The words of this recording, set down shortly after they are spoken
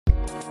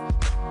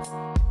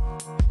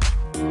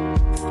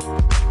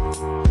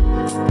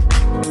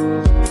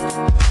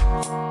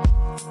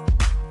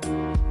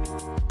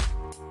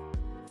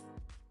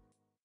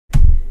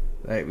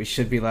Alright, we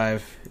should be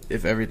live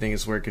if everything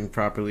is working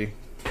properly.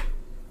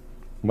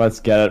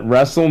 Let's get it.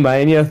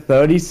 WrestleMania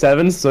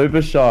 37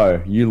 Super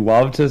Show. You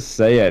love to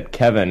see it.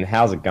 Kevin,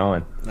 how's it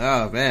going?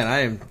 Oh man, I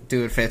am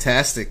doing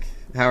fantastic.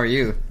 How are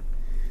you?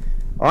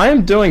 I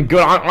am doing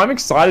good. I'm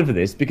excited for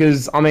this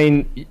because, I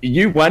mean,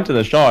 you went to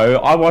the show.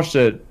 I watched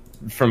it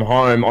from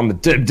home on the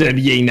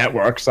WWE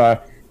network, so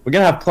we're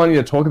going to have plenty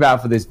to talk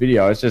about for this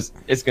video. It's going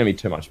to be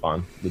too much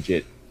fun.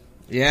 Legit.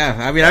 Yeah,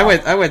 I mean,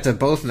 I went to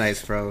both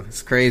nights, bro.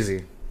 It's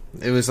crazy.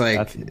 It was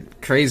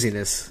like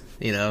craziness,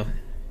 you know.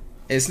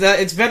 It's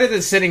better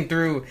than sitting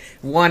through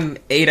one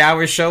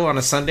 8-hour show on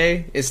a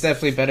Sunday. It's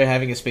definitely better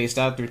having it spaced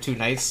out through 2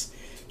 nights,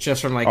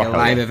 just from like a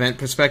live event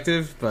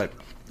perspective. But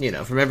you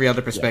know, from every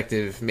other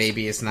perspective,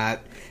 maybe it's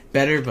not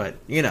better. But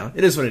you know,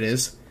 it is what it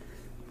is.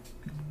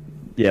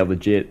 Yeah,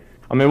 legit.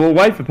 I mean, we'll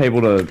wait for people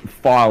to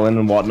file in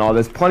and whatnot.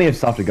 There's plenty of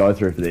stuff to go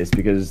through for this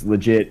because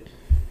legit,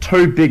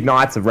 2 big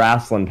nights of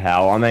wrestling,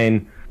 pal. I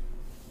mean,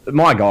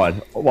 my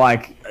God,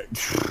 like.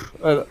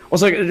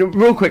 Also,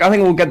 real quick, I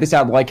think we'll get this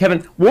out of the way.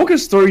 Kevin, walk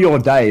us through your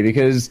day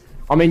because,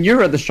 I mean, you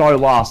were at the show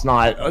last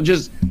night.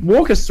 Just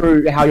walk us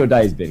through how your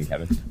day's been,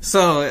 Kevin.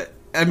 So,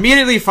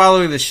 immediately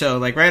following the show,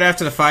 like right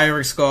after the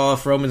fireworks go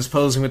off, Roman's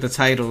posing with the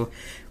title,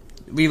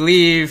 we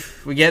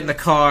leave, we get in the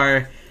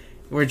car,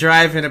 we're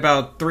driving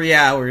about 3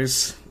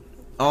 hours,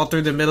 all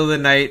through the middle of the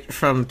night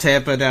from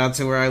Tampa down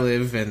to where I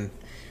live, and,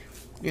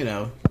 you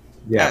know,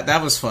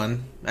 that was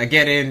fun. I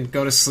get in,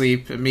 go to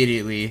sleep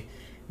immediately.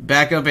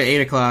 Back up at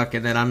 8 o'clock,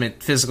 and then I'm in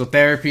physical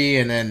therapy,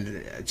 and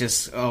then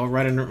just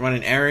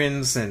running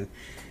errands, and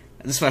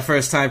this is my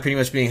first time pretty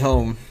much being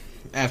home.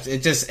 After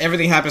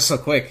everything happens so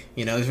quick,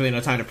 you know. There's really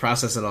no time to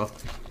process it all.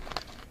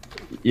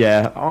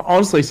 Yeah,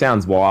 honestly,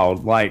 sounds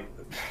wild. Like,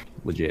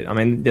 legit. I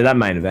mean, that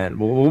main event.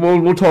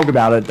 We'll talk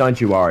about it.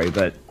 Don't you worry.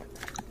 But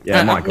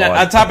yeah, my God.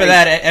 On top of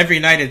that, every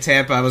night in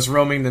Tampa, I was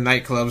roaming the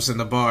nightclubs and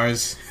the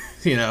bars.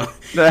 You know,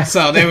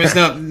 so there was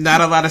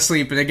not a lot of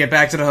sleep, and then get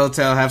back to the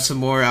hotel, have some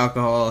more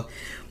alcohol.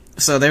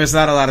 So there was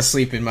not a lot of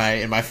sleep in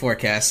my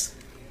forecast.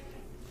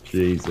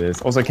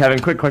 Jesus. Also, Kevin,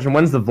 quick question: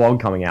 when's the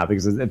vlog coming out?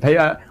 Because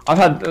I've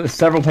had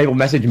several people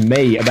message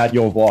me about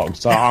your vlog,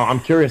 so I'm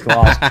curious to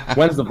ask,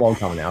 when's the vlog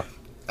coming out?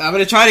 I'm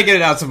gonna try to get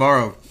it out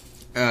tomorrow.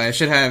 I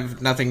should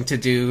have nothing to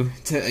do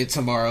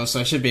tomorrow,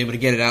 so I should be able to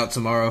get it out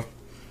tomorrow.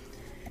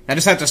 I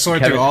just have to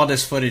sort through all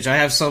this footage. I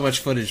have so much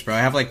footage, bro. I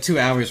have like 2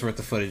 hours worth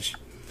of footage.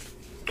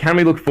 Can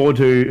we look forward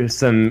to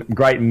some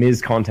great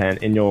Miz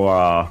content in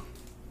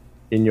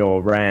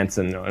your rants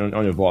and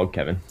on your vlog,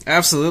 Kevin?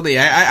 Absolutely.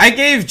 I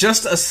gave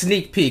just a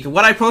sneak peek.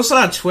 What I posted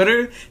on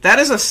Twitter, that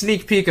is a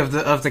sneak peek of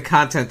the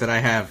content that I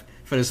have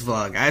for this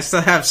vlog. I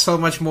still have so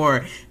much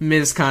more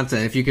Miz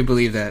content, if you can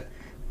believe that.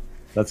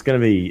 That's going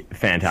to be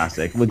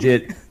fantastic.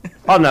 Legit.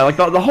 I don't know, like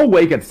the whole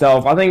week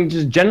itself, I think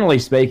just generally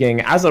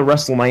speaking, as a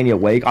WrestleMania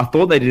week, I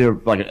thought they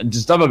did,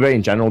 just WWE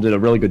in general did a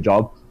really good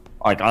job.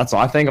 Like, that's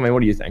what I think. I mean,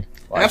 what do you think?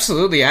 Like,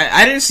 absolutely.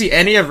 I didn't see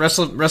any of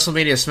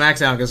WrestleMania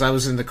SmackDown because I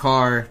was in the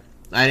car.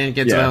 I didn't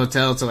get to my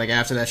hotel till like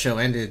after that show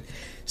ended,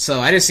 so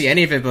I didn't see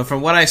any of it. But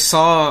from what I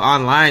saw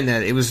online,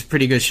 that it was a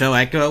pretty good show. How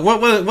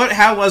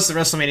was the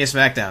WrestleMania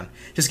SmackDown?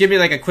 Just give me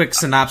like a quick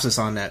synopsis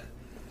on that.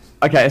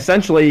 Okay,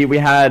 essentially we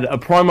had a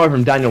promo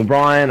from Daniel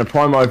Bryan, a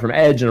promo from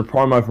Edge, and a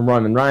promo from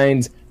Roman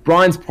Reigns.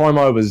 Bryan's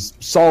promo was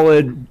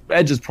solid.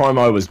 Edge's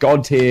promo was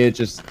god tier,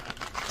 just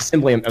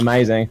simply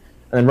amazing.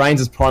 And then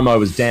Reigns' promo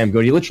was damn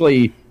good. He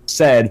literally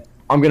said,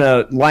 "I'm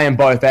gonna lay them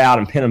both out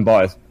and pin them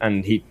both,"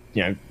 and he,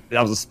 you know.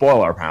 That was a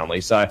spoiler,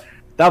 apparently. So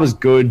that was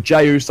good.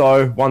 Jey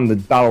Uso won the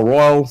Battle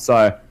Royal,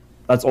 so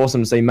that's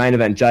awesome to see main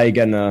event Jey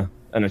getting an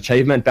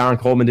achievement. Baron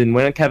Corbin didn't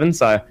win it, Kevin,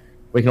 so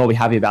we can all be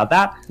happy about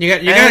that. You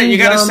got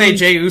to say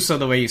Jey Uso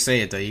the way you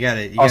say it, though. You got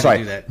to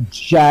do that.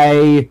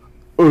 Jey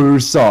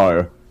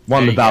Uso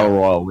won the Battle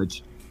Royal,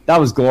 which that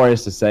was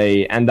glorious to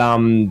see. And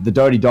the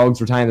Dirty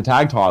Dogs retained the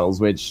tag titles,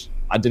 which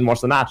I didn't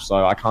watch the match,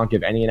 so I can't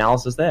give any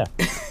analysis there.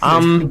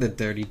 The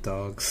Dirty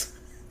Dogs.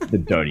 The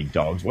Dirty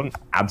Dogs. What an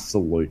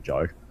absolute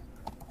joke.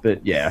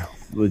 But yeah,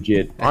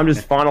 legit. I'm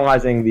just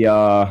finalizing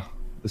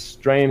the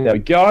stream. There we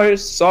go.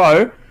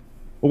 So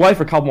we'll wait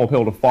for a couple more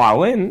people to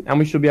file in, and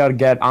we should be able to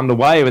get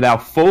underway with our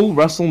full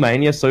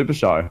WrestleMania Super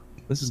Show.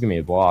 This is gonna be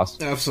a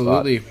blast.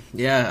 Absolutely. But,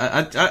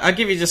 yeah, I'll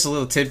give you just a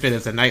little tidbit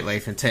of the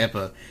nightlife in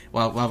Tampa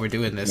while we're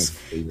doing this.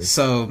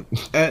 So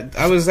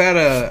I was at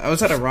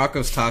a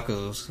Rocco's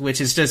Tacos, which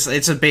is just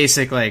it's a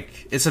basic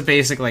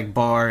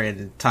bar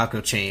and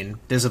taco chain.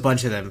 There's a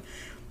bunch of them,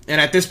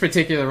 and at this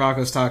particular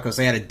Rocco's Tacos,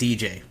 they had a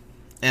DJ.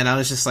 And I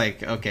was just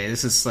like, okay,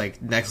 this is like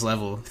next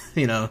level,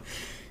 you know.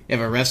 You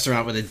have a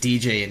restaurant with a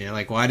DJ, and you're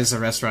like, why does a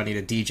restaurant need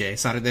a DJ?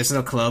 There's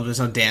no club, there's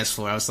no dance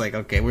floor. I was like,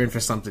 okay, we're in for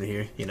something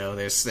here. You know,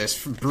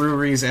 there's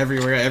breweries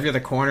everywhere. Every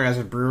other corner has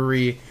a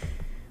brewery.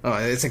 Oh,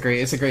 it's a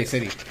great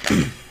city.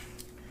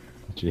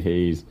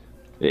 Jeez,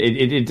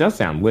 it does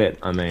sound lit.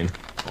 I mean,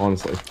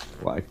 honestly,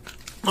 like.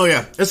 Oh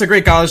yeah, it's a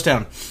great college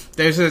town.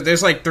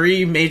 There's like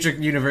 3 major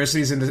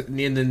universities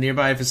in the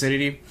nearby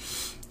vicinity.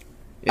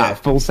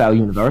 Full Sail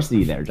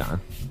University there,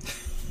 John.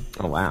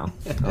 Oh, wow.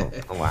 Oh,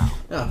 wow.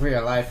 Oh, we're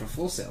alive for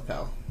Full Sail,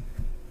 pal.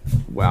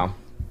 Wow.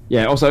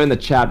 Yeah, also in the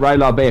chat,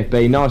 Radar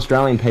BFB, no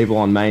Australian people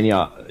on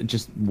Mania.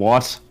 Just,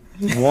 what?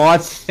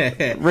 What?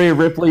 Rhea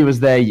Ripley was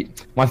there.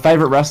 My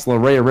favourite wrestler,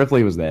 Rhea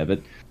Ripley, was there.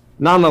 But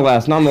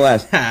nonetheless,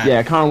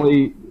 yeah,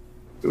 currently,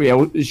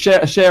 we'll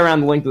share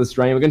around the link to the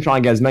stream. We're going to try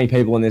and get as many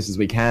people in this as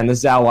we can. This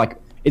is our,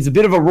 it's a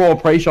bit of a Raw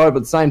pre-show, but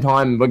at the same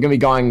time, we're going to be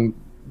going,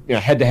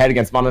 head-to-head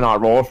against Monday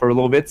Night Raw for a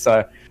little bit.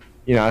 So,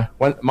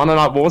 Monday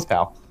Night Wars,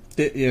 pal.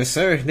 Yes,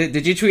 sir.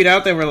 Did you tweet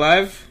out that we're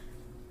live?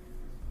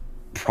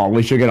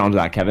 Probably should get onto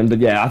that, Kevin. But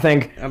yeah, I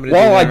think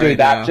while I do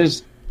that,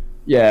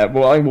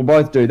 we'll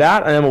both do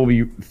that, and then we'll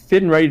be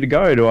fit and ready to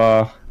go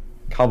to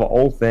cover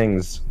all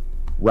things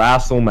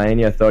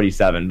WrestleMania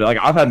 37. But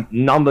I've had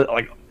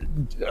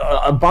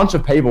a bunch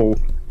of people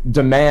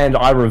demand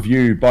I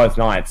review both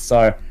nights,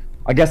 so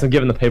I guess I'm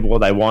giving the people what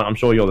they want. I'm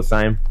sure you're the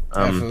same.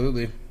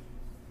 Absolutely.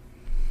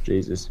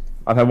 Jesus.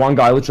 I've had one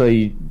guy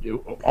literally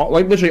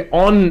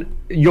on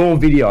your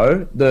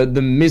video, the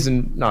Miz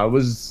and I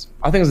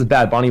think it was the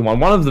Bad Bunny one.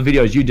 One of the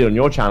videos you did on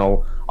your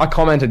channel, I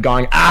commented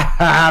going,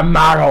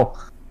 Marvel.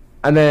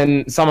 And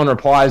then someone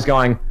replies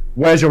going,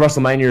 where's your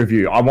WrestleMania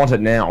review? I want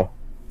it now.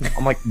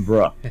 I'm like,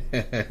 bruh.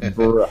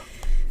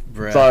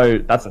 So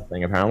that's a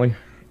thing apparently.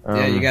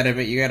 Yeah, you gotta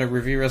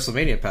review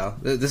WrestleMania, pal.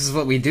 This is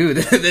what we do.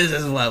 This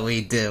is what we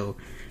do.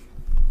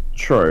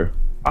 True.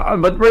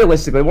 But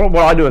realistically, what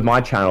I do with my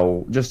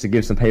channel, just to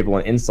give some people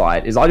an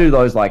insight, is I do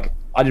those I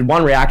did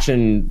one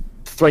reaction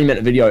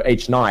 3-minute video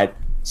each night,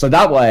 so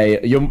that way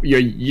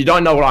you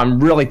don't know what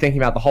I'm really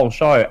thinking about the whole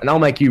show, and I'll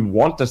make you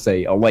want to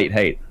see Elite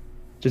Heat.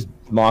 Just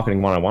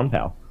marketing 101,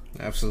 pal.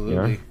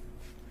 Absolutely.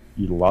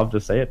 You'd love to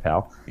see it,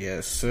 pal.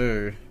 Yes,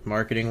 sir.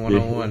 Marketing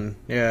 101.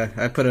 Yeah,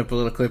 I put up a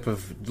little clip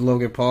of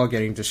Logan Paul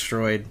getting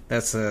destroyed.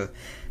 That's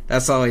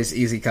always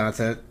easy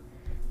content.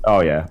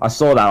 Oh yeah, I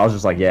saw that. I was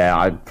just like, yeah,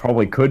 I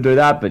probably could do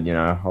that, but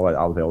I'll let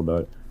other people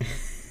do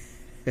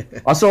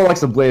it. I saw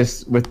Alexa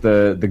Bliss with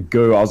the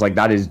goo. I was like,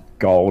 that is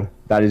gold.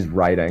 That is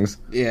ratings.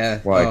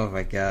 Yeah. Oh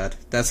my god,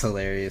 that's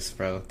hilarious,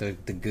 bro. The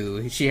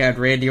goo. She had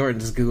Randy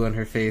Orton's goo on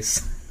her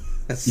face.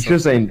 You should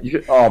have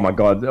seen. Oh my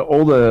god,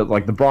 all the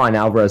the Brian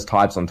Alvarez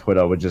types on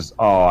Twitter were just.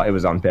 Oh, it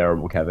was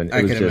unbearable, Kevin.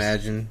 I can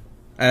imagine.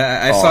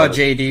 I saw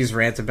JD's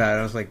rant about it.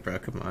 I was like, bro,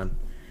 come on.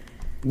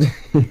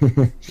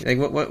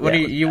 What do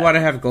you want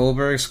to have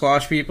Goldberg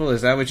squash people?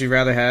 Is that what you'd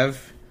rather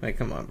have?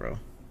 Come on, bro.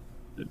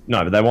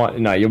 No, but they want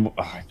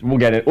we'll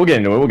get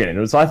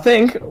into it. So I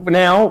think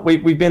now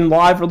we've been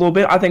live for a little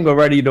bit. I think we're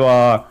ready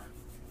to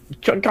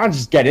kind of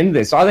just get into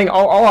this. So I think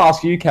I'll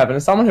ask you, Kevin,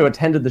 as someone who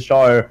attended the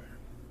show,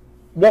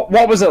 what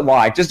was it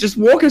like? Just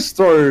walk us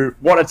through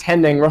what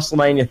attending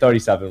WrestleMania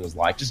 37 was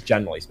like, just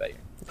generally speaking.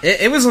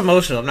 It was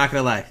emotional. I'm not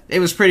gonna lie. It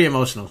was pretty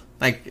emotional.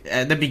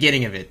 At the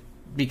beginning of it.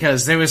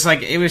 Because there was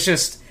it was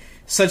just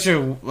such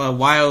a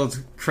wild,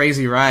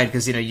 crazy ride.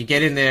 Because we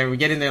get in there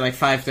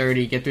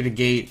 5:30, get through the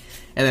gate,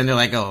 and then they're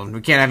like, "Oh,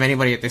 we can't have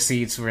anybody at their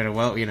seats. We're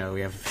gonna,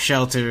 we have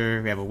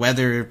shelter, we have a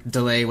weather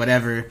delay,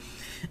 whatever."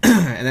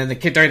 And then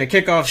during the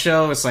kickoff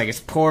show, it's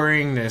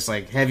pouring, there's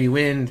heavy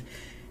wind,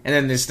 and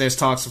then there's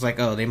talks of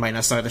oh, they might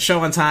not start the show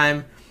on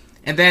time,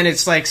 and then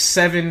it's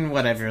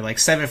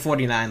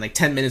 7:49,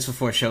 10 minutes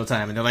before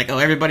showtime, and they're like, "Oh,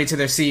 everybody to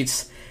their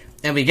seats."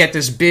 And we get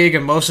this big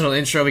emotional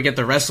intro. We get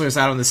the wrestlers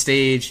out on the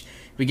stage.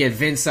 We get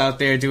Vince out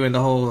there doing the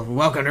whole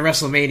welcome to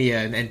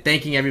WrestleMania and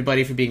thanking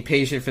everybody for being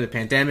patient for the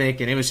pandemic.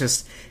 And it was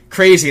just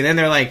crazy. And then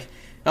they're like,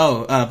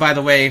 oh, by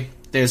the way,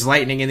 there's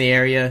lightning in the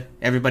area.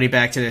 Everybody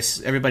back to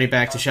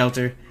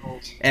shelter.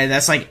 And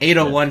that's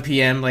 8:01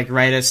 p.m.,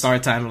 right at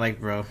start time. I'm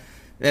like, bro.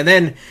 And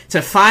then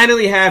to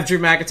finally have Drew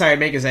McIntyre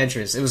make his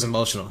entrance, it was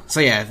emotional. So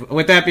yeah,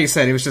 with that being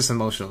said, it was just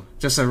emotional.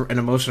 Just an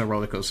emotional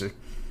roller coaster.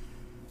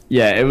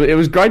 Yeah, it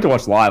was great to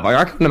watch live.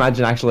 I couldn't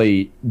imagine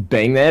actually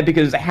being there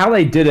because how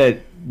they did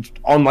it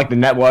on the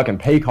network and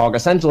Peacock,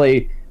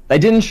 essentially they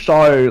didn't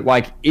show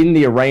in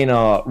the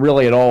arena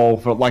really at all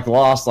for the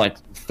last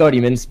 30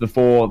 minutes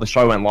before the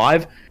show went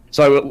live.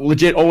 So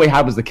legit, all we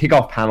had was the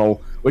kickoff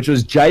panel, which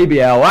was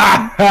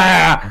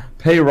JBL,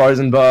 P.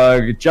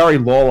 Rosenberg, Jerry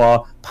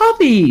Lawler,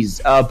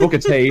 puppies, Booker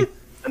T,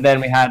 and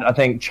then we had I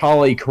think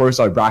Charlie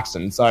Caruso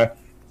Braxton. So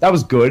that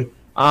was good.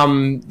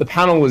 The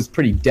panel was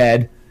pretty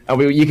dead.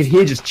 You could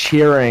hear just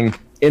cheering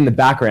in the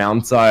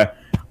background. So,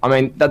 I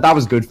mean, that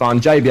was good fun.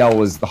 JBL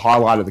was the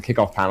highlight of the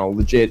kickoff panel.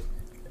 Legit.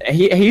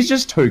 He's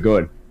just too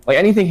good.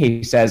 Anything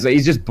he says,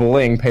 he's just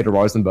bullying Peter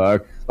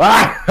Rosenberg.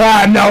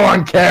 No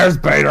one cares,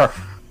 Peter.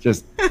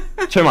 Just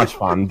too much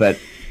fun. But,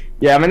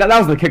 yeah, I mean, that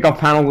was the kickoff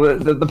panel.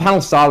 The panel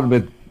started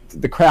with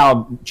the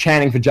crowd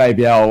chanting for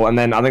JBL, and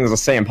then I think there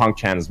was a CM Punk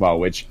chant as well,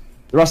 which...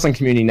 The wrestling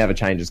community never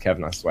changes,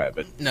 Kevin, I swear.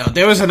 But no,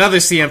 there was another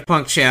CM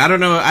Punk chant.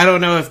 I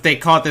don't know if they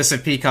caught this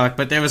at Peacock,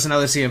 but there was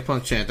another CM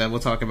Punk chant that we'll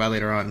talk about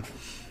later on.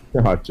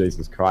 Oh,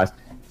 Jesus Christ.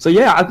 So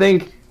yeah, I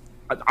think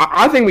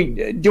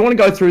we do you want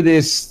to go through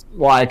this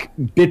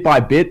bit by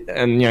bit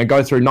and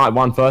go through night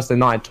 1 first and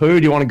night 2?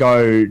 Do you want to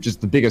go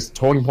just the biggest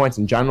talking points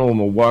in general and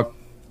we'll work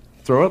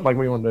through it? Like,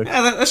 what do you want to do?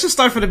 Yeah, let's just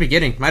start from the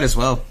beginning. Might as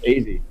well.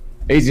 Easy.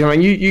 I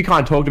mean, you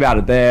kind of talked about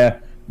it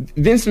there.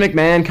 Vince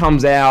McMahon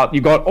comes out.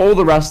 You've got all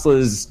the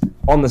wrestlers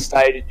on the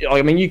stage.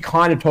 I mean, you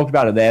kind of talked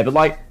about it there, but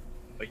like,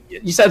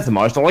 you said it's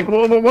emotional. Like,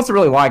 what's it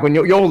really like when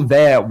you're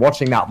there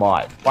watching that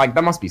live? Like,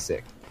 that must be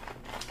sick.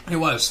 It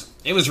was.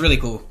 It was really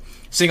cool.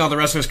 Seeing all the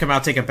wrestlers come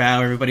out, take a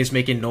bow, everybody's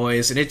making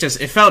noise, and it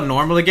felt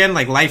normal again.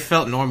 Like, life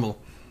felt normal,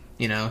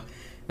 you know?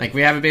 Like,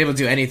 we haven't been able to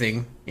do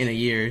anything in a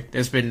year.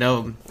 There's been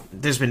no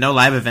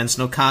live events,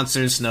 no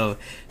concerts, no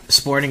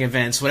sporting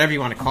events, whatever you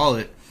want to call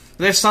it.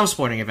 There's some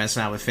sporting events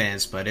now with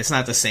fans, but it's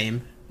not the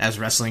same as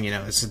wrestling, you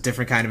know? It's a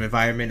different kind of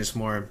environment. It's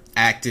more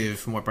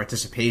active, more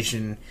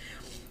participation,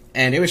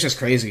 and it was just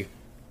crazy.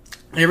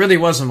 It really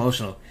was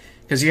emotional.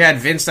 Because you had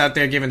Vince out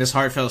there giving this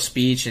heartfelt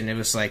speech, and it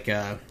was like,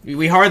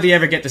 we hardly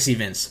ever get to see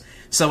Vince.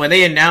 So when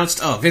they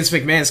announced, Vince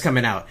McMahon's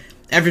coming out,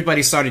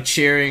 everybody started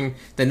cheering,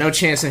 the No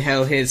Chance in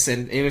Hell hits,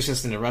 and it was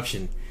just an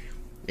eruption.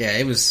 Yeah,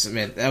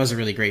 that was a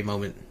really great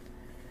moment.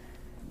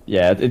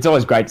 Yeah, it's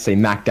always great to see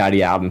Mac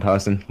Daddy out in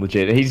person,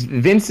 legit.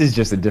 Vince is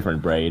just a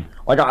different breed.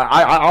 Like,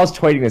 I was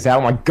tweeting this out,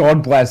 I'm like,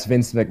 God bless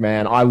Vince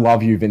McMahon, I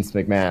love you, Vince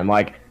McMahon.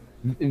 Like,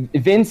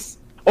 Vince...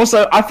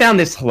 Also, I found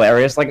this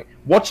hilarious, like,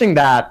 watching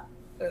that...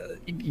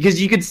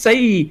 because you could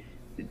see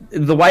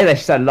the way they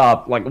set it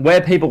up, like where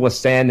people were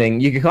standing,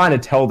 you could kind of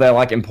tell their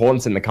like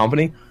importance in the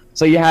company.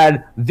 So you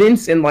had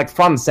Vince in like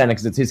front and center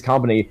because it's his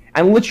company,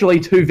 and literally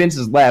two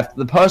Vinces left.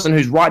 The person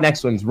who's right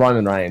next to him is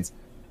Roman Reigns,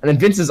 and then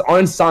Vince's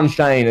own son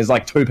Shane is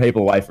like 2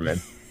 people away from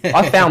him.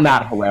 I found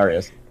that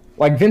hilarious.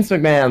 Like Vince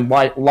McMahon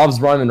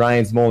loves Roman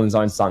Reigns more than his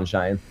own son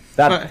Shane.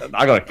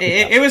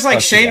 It was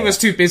like Shane was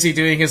too busy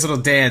doing his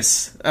little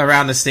dance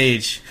around the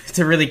stage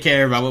to really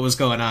care about what was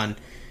going on.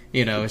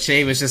 You know,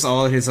 Shane was just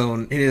all in his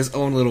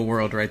own little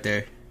world right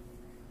there.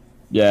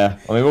 Yeah,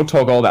 I mean, we'll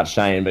talk all about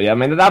Shane, but yeah, I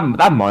mean,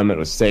 that moment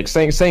was sick.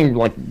 Seeing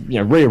like, you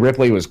know, Rhea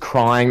Ripley was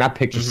crying. That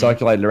picture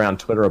circulated around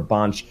Twitter a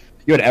bunch.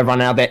 You had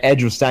everyone out there.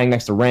 Edge was standing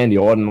next to Randy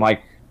Orton.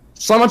 Like,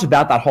 so much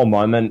about that whole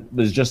moment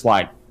was just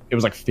like, it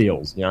was like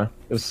feels, you know?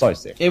 It was so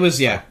sick. It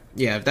was, yeah.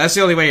 That's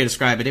the only way to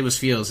describe it. It was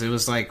feels. It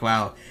was like,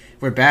 wow,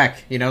 we're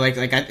back. You know,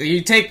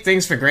 you take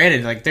things for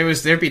granted. Like,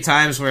 there'd be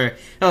times where,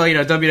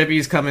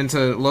 WWE's coming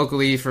to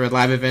locally for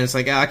live events.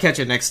 Like, I'll catch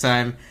it next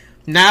time.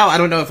 Now, I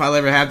don't know if I'll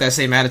ever have that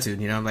same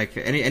attitude. You know, I'm like,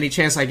 any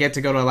chance I get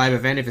to go to a live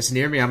event, if it's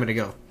near me, I'm going to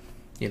go.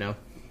 You know?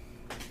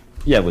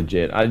 Yeah,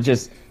 legit.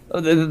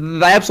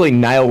 They absolutely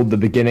nailed the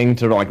beginning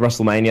to like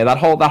WrestleMania.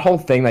 That whole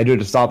thing they do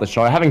to start the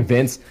show, having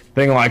Vince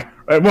being like,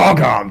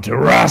 "Welcome to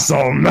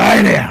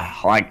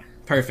WrestleMania," like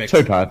perfect,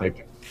 too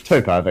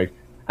perfect.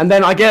 And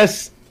then I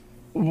guess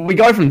we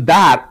go from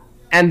that,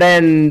 and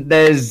then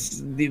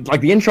there's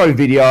the intro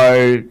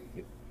video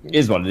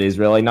is what it is.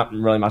 Really, not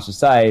really much to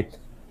say.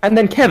 And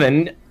then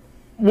Kevin,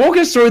 walk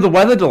us through the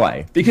weather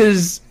delay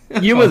because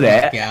you were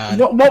there.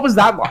 What was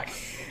that like?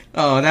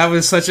 Oh, that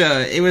was such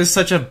a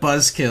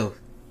buzzkill.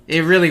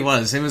 It really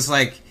was. It was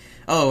like,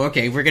 oh,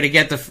 okay, we're gonna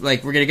get the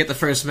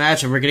first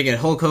match, and we're gonna get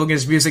Hulk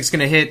Hogan's music's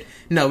gonna hit.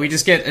 No, we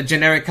just get a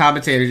generic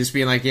commentator just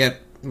being like, yep,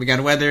 we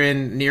got weather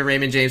in near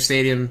Raymond James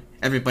Stadium.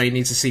 Everybody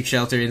needs to seek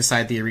shelter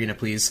inside the arena,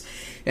 please.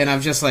 And I'm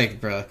just like,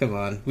 bro, come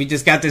on. We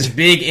just got this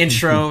big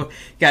intro,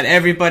 got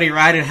everybody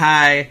riding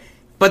high.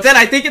 But then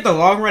I think in the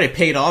long run it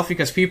paid off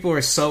because people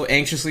were so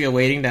anxiously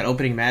awaiting that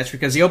opening match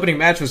because the opening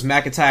match was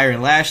McIntyre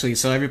and Lashley,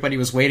 so everybody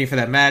was waiting for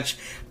that match.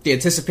 The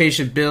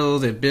anticipation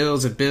builds and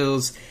builds and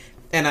builds.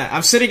 And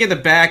I'm sitting in the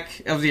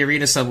back of the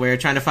arena somewhere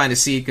trying to find a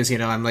seat because,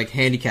 I'm like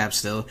handicapped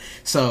still.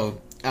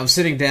 So I'm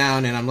sitting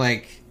down and I'm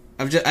like,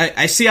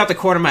 I see out the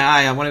corner of my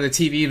eye on one of the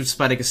TVs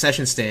by the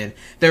concession stand.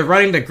 They're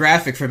running the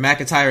graphic for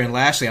McIntyre and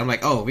Lashley. I'm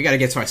like, oh, we got to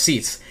get to our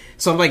seats.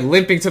 So I'm like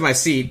limping to my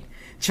seat,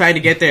 trying to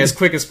get there as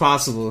quick as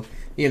possible.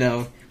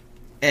 And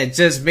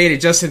just made it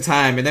just in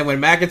time. And then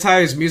when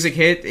McIntyre's music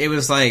hit, it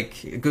was like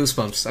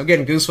goosebumps. I'm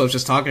getting goosebumps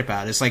just talking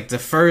about it. It's like the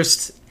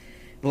first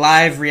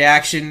live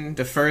reaction,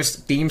 the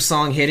first theme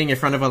song hitting in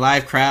front of a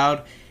live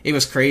crowd. It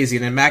was crazy.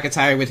 And then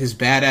McIntyre with his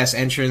badass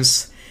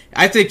entrance.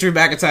 I think Drew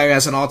McIntyre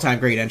has an all-time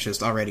great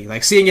entrance already.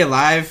 Like, seeing it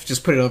live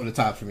just put it over the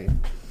top for me.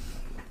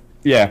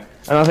 Yeah,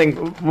 and I think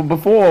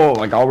before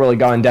I'll really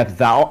go in depth with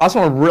that, I just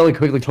want to really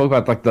quickly talk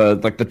about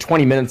the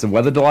 20 minutes of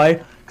weather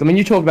delay. I mean,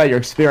 you talk about your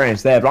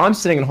experience there, but I'm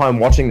sitting at home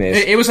watching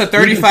this. It was a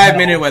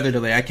 35-minute weather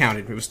delay. I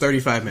counted. It was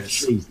 35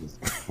 minutes. Jesus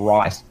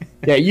Christ.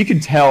 Yeah, you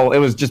could tell it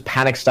was just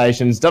panic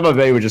stations.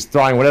 WWE were just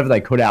throwing whatever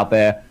they could out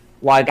there.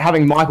 Like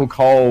having Michael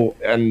Cole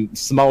and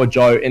Samoa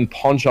Joe in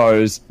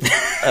ponchos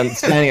and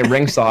standing at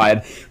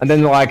ringside, and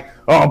then they're like,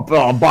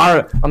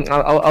 Byron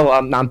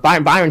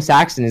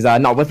Saxton is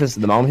not with us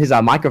at the moment. His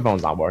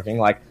microphone's not working.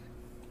 Like,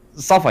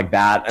 stuff like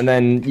that. And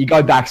then you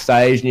go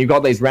backstage, and you've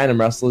got these random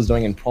wrestlers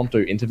doing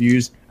impromptu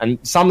interviews, and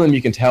some of them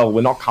you can tell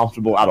were not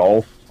comfortable at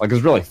all. Like, it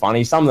was really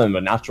funny. Some of them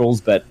are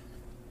naturals, but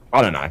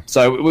I don't know.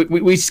 So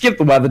we skipped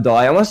the weather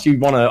delay, unless you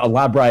want to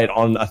elaborate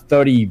on a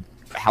 30...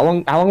 How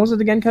long was it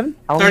again, Kevin?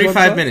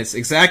 35 minutes.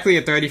 Exactly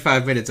a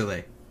 35-minute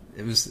delay.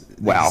 It was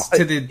wow.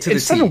 to the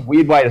It's such a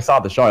weird way to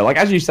start the show. Like,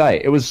 as you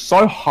say, it was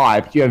so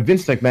hyped. You have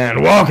Vince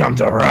McMahon, welcome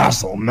to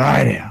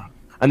WrestleMania.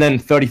 And then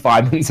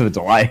 35 minutes of a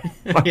delay.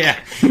 Yeah.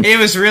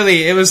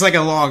 It was like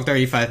a long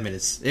 35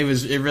 minutes.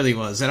 It really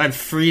was. And I'm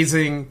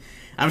freezing.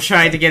 I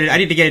need to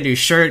get a new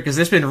shirt because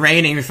it's been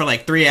raining for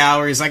like 3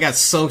 hours. I got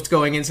soaked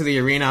going into the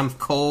arena. I'm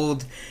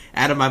cold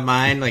out of my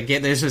mind. Like,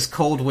 there's this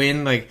cold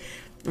wind. Like,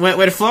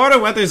 when Florida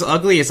weather's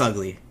ugly, it's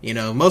ugly. You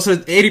know,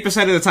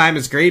 80% of the time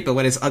it's great, but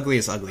when it's ugly,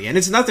 it's ugly. And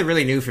it's nothing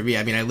really new for me.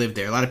 I mean, I lived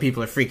there. A lot of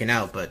people are freaking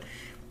out, but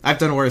I've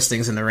done worse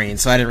things in the rain,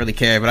 so I didn't really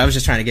care. But I was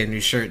just trying to get a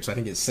new shirt so I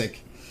didn't get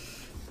sick.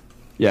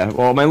 Yeah,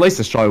 well, I mean, at least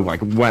the show like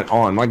went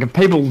on. Like,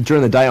 people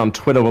during the day on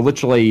Twitter were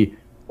literally,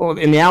 well,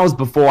 in the hours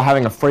before,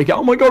 having a freak out.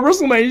 Oh my god,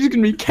 WrestleMania's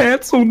gonna be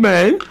cancelled,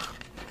 man!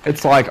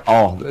 It's like,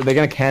 oh, they're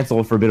gonna cancel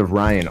it for a bit of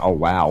rain. Oh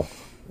wow,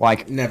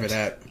 like never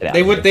that.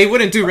 They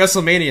wouldn't do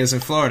WrestleManias in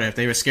Florida if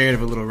they were scared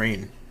of a little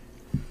rain.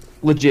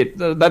 Legit,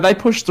 they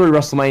pushed through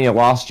WrestleMania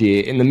last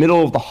year in the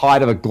middle of the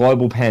height of a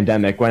global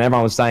pandemic when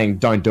everyone was saying,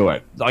 "Don't do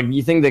it." Like,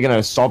 you think they're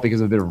gonna stop because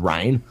of a bit of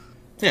rain?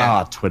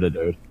 Yeah. Twitter,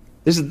 dude.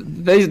 These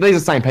are the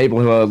same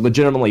people who are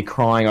legitimately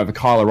crying over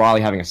Kyle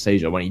O'Reilly having a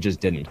seizure when he just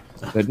didn't.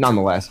 But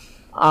nonetheless,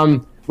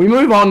 we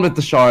move on with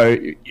the show.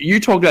 You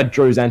talked about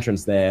Drew's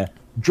entrance there.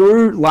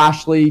 Drew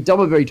Lashley,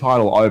 WWE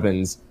title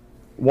opens.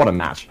 What a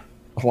match!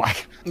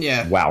 Like,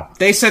 yeah, wow.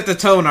 They set the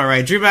tone, all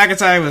right. Drew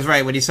McIntyre was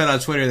right when he said on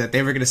Twitter that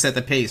they were going to set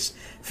the pace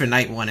for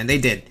night one, and they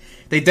did.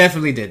 They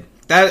definitely did.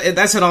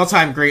 That's an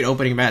all-time great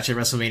opening match in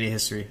WrestleMania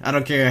history. I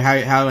don't care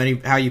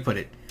how you put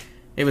it.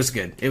 It was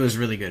good. It was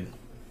really good.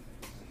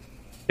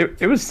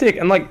 It was sick,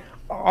 and like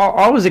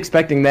I was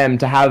expecting them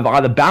to have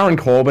either Baron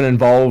Corbin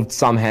involved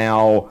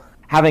somehow,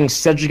 having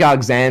Cedric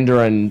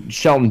Alexander and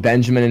Shelton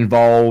Benjamin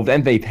involved,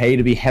 MVP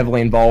to be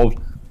heavily involved.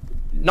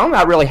 None of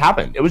that really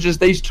happened. It was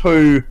just these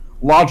two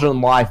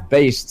larger-than-life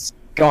beasts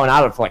going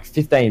at it for like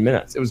 15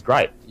 minutes. It was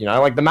great. You know,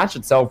 like the match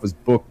itself was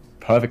booked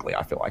perfectly,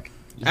 I feel like.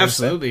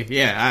 Absolutely,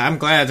 yeah. I'm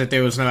glad that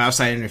there was no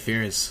outside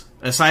interference.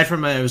 Aside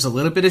from it was a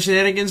little bit of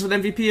shenanigans with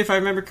MVP, if I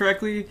remember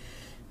correctly,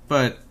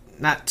 but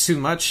not too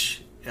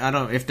much. I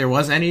don't know if there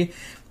was any,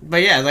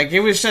 but yeah, like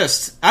it was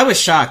just, I was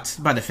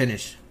shocked by the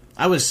finish.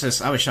 I was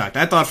shocked.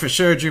 I thought for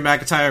sure Drew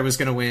McIntyre was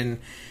going to win.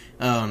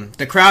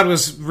 The crowd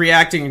was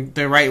reacting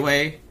the right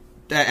way,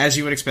 as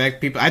you would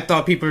expect. I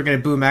thought people were going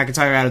to boo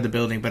McIntyre out of the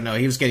building, but no,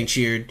 he was getting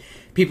cheered.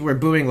 People were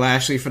booing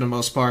Lashley for the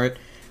most part.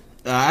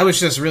 I was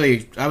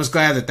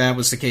glad that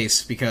was the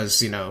case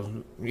because, you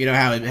know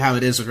how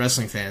it is with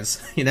wrestling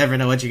fans. You never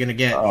know what you're going to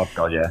get. Oh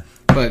god, yeah.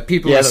 But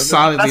people were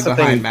solidly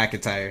behind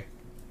McIntyre.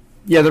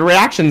 Yeah, the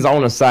reactions, I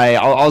want to say,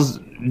 I was,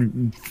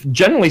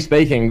 generally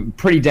speaking,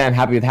 pretty damn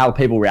happy with how the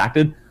people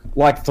reacted.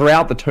 Like,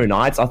 throughout the two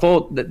nights, I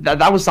thought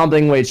that was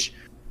something which,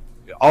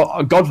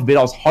 God forbid,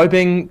 I was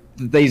hoping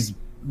that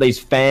these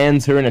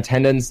fans who are in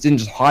attendance didn't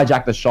just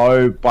hijack the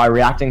show by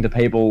reacting to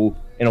people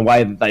in a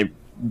way that they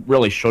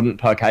really shouldn't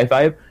per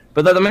kayfabe.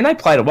 But, they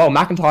played it well.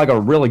 McIntyre got a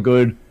really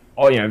good,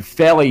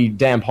 fairly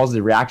damn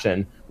positive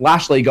reaction.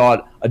 Lashley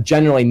got a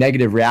generally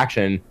negative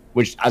reaction,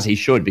 which, as he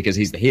should, because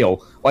he's the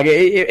heel. Like,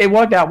 it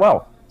worked out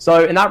well.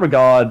 So, in that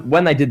regard,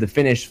 when they did the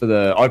finish for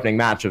the opening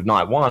match of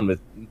night one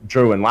with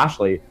Drew and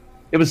Lashley,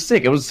 it was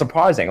sick. It was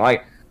surprising.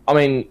 Like, I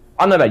mean,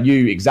 I don't know about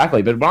you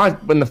exactly, but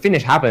when the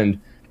finish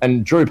happened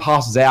and Drew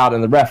passes out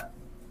and the ref,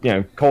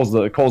 calls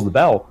the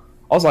bell,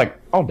 I was like,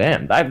 oh,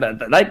 damn,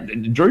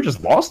 Drew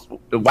just lost?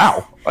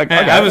 Wow. Like,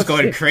 okay, I was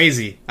going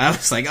crazy. I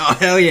was like, oh,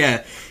 hell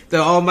yeah. The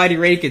almighty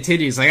reign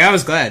continues. Like, I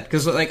was glad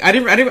because, like,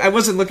 I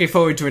wasn't looking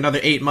forward to another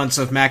 8 months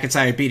of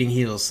McIntyre beating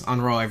heels on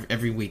Raw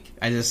every week.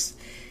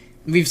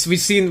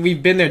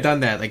 We've been there, done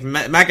that. Like,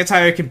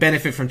 McIntyre can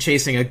benefit from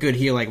chasing a good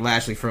heel like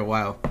Lashley for a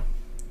while.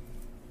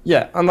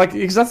 Yeah, and like,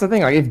 because that's the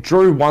thing. Like, if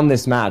Drew won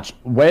this match,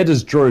 where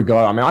does Drew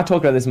go? I mean, I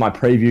talked about this in my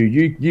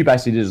preview. You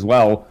basically did as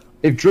well.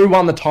 If Drew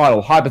won the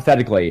title,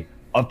 hypothetically,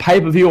 a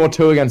pay-per-view or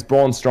two against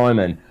Braun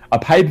Strowman, a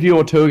pay-per-view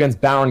or two against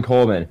Baron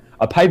Corbin,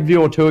 a pay-per-view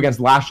or two against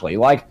Lashley,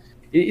 like,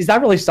 is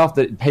that really stuff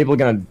that people are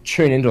going to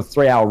tune into a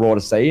 3-hour Raw to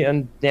see?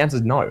 And the answer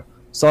is no.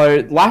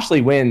 So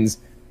Lashley wins.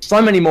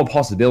 So many more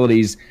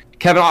possibilities.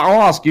 Kevin,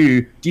 I'll ask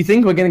you, do you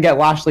think we're going to get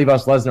Lashley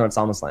versus Lesnar at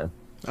SummerSlam?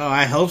 Oh,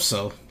 I hope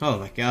so. Oh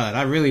my god,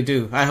 I really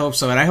do. I hope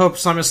so. And I hope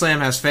SummerSlam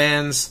has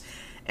fans,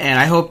 and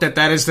I hope that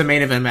is the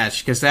main event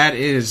match, because that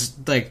is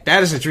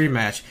a dream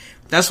match.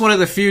 That's one of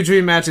the few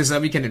dream matches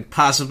that we can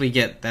possibly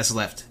get that's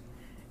left.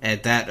 And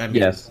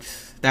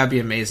yes. That would be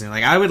amazing.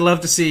 Like, I would love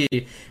to see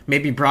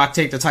maybe Brock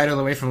take the title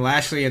away from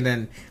Lashley and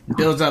then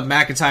build up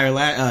McIntyre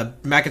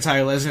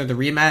Lesnar, the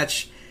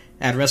rematch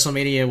at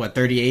WrestleMania,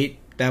 38?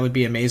 That would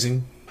be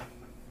amazing.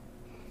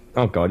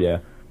 Oh, God, yeah.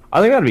 I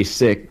think that'd be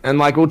sick. And,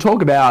 like, we'll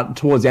talk about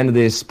towards the end of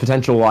this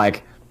potential,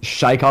 like,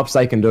 shake-ups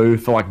they can do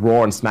for, like,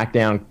 Raw and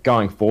SmackDown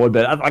going forward.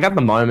 But, like, at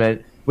the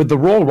moment, with the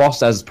Raw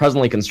roster as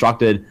presently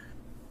constructed,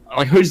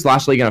 like, who's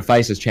Lashley going to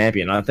face as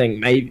champion? I think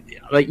maybe,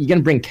 like, you're going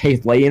to bring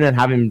Keith Lee in and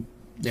have him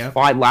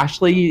fight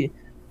Lashley,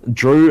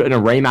 Drew in a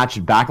rematch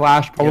at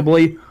Backlash,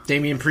 probably. Yep.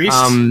 Damian Priest.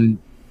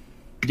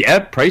 Yeah,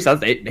 Priest.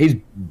 He's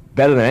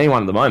better than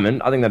anyone at the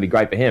moment. I think that'd be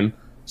great for him.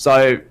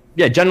 So,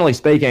 yeah, generally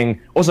speaking,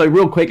 also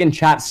real quick in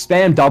chat,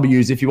 spam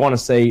W's if you want to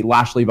see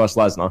Lashley versus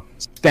Lesnar.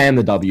 Spam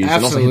the W's. Absolutely.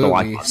 And also hit the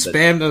like button.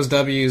 Spam those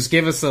W's.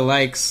 Give us the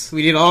likes.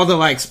 We need all the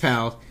likes,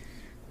 pal.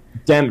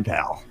 Damn it,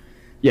 pal.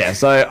 Yeah,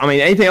 so, I mean,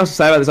 anything else to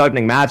say about this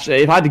opening match?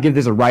 If I had to give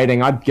this a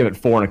rating, I'd give it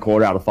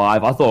 4.25 out of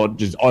 5. I thought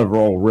just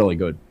overall really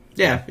good.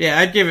 Yeah,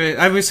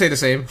 I would say the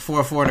same,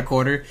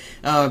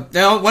 4.25.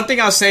 Now, one thing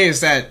I'll say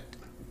is that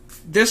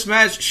this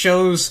match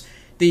shows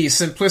the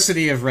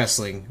simplicity of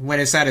wrestling when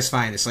it's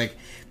satisfying. It's like,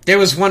 there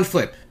was one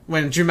flip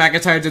when Drew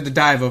McIntyre did the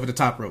dive over the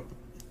top rope.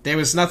 There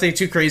was nothing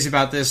too crazy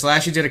about this.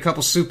 Lashley did a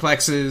couple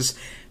suplexes.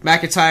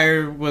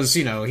 McIntyre was,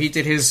 he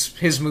did his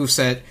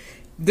moveset.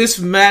 This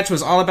match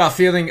was all about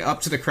feeling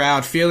up to the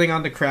crowd, feeling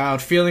on the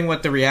crowd, feeling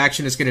what the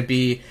reaction is going to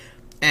be.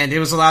 And it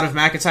was a lot of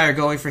McIntyre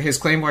going for his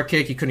Claymore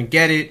kick. He couldn't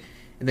get it.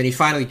 And then he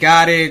finally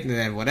got it. And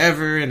then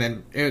whatever.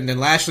 And then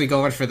Lashley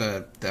going for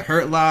the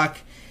Hurt Lock.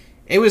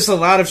 It was a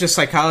lot of just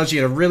psychology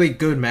and a really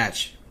good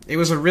match. It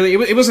was a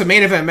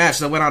main event match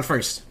that went on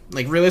first.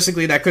 Like,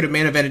 realistically, that could have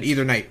main evented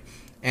either night.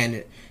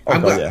 And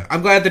I'm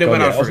glad that it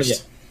went on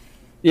first.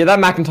 Yeah, that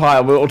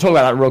McIntyre, we'll talk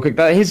about that real quick.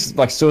 His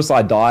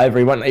suicide dive,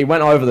 he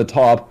went over the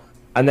top.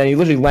 And then he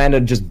literally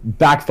landed just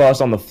back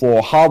first on the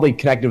floor, hardly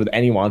connected with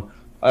anyone.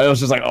 It was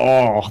just like,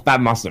 oh,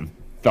 that must have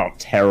felt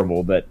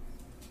terrible. But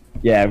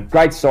yeah,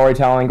 great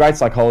storytelling, great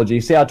psychology.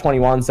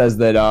 CR21 says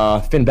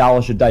that Finn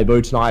Balor should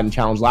debut tonight and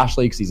challenge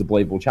Lashley because he's a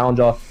believable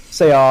challenger.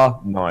 CR,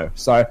 no.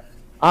 So,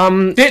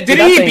 did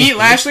he beat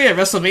Lashley at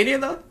WrestleMania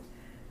though?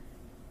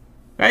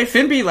 Right,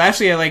 Finn beat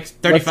Lashley at like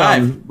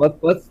 35.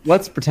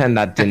 Let's pretend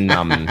that didn't.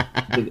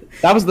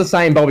 That was the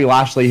same Bobby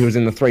Lashley who was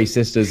in the Three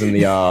Sisters and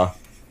the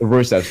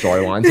Rusev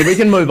storyline, so we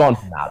can move on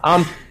from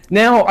that.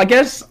 Now, I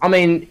guess,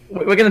 we're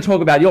going to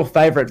talk about your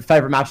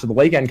favorite match of the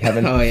weekend,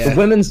 Kevin. Oh, yeah. The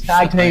women's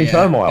tag team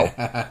turmoil.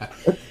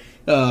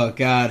 Oh,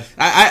 God.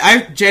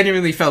 I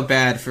genuinely felt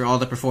bad for all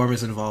the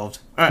performers involved.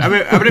 I'm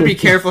going to be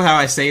careful how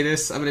I say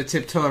this. I'm going to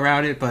tiptoe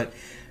around it, but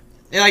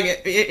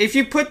if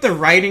you put the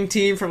writing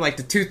team from the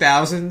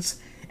 2000s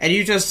and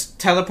you just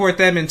teleport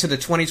them into the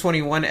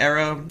 2021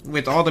 era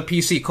with all the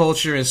PC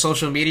culture and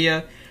social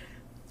media,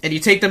 and you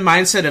take the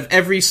mindset of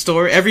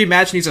every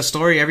match needs a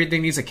story,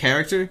 everything needs a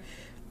character,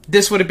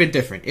 this would have been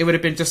different. It would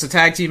have been just a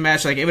tag team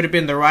match. It would have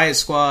been the Riot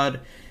Squad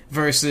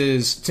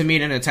versus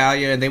Tamina and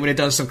Natalya, and they would have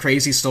done some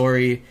crazy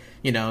story.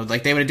 They would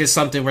have did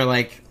something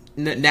where,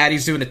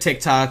 Natty's doing a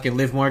TikTok and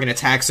Liv Morgan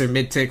attacks her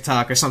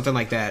mid-TikTok or something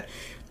like that.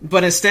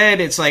 But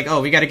instead, it's we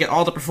got to get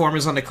all the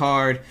performers on the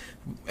card,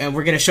 and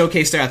we're going to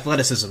showcase their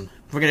athleticism.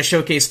 We're going to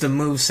showcase the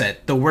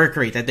moveset, the work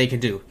rate that they can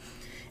do.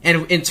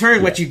 And in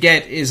turn, what you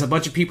get is a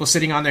bunch of people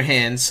sitting on their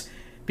hands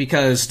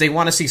because they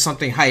want to see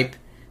something hype.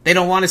 They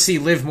don't want to see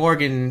Liv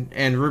Morgan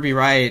and Ruby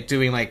Riott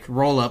doing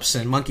roll-ups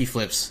and monkey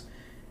flips.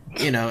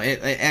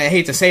 I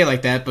hate to say it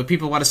like that, but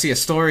people want to see a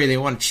story. They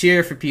want to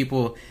cheer for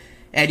people.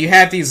 And you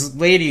have these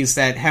ladies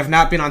that have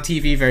not been on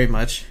TV very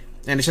much.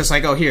 And it's just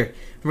here,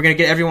 we're going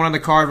to get everyone on the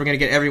card. We're going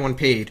to get everyone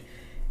paid.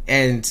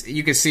 And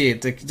you can see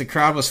it. The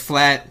crowd was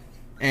flat.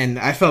 And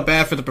I felt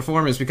bad for the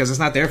performers because it's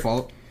not their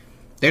fault.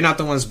 They're not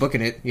the ones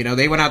booking it.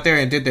 They went out there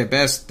and did their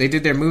best. They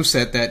did their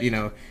moveset that,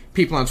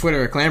 people on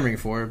Twitter are clamoring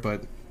for,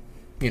 but,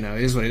 it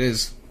is what it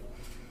is.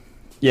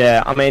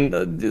 Yeah,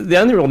 the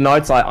only real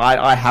notes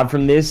I have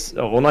from this,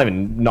 I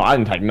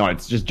didn't take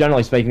notes, just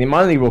generally speaking,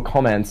 my only real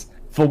comments,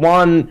 for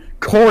one,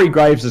 Corey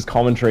Graves'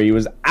 commentary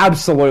was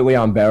absolutely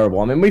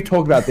unbearable. We've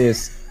talked about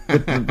this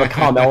with the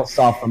Carmella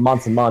stuff for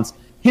months and months.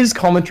 His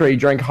commentary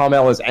during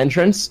Carmella's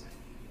entrance,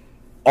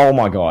 oh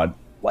my god.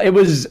 It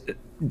was...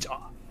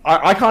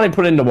 I can't even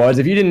put it into words.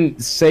 If you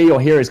didn't see or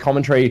hear his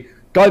commentary,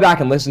 go back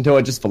and listen to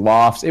it just for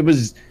laughs. It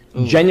was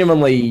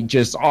genuinely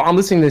just... I'm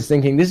listening to this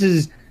thinking, this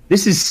is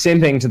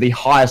simping to the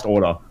highest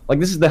order.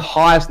 This is the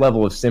highest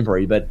level of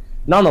simpery. But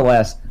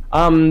nonetheless,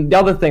 the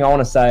other thing I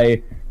want to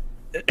say,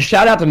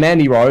 shout out to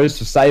Mandy Rose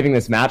for saving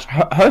this match.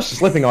 Her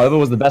slipping over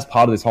was the best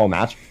part of this whole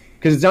match,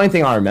 because it's the only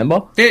thing I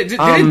remember.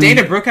 Didn't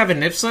Dana Brooke have a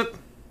nip slip?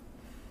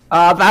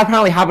 That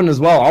apparently happened as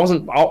well.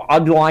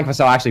 I'd be lying if I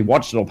said I actually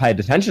watched it or paid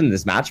attention to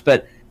this match,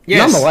 but...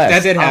 Yes, nonetheless,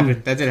 that did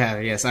happen. That did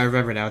happen. Yes, I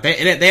remember now.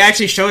 They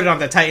actually showed it on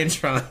the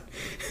Titantron.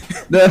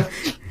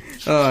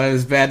 Oh, it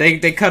was bad.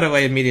 They cut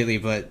away immediately,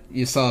 but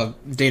you saw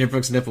Dana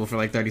Brooke's nipple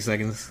for 30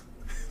 seconds.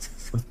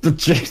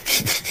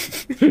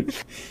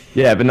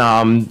 Yeah, but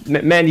no,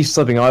 Mandy's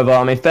slipping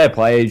over. Fair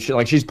play.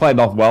 She's played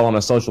off well on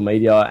her social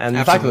media, and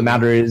the fact of the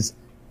matter is,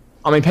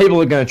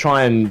 people are going to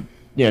try and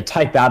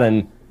take that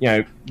and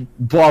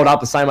blow it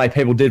up the same way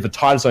people did for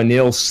Titus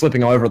O'Neil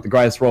slipping over at the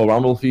Greatest Royal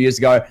Rumble a few years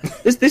ago.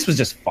 This was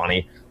just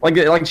funny.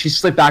 She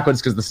slipped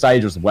backwards because the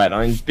stage was wet.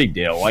 It's a big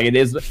deal. It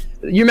is.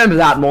 You remember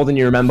that more than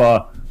you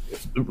remember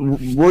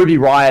Ruby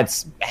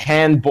Riott's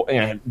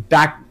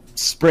back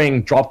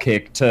spring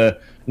dropkick to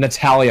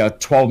Natalya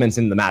 12 minutes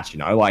into the match.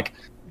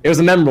 It was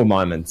a memorable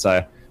moment.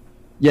 So,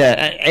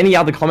 yeah. Any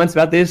other comments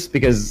about this?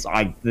 Because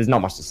there's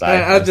not much to say.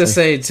 I'll just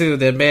say too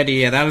that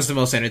Mandy, that was the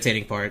most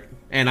entertaining part.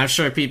 And I'm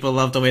sure people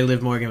loved the way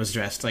Liv Morgan was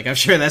dressed. I'm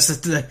sure that's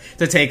the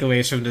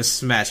takeaways from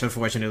this match,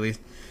 unfortunately.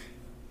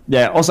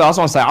 Yeah, also, I just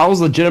want to say, I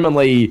was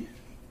legitimately...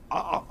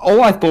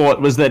 all I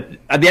thought was that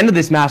at the end of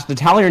this match,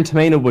 Natalya and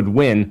Tamina would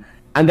win,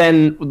 and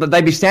then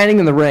they'd be standing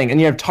in the ring, and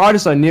you have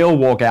Titus O'Neil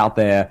walk out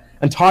there,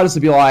 and Titus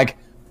would be like,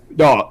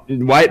 "Oh,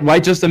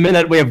 wait just a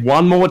minute, we have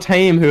one more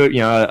team who,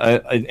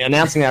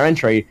 announcing their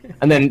entry,"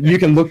 and then You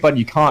Can Look But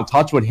You Can't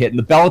Touch would hit, and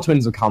the Bella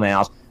Twins would come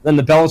out, then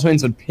the Bella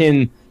Twins would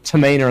pin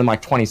Tamina in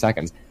like 20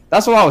 seconds.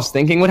 That's what I was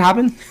thinking would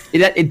happen.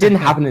 It didn't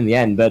happen in the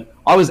end, but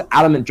I was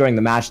adamant during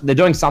the match. They're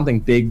doing something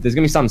big. There's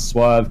going to be some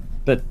swerve,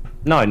 but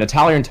no,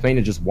 Natalya and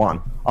Tamina just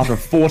won after a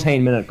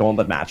 14-minute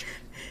gauntlet match.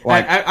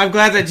 Like, I'm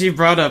glad that you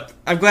brought up.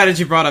 I'm glad that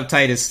you brought up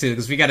Titus too,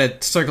 because we got to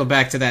circle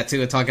back to that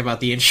too and talk about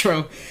the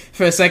intro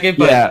for a second.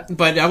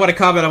 But I want to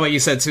comment on what you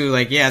said too.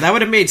 Like, yeah, that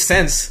would have made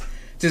sense.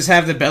 Just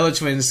have the Bella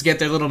Twins get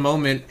their little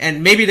moment,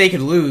 and maybe they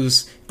could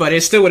lose, but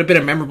it still would have been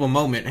a memorable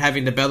moment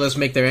having the Bellas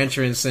make their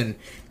entrance. And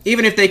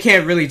even if they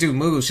can't really do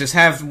moves, just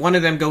have one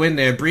of them go in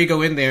there, Brie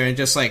go in there, and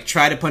just like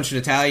try to punch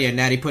Natalya, and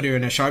Natty put her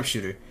in a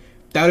sharpshooter.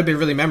 That would have been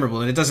really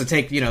memorable, and it doesn't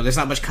take, there's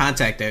not much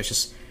contact there. It's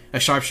just a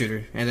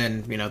sharpshooter, and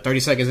then 30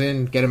 seconds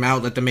in, get them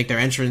out, let them make their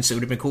entrance. It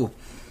would have been cool.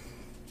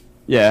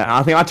 Yeah,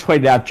 I think I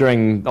tweeted out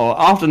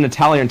after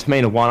Natalya and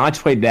Tamina won. I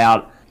tweeted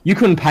out, you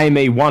couldn't pay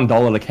me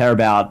 $1 to care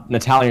about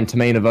Natalya and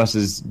Tamina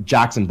versus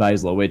Jackson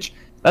Baszler, which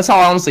that's how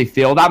I honestly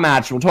feel. That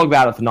match, we'll talk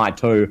about it for night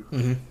 2.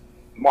 Mm-hmm.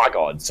 My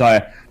God. So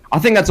I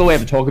think that's all we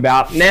have to talk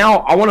about. Now,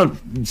 I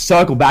want to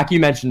circle back.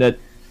 You mentioned it.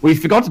 We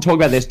forgot to talk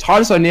about this.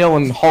 Titus O'Neil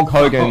and Hulk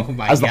Hogan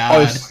as the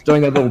hosts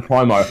doing their little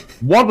promo.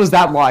 What was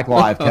that like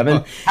live,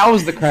 Kevin? How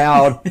was the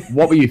crowd?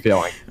 What were you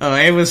feeling? Oh,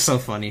 it was so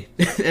funny.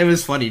 It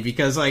was funny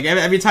because like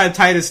every time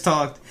Titus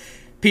talked,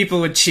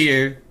 people would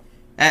cheer.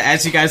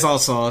 As you guys all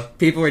saw,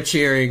 people were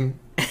cheering.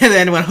 And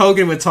then when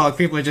Hogan would talk,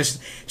 people would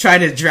just try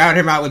to drown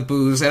him out with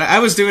boos. And I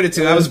was doing it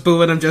too. I was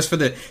booing him just for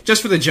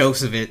the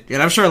jokes of it.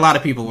 And I'm sure a lot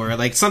of people were.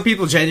 Like, some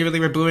people genuinely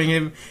were booing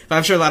him, but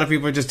I'm sure a lot of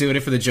people were just doing it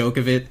for the joke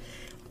of it.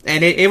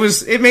 And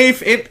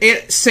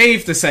it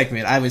saved the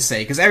segment, I would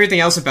say, because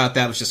everything else about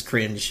that was just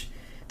cringe.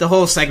 The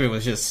whole segment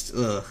was just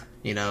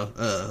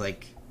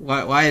like,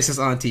 why is this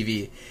on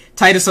TV?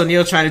 Titus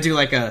O'Neil trying to do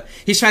like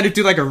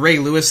a Ray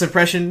Lewis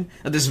impression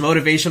of this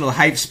motivational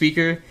hype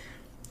speaker,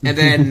 and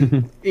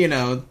then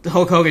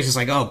Hulk Hogan's just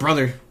like, "Oh,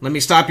 brother, let me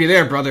stop you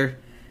there, brother."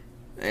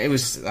 It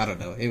was, I don't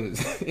know,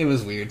 it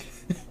was weird.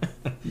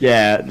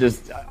 Yeah,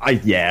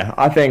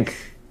 I think.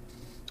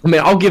 I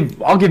mean, I'll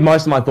give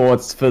most of my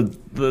thoughts for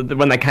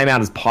when they came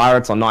out as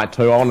pirates on night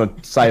 2. I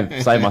want to save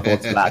my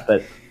thoughts for that,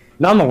 but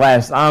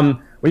nonetheless,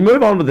 we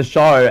move on with the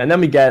show, and then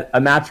we get a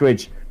match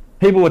which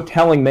people were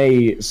telling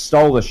me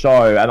stole the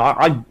show, and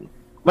I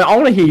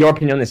want to hear your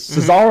opinion on this.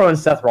 Cesaro and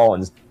Seth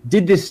Rollins,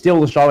 did this steal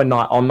the show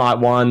on night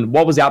 1?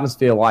 What was the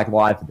atmosphere like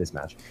live for this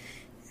match?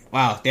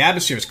 Wow, the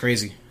atmosphere was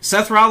crazy.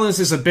 Seth Rollins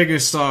is a bigger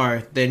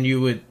star than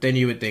you would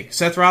think.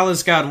 Seth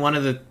Rollins got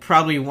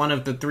probably one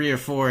of the 3 or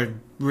 4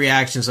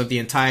 reactions of the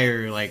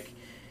entire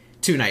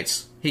 2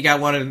 nights. He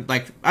got one of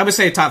I would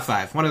say top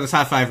 5, one of the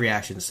top 5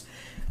 reactions.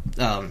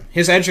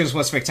 His entrance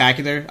was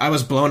spectacular. I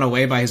was blown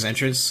away by his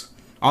entrance.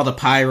 All the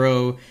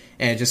pyro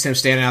and just him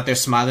standing out there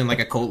smiling like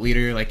a cult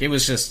leader. It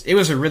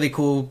was a really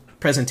cool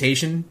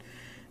presentation.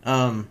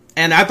 And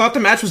I thought the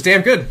match was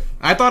damn good.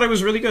 I thought it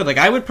was really good.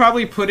 I would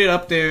probably put it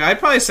up there. I'd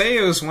probably say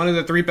it was one of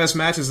the 3 best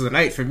matches of the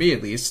night, for me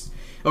at least.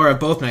 Or of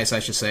both nights, I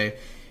should say.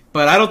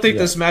 But I don't think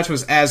this match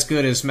was as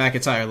good as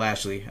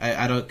McIntyre-Lashley.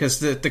 I don't, because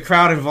the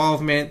crowd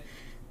involvement,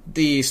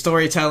 the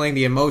storytelling,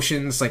 the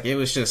emotions, it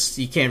was just,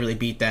 you can't really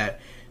beat that.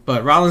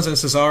 But Rollins and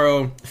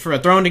Cesaro, for a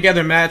thrown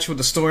together match with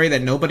a story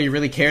that nobody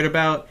really cared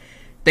about,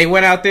 they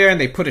went out there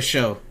and they put a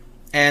show.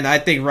 And I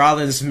think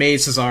Rollins made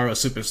Cesaro a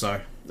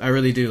superstar. I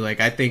really do.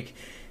 I think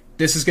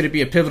this is going to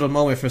be a pivotal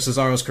moment for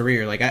Cesaro's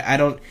career. I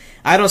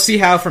don't see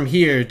how from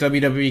here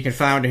WWE can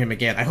flounder him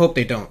again. I hope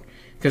they don't,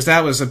 because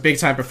that was a big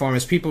time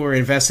performance. People were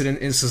invested in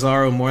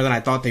Cesaro more than I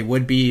thought they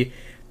would be.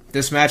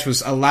 This match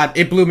was a lot.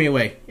 It blew me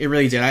away. It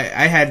really did.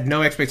 I had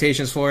no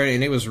expectations for it,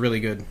 and it was really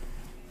good.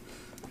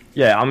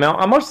 Yeah, I mean,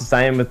 I'm much the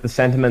same with the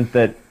sentiment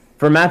that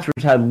for a match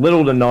which had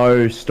little to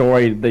no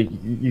story that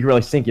you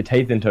really sink your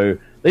teeth into,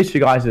 these 2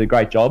 guys did a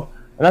great job.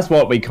 And that's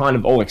what we kind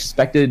of all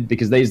expected,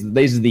 because these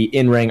are the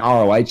in-ring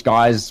ROH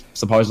guys,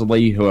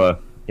 supposedly, who are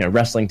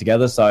wrestling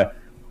together. So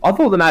I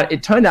thought the match,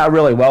 it turned out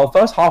really well.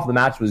 First half of the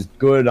match was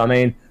good. I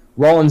mean,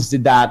 Rollins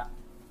did that.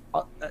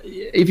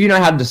 If you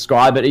know how to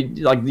describe it,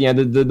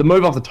 the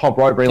move off the top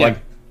rope where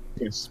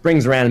he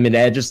springs around in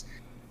midair, just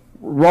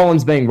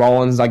Rollins being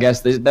Rollins, I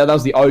guess. That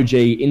was the OG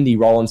indie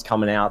Rollins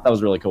coming out. That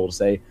was really cool to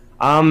see.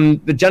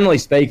 But generally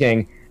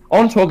speaking, I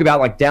want to talk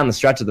about down the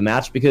stretch of the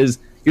match, because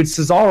you had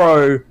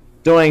Cesaro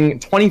doing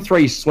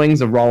 23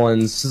 swings of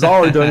Rollins,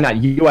 Cesaro doing that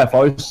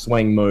UFO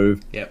swing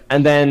move,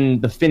 and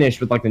then the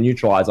finish with the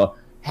neutralizer.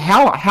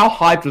 How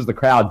hyped was the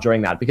crowd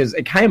during that? Because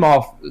it came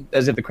off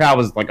as if the crowd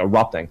was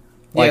erupting.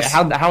 Yes.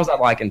 How was that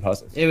like in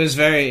person? It was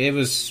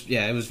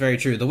very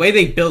true. The way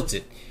they built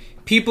it,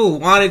 people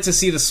wanted to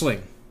see the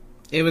swing.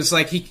 It was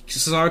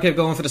Cesaro kept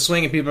going for the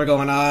swing, and people are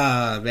going,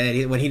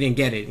 man, when he didn't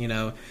get it,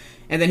 And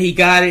then he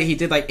got it. He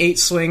did 8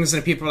 swings,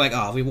 and people were like,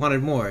 oh, we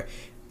wanted more.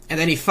 And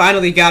then he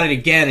finally got it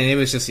again, and it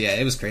was just,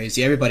 it was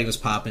crazy. Everybody was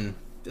popping.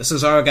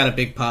 Cesaro got a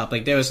big pop.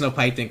 Like, there was no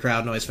piped-in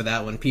crowd noise for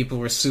that one. People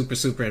were super,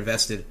 super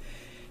invested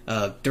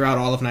throughout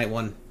all of night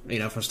one. You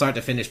know, from start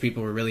to finish,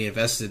 people were really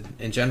invested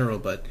in general.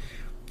 But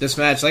this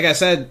match, like I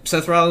said,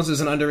 Seth Rollins is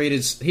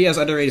he has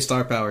underrated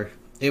star power.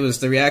 It was,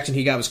 the reaction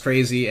he got was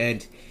crazy,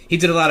 and he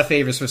did a lot of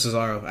favors for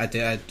Cesaro,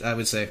 I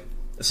would say.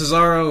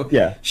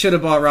 Cesaro should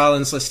have bought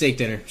Rollins a steak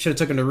dinner. Should have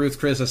took him to Ruth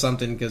Chris or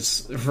something,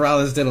 because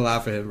Rollins did a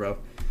lot for him, bro.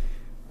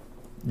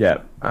 Yeah,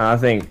 I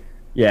think,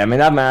 I mean,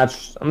 that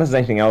match, unless there's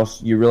anything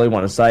else you really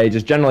want to say,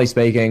 just generally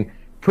speaking,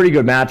 pretty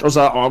good match.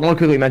 Also, I want to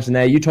quickly mention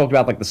there, you talked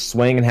about, like, the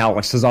swing and how,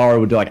 like, Cesaro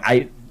would do, like,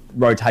 8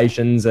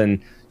 rotations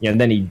and,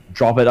 then he'd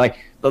drop it. Like,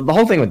 the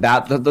whole thing with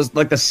that,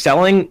 the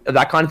selling of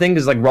that kind of thing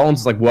is, like,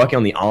 Rollins is, like, working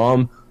on the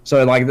arm.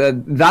 So, like,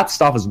 that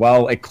stuff as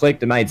well, it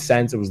clicked, it made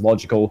sense, it was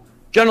logical.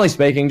 Generally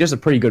speaking, just a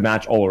pretty good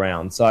match all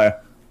around. So,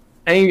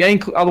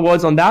 any other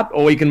words on that,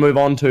 or we can move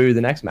on to the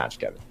next match,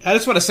 Kevin? I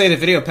just want to say the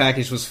video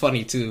package was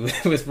funny too,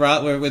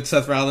 with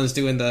Seth Rollins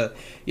doing the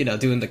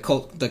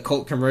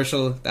Colt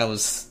commercial. That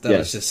was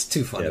just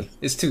too funny. Yes.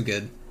 It's too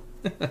good.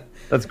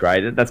 That's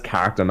great. That's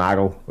character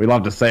Maggle. We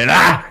love to see it.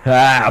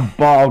 A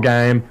ball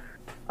game.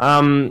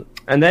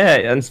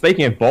 And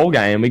speaking of ball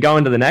game, we go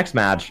into the next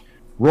match,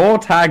 Raw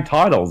Tag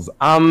Titles.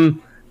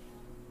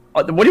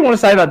 What do you want to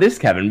say about this,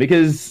 Kevin?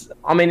 Because,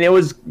 I mean, it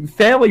was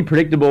fairly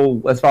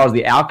predictable as far as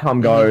the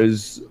outcome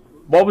goes.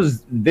 What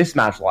was this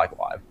match like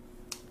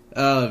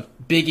live?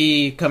 Big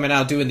E coming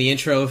out doing the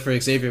intro for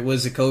Xavier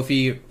Woods and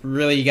Kofi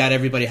really got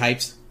everybody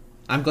hyped.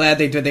 I'm glad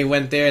they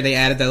went there. They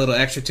added that little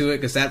extra to it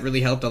because that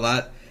really helped a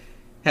lot.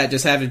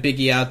 Just having Big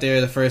E out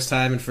there the first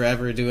time in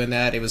forever doing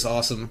that, it was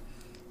awesome.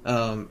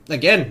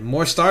 Again,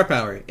 more star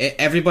power.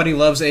 Everybody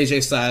loves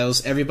AJ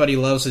Styles. Everybody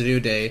loves the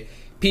New Day.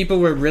 People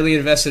were really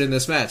invested in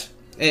this match.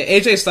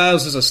 AJ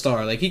Styles is a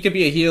star. Like, he could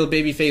be a heel,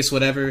 babyface,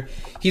 whatever.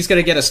 He's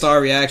gonna get a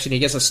star reaction. He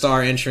gets a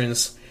star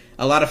entrance.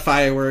 A lot of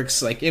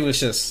fireworks. Like, it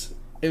was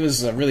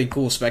a really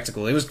cool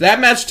spectacle.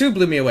 That match too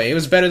blew me away. It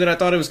was better than I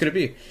thought it was gonna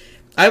be.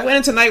 I went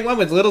into night one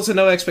with little to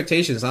no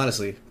expectations,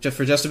 honestly,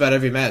 for just about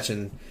every match,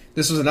 and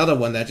this was another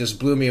one that just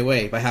blew me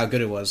away by how good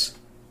it was.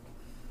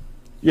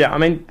 Yeah, I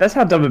mean, that's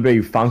how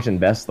WWE functioned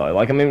best, though.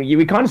 Like, I mean,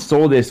 we kind of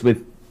saw this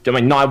with,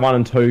 night 1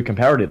 and 2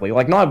 comparatively.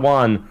 Like, night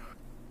 1,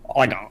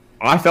 like,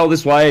 I felt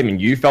this way. I mean,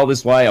 you felt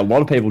this way. A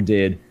lot of people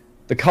did.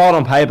 The card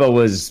on paper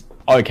was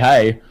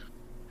okay.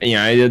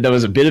 There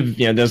was a bit of,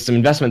 there's some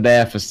investment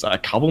there for a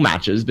couple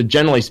matches, but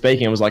generally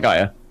speaking, it was like, oh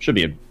yeah, should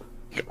be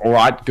all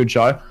right, good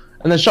show.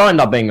 And the show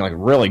ended up being like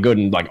really good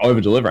and like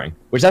over delivering,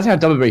 which that's how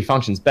WWE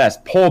functions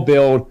best. Poor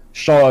build,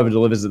 show over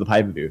delivers at the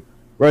pay per view.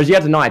 Whereas you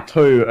have the night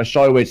 2, a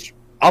show which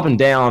up and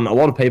down, a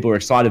lot of people were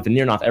excited for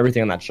near enough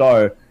everything on that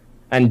show,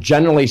 and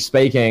generally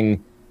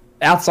speaking,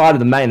 outside of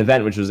the main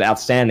event, which was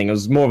outstanding, it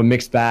was more of a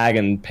mixed bag,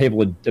 and people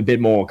were a bit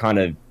more kind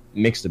of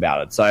mixed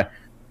about it. So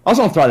I just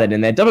want to throw that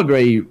in there.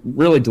 WWE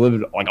really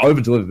delivered, like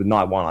over-delivered with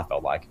night 1, I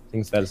felt like. I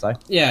think it's fair to say.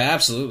 Yeah,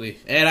 absolutely.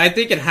 And I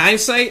think in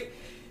hindsight,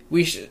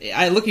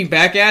 looking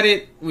back at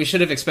it, we should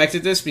have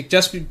expected this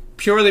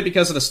purely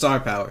because of the star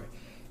power.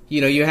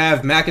 You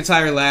have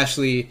McIntyre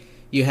Lashley,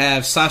 you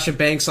have Sasha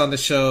Banks on the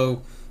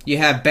show, you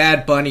have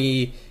Bad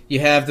Bunny, you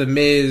have The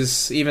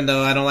Miz, even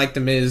though I don't like The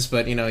Miz,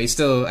 but, he's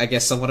still, I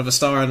guess, somewhat of a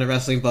star in the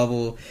wrestling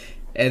bubble.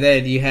 And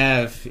then you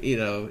have,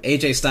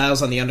 AJ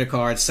Styles on the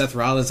undercard, Seth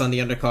Rollins on the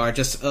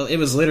undercard. It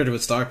was littered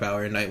with star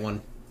power in night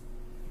 1.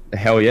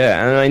 Hell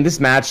yeah. And I mean, this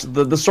match,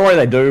 the story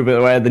they do,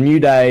 but where the New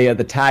Day,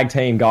 the tag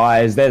team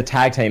guys, they're the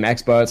tag team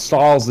experts.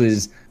 Styles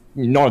is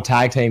not a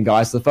tag team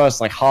guy, so the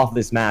first, half of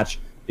this match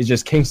is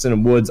just Kingston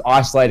and Woods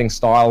isolating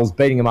Styles,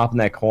 beating him up in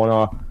their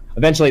corner.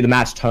 Eventually the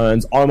match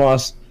turns.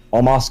 Omos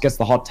gets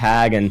the hot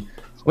tag, and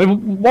I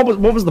mean, what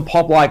was the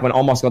pop like when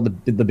Omos got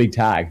the big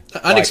tag?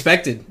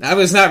 Unexpected. I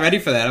was not ready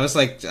for that.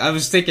 I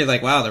was thinking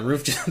wow, the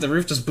roof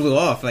just blew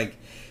off. Like,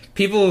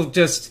 people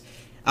just,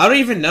 I don't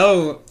even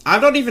know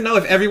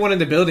if everyone in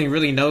the building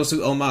really knows who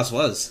Omos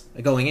was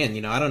going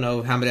in. I don't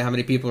know how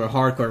many people are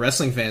hardcore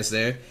wrestling fans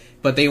there,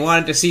 but they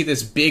wanted to see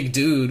this big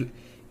dude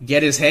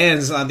get his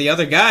hands on the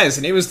other guys,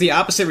 and it was the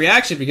opposite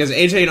reaction because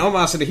AJ and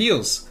Omos are the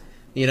heels.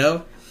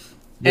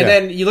 And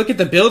then you look at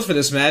the build for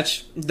this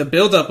match. The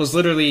build-up was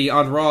literally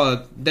on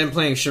Raw, them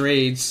playing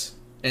charades,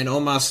 and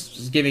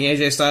Omos giving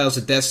AJ Styles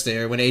a death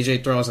stare when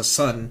AJ throws a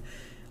sun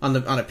on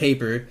a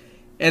paper.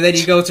 And then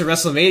you go to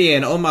WrestleMania,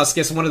 and Omos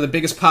gets one of the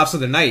biggest pops of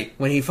the night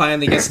when he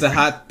finally gets the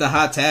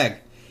hot tag.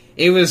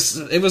 It was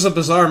a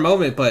bizarre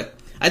moment, but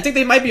I think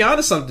they might be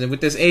onto something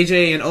with this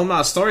AJ and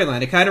Omos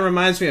storyline. It kind of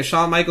reminds me of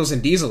Shawn Michaels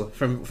and Diesel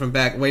from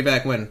way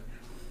back when.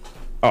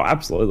 Oh,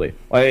 absolutely.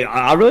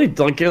 I really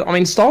like. I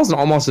mean, Styles and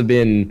Omos have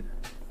been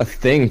a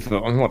thing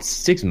for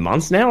 6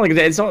 months now. Like,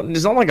 it's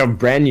not like a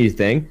brand new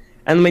thing.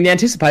 And I mean, the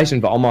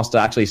anticipation for Omos to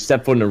actually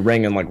step foot in a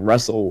ring and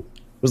wrestle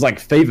was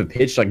fever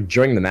pitch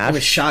during the match. It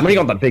was shocking.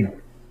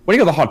 When he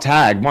got the hot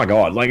tag, my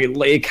god,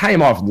 it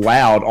came off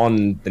loud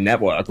on the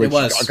network. Which it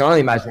was. I can only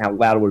imagine how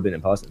loud it would have been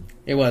in person.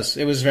 It was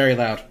very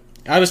loud.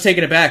 I was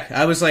taken aback.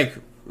 I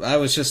wasn't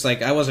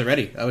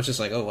ready. I was just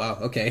oh wow,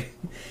 okay.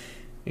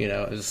 You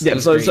know, it was, yeah.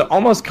 So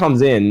Omos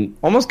comes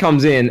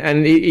in,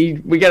 and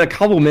we get a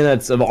couple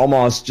minutes of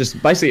Omos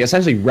just basically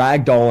essentially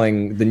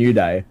ragdolling the New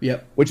Day.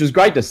 Yep. Which was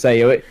great to see.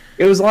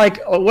 It was like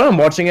when I'm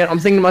watching it, I'm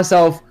thinking to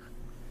myself,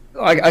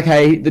 like,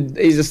 okay,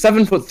 he's a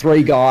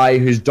 7'3" guy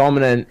who's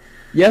dominant.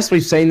 Yes,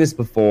 we've seen this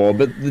before,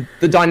 but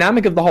the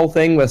dynamic of the whole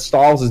thing with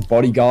Styles'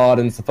 bodyguard,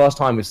 and it's the first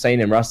time we've seen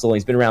him wrestle.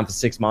 He's been around for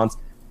 6 months.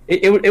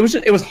 It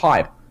was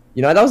hype.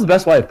 You know, that was the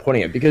best way of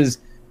putting it, because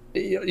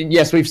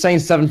yes, we've seen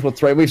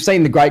 7'3". We've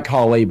seen the Great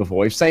Khali before.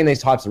 We've seen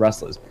these types of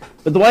wrestlers,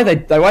 but the way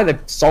they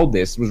sold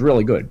this was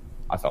really good.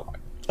 I felt like.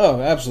 Oh,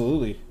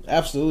 absolutely,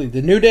 absolutely.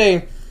 The New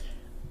Day.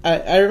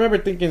 I remember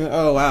thinking,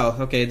 oh wow,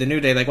 okay, the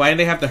New Day. Like, why didn't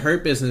they have the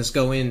Hurt Business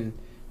go in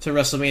to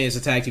WrestleMania as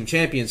the tag team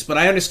champions? But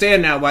I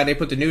understand now why they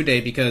put the New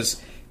Day,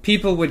 because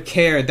people would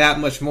care that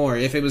much more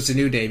if it was the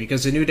New Day,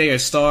 because the New Day are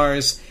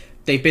stars.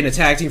 They've been a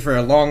tag team for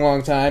a long,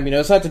 long time. You know,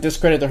 it's not to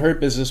discredit the Hurt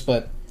Business,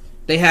 but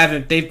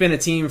they've been a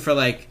team for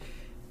like,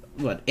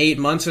 what, 8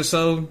 months or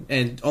so,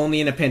 and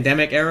only in a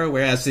pandemic era,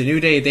 whereas the New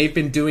Day, they've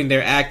been doing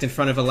their act in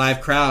front of a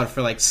live crowd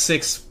for like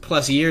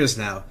 6+ years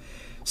now.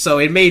 So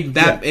it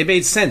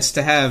made sense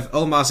to have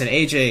Omos and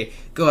AJ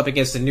go up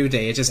against the New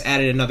Day. It just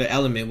added another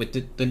element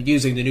with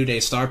using the New Day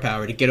star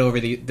power to get over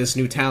this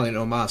new talent,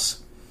 Omos.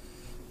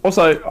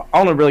 Also, I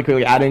want to really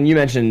quickly add in, you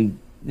mentioned,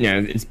 you know,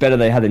 it's better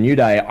they had the New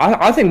Day.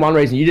 I think one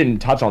reason you didn't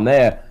touch on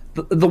there,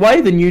 the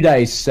way the New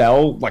Day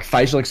sell, like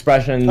facial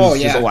expressions,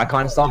 just all that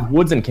kind of stuff,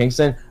 Woods and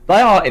Kingston, they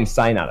are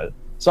insane at it.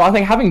 So I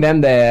think having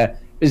them there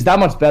is that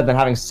much better than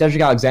having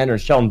Cedric Alexander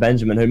and Shelton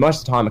Benjamin, who most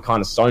of the time are kind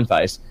of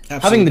stone-faced.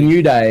 Absolutely. Having the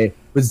New Day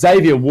with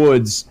Xavier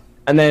Woods,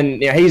 and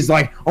then, you know, he's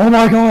like, oh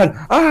my god,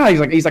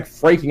 he's like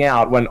freaking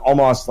out when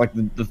Omos, like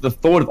the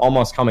thought of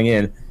Omos coming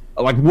in,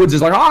 like Woods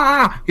is like,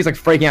 he's like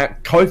freaking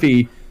out.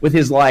 Kofi with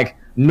his like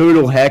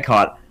noodle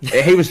haircut,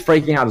 he was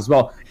freaking out as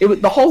well.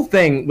 The whole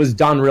thing was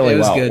done really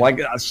well. Good. Like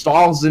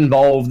Styles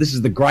involved. This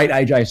is the great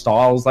AJ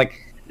Styles.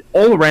 Like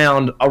all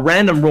around a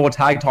random Raw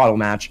tag title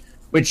match,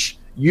 which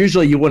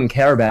usually you wouldn't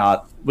care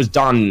about, was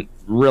done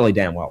really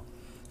damn well.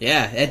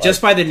 Yeah, and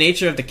just by the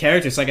nature of the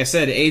characters, like I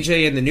said,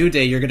 AJ and the New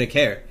Day, you're gonna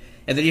care.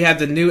 And then you have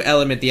the new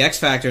element, the X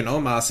Factor in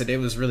Omos, and it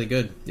was really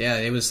good. Yeah,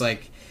 it was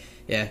like,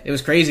 yeah, it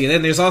was crazy. And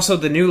then there's also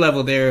the new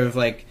level there of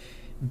like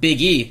Big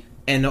E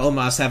and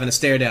Omos having a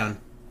stare down.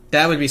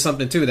 That would be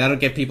something too. That'll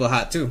get people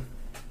hot too.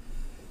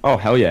 Oh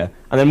hell yeah!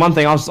 And then one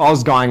thing I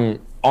was going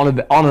on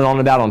and on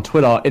about on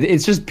Twitter,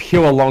 it's just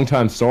pure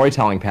long-term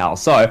storytelling, pal.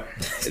 So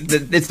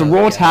it's the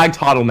Raw tag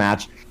title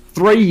match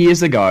 3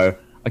 years ago.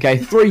 Okay,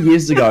 3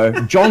 years ago,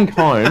 John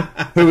Cone,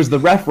 who was the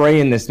referee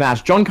in this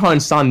match, John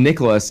Cone's son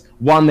Nicholas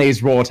won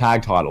these Raw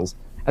tag titles.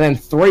 And then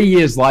 3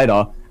 years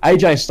later,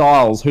 AJ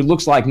Styles, who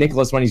looks like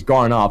Nicholas when he's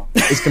grown up,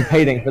 is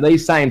competing for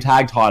these same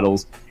tag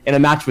titles in a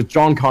match with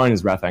John Cone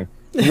as reffing.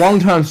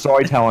 Long-term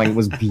storytelling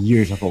was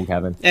beautiful,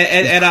 Kevin.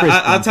 And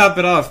I'll top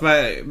it off.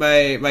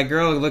 My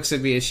girl looks at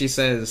me and she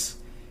says,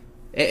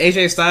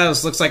 AJ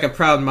Styles looks like a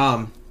proud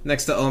mom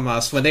next to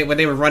Omos when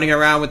they were running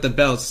around with the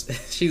belts.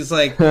 she's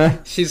like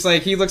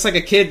he looks like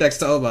a kid next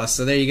to Omos.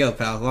 So there you go,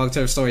 pal.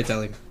 Long-term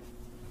storytelling.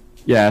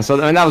 Yeah,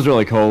 so I mean, that was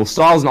really cool.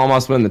 Styles and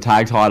Omos win the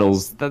tag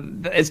titles.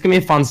 It's gonna be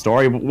a fun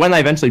story. But when they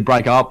eventually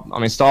break up, I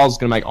mean, Styles is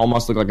gonna make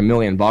Omos look like $1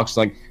 million.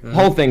 Like the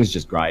whole thing's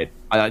just great.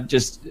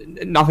 Just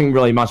nothing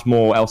really much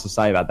more else to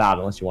say about that,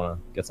 unless you want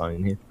to get something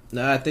in here.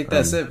 No, I think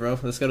that's it, bro.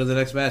 Let's go to the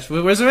next match.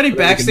 Was there any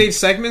backstage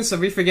segments? Are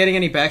we forgetting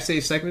any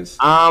backstage segments?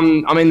 I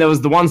mean, there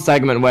was the one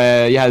segment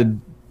where you had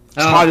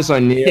Titus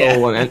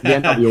O'Neil and the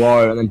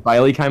NWO, and then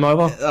Bayley came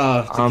over.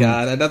 Oh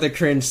god, another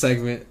cringe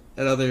segment.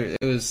 It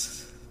was.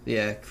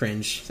 Yeah,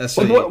 cringe. That's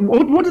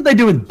what did they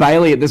do with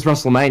Bayley at this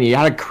WrestleMania? You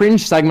had a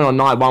cringe segment on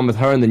night one with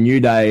her and the New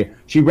Day.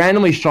 She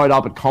randomly showed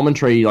up at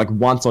commentary like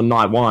once on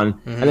night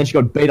one, and then she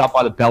got beat up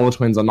by the Bella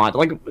Twins on night.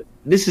 Like,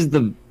 this is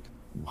the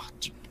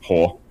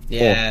whore.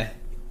 Yeah,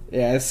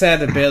 yeah. It's sad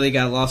that Bayley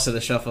got lost in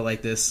the shuffle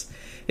like this.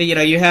 You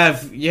know, you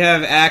have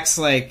acts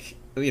like,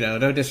 you know,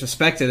 no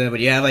disrespect to them, but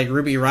you have like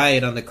Ruby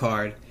Riott on the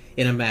card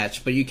in a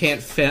match, but you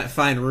can't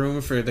find room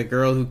for the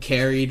girl who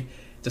carried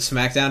the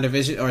SmackDown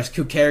division, or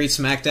who carried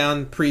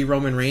SmackDown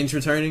pre-Roman Reigns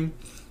returning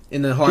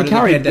in the heart of the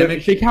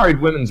pandemic. She carried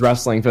women's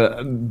wrestling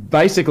for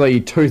basically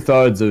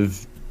 2/3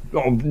 of,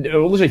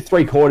 literally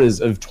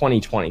 3/4 of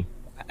 2020,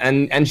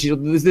 and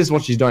this is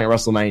what she's doing at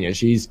WrestleMania.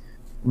 She's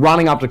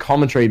running up to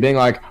commentary, being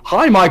like,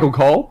 "Hi, Michael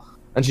Cole,"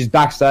 and she's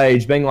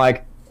backstage being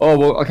like, "Oh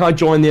well, can I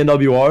join the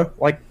NWO?"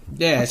 Like,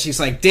 yeah, she's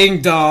like,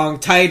 "Ding dong,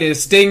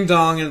 Titus, ding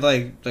dong," and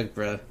like,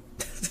 bruh.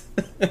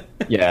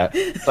 Yeah,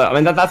 so I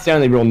mean that's the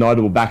only real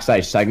notable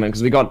backstage segment,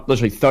 because we got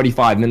literally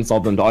 35 minutes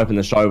of them to open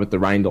the show with the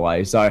rain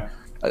delay. So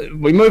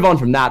we move on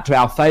from that to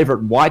our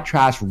favorite white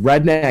trash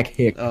redneck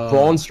hick,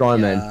 Braun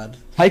Strowman,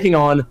 taking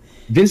on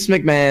Vince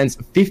McMahon's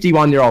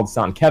 51-year-old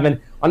son. Kevin,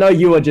 I know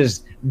you were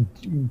just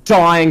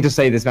dying to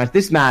see this match.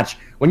 This match,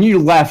 when you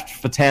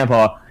left for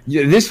Tampa,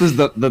 this was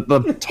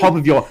the top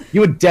of your.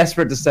 You were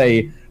desperate to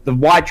see the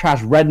white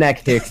trash redneck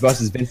hick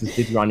versus Vince's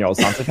 51-year-old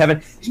son. So,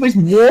 Kevin, please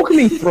walk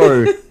me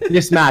through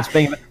this match.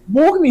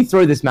 Walk me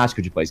through this match,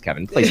 could you please,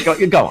 Kevin? Please,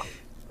 go on.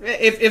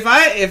 if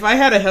I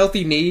had a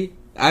healthy knee,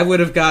 I would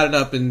have gotten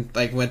up and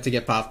like went to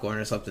get popcorn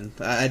or something.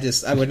 I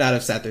would not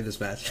have sat through this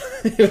match.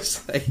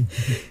 It's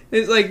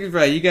like,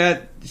 bro, you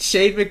got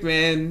Shane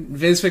McMahon,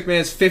 Vince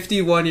McMahon's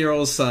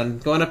 51-year-old son,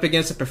 going up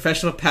against a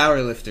professional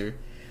powerlifter,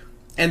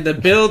 and the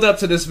build up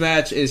to this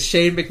match is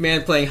Shane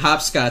McMahon playing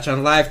hopscotch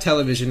on live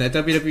television that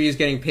WWE is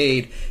getting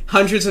paid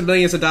hundreds of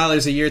millions of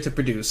dollars a year to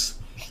produce.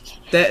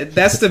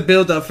 That's the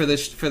build up for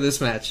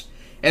this match.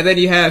 And then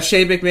you have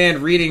Shane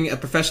McMahon reading a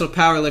professional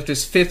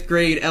powerlifter's 5th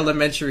grade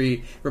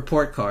elementary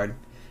report card,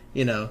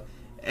 you know.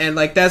 And,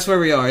 like, that's where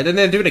we are. Then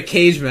they're doing a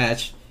cage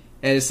match,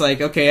 and it's like,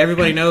 okay,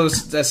 everybody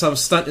knows that some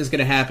stunt is going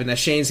to happen, that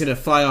Shane's going to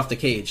fly off the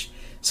cage.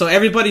 So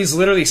everybody's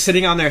literally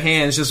sitting on their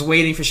hands just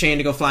waiting for Shane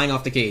to go flying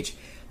off the cage.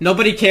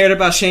 Nobody cared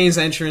about Shane's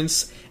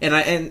entrance, and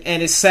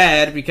it's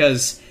sad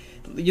because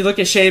you look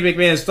at Shane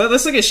McMahon's...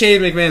 Let's look at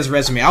Shane McMahon's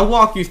resume. I'll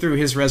walk you through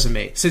his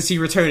resume since he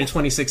returned in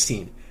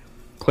 2016.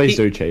 Please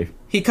do, Chief.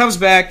 He comes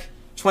back,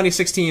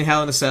 2016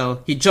 Hell in a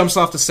Cell. He jumps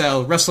off the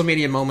cell,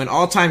 WrestleMania moment,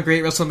 all-time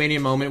great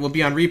WrestleMania moment. Will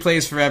be on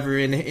replays forever,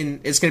 and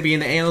it's going to be in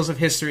the annals of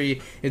history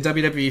in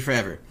WWE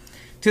forever.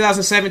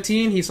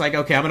 2017, he's like,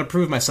 okay, I'm going to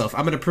prove myself.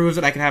 I'm going to prove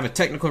that I can have a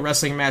technical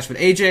wrestling match with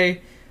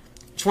AJ.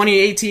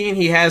 2018,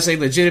 he has a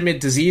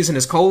legitimate disease in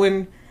his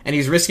colon, and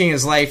he's risking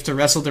his life to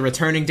wrestle the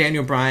returning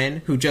Daniel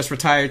Bryan, who just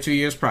retired 2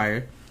 years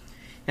prior.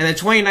 And then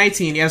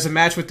 2019, he has a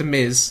match with The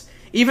Miz.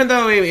 Even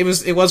though it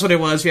was what it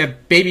was, we have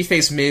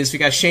babyface Miz, we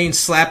got Shane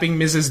slapping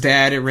Miz's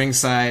dad at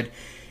ringside.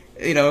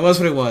 You know, it was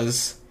what it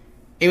was.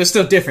 It was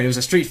still different. It was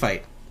a street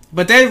fight.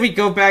 But then we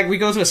go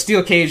to a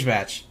steel cage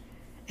match.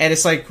 And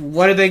it's like,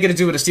 what are they going to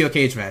do with a steel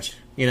cage match?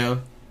 You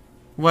know?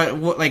 What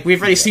like, we've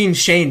already seen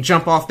Shane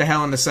jump off the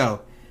Hell in the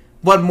Cell.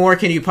 What more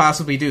can you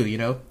possibly do, you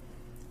know?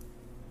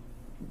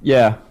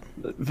 Yeah,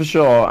 for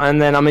sure.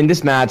 And then, I mean,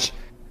 this match,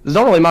 there's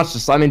not really much to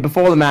say. I mean,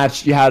 before the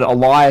match, you had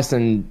Elias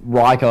and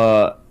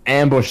Riker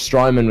ambush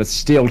Strowman with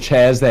steel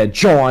chairs there,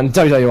 John,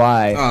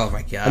 WWA. Oh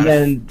my god. And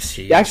then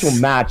the actual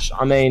match,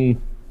 I mean,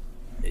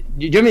 do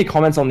you have any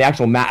comments on the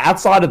actual match?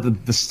 Outside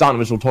of the stunt,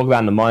 which we'll talk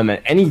about in a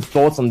moment, any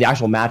thoughts on the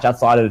actual match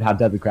outside of how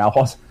dead the crowd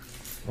was?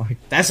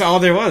 That's all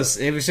there was.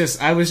 It was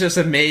just, I was just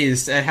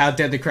amazed at how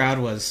dead the crowd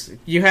was.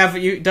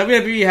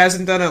 WWE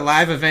hasn't done a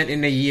live event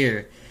in a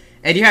year,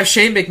 and you have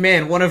Shane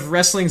McMahon, one of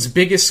wrestling's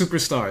biggest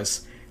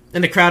superstars,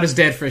 and the crowd is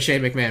dead for a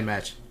Shane McMahon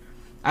match.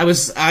 I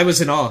was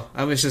in awe.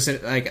 I was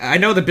just like, I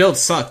know the build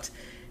sucked,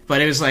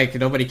 but it was like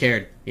nobody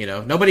cared. You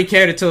know, nobody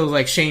cared until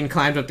like Shane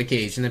climbed up the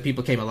cage and then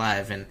people came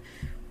alive, and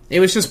it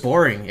was just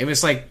boring. It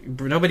was like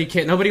nobody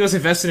cared. Nobody was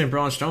invested in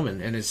Braun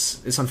Strowman, and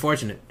it's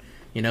unfortunate.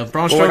 You know,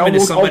 Braun Strowman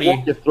is somebody. I'll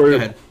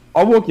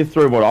walk you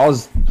through what I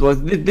was.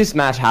 This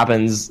match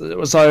happens,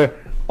 so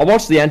I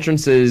watched the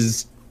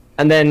entrances.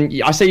 And then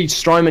I see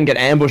Strowman get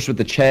ambushed with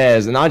the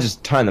chairs, and I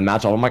just turn the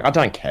match off. I'm like, I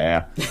don't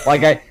care.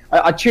 Like,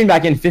 I tuned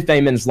back in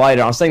 15 minutes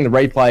later. I was seeing the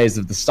replays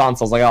of the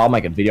stunts. I was like, oh, I'll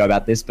make a video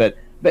about this. But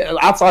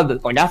outside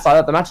of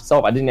the match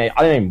itself, I didn't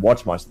even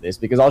watch most of this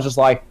because I was just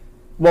like,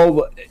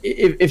 well,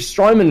 if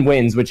Strowman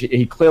wins, which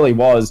he clearly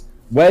was,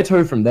 where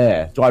to from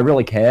there? Do I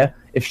really care?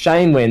 If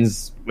Shane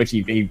wins, which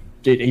he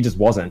just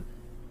wasn't,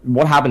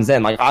 what happens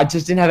then? Like, I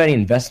just didn't have any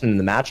investment in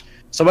the match.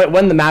 So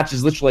when the match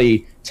is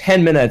literally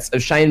 10 minutes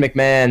of Shane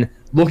McMahon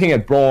looking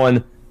at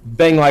Braun,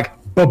 being like,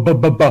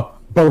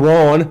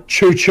 Braun,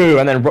 choo-choo,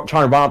 and then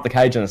trying to run up the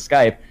cage and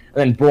escape, and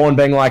then Braun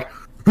being like,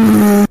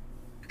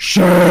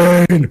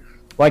 Shane!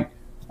 Like,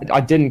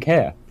 I didn't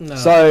care. No.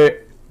 So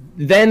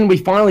then we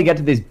finally get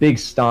to this big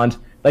stunt.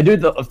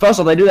 First of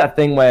all, they do that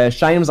thing where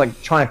Shane was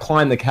like trying to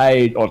climb the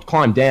cage, or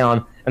climb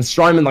down, and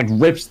Strowman like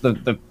rips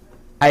the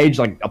cage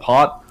like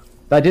apart.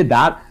 They did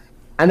that.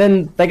 And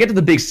then they get to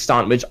the big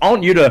stunt, which I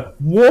want you to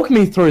walk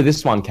me through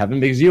this one, Kevin,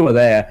 because you were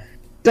there.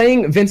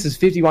 Seeing Vince's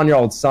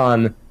 51-year-old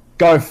son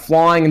go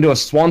flying into a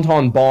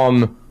swanton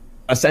bomb,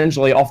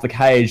 essentially off the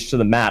cage to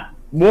the mat.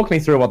 Walk me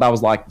through what that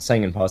was like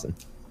seeing in person.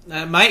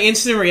 My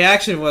instant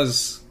reaction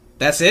was,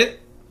 that's it?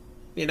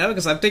 You know,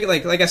 because I'm thinking,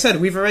 like I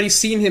said, we've already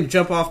seen him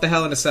jump off the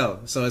Hell in a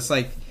Cell. So it's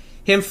like,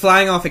 him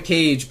flying off a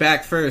cage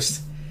back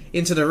first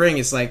into the ring,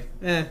 it's like,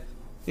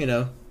 you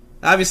know.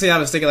 Obviously, I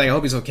was thinking, like, I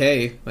hope he's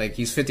okay. Like,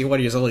 he's 51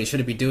 years old, he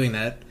shouldn't be doing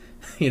that,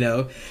 you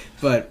know?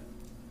 But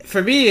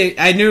for me,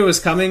 I knew it was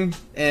coming,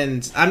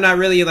 and I'm not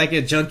really, like,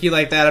 a junkie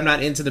like that. I'm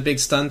not into the big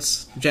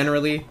stunts,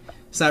 generally.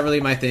 It's not really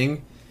my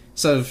thing.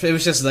 So if it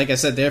was just, like I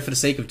said, there for the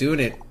sake of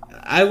doing it,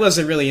 I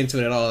wasn't really into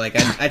it at all. Like,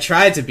 I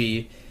tried to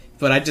be,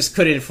 but I just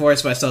couldn't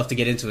force myself to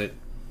get into it.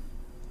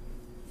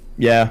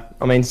 Yeah,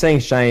 I mean, seeing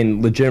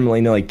Shane legitimately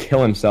nearly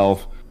kill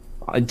himself,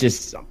 I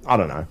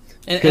don't know.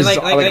 Because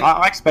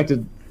I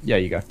expected... Yeah,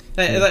 you go.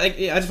 I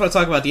just want to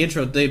talk about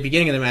the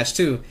beginning of the match,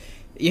 too.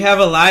 You have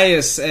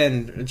Elias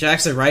and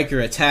Jackson Riker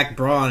attack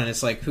Braun, and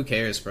it's like, who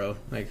cares, bro?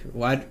 Like,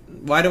 why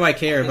do I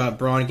care about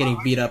Braun getting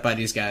beat up by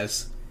these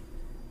guys?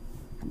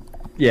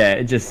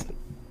 Yeah,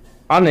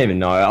 I don't even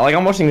know. Like,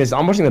 I'm watching the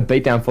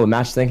beatdown for the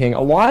match thinking,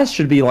 Elias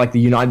should be, like,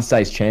 the United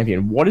States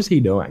champion. What is he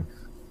doing?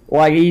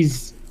 Like,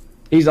 he's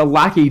a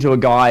lackey to a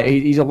guy.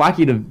 He's a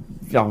lackey to,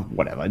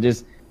 whatever.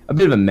 Just a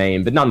bit of a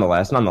meme, but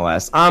nonetheless.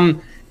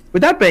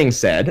 with that being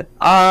said,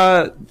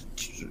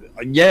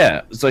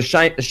 yeah. So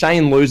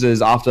Shane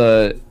loses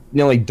after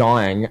nearly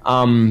dying.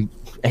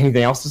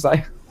 Anything else to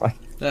say?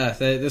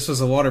 This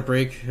was a water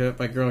break.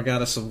 My girl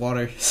got us some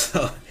water,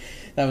 so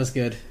that was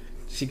good.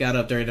 She got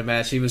up during the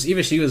match. She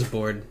was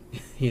bored.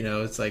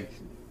 It's like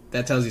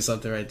that tells you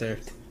something right there.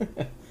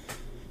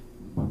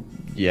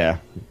 Yeah,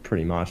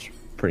 pretty much.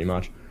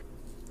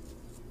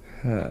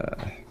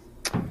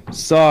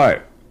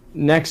 So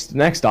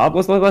next up,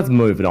 let's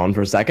move it on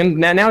for a second.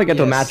 Now we get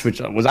to a match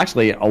which was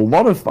actually a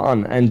lot of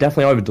fun and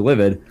definitely over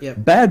delivered.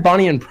 Yep. Bad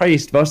Bunny and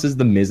Priest versus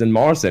The Miz and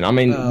Morrison. I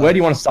mean, where do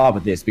you want to start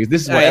with this? Because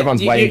this is what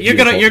everyone's waiting. You're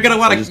gonna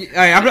want to.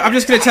 I'm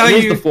just gonna tell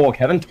you. Here's the floor,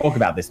 Kevin. Talk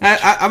about this match.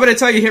 I'm gonna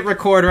tell you hit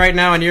record right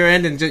now on your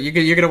end, and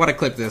you're gonna want to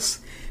clip this.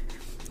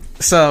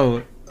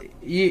 So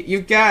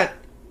you've got.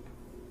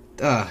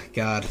 Oh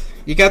God,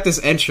 you got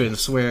this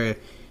entrance where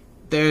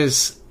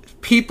there's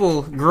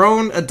people,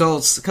 grown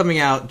adults, coming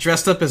out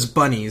dressed up as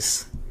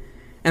bunnies,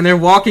 and they're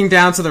walking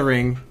down to the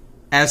ring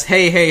as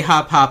 "Hey Hey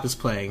Hop Hop" is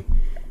playing,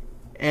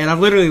 and I'm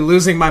literally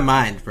losing my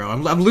mind, bro.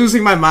 I'm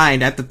losing my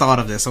mind at the thought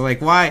of this. I'm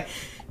like, why?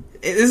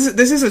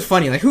 This isn't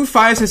funny. Like, who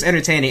finds this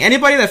entertaining?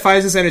 Anybody that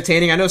finds this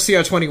entertaining, I know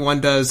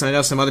CR21 does, and I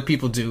know some other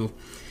people do.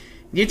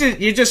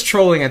 You're just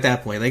trolling at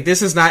that point. Like,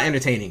 this is not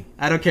entertaining.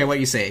 I don't care what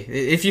you say.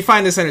 If you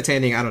find this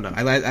entertaining, I don't know.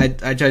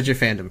 I judge your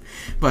fandom,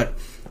 but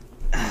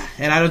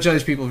and I don't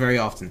judge people very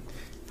often,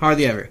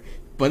 hardly ever.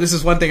 But this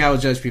is one thing I will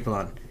judge people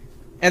on.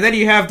 And then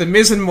you have the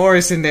Miz and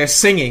Morrison there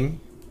singing.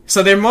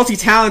 So they're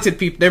multi-talented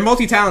people. They're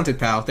multi-talented,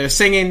 pal. They're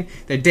singing,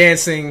 they're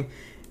dancing,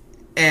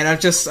 and I'm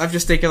just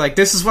thinking, like,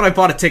 this is what I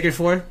bought a ticket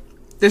for.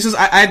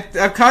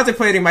 I'm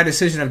contemplating my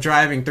decision of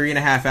driving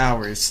 3.5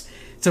 hours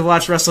to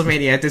watch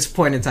WrestleMania at this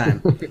point in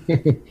time.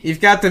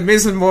 You've got the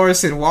Miz and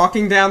Morrison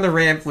walking down the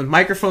ramp with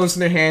microphones in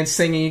their hands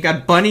singing. You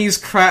got bunnies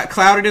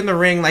clouded in the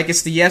ring like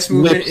it's the Yes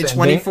Movement in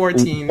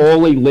 2014.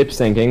 Poorly lip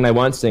syncing. They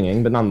weren't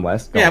singing, but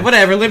nonetheless. Yeah,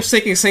 whatever. Lip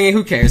syncing, singing,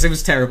 who cares? It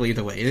was terrible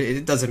either way.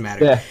 It doesn't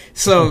matter. Yeah.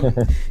 So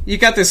you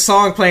got this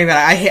song playing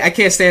that I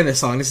can't stand this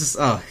song. This is,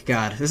 oh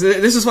God.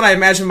 This is what I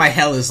imagine my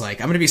hell is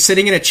like. I'm going to be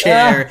sitting in a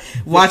chair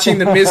watching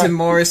the Miz and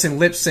Morrison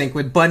lip sync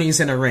with bunnies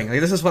in a ring. Like,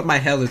 this is what my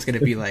hell is going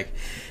to be like.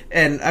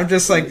 And I'm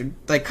just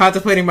like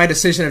contemplating my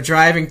decision of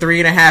driving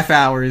 3.5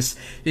 hours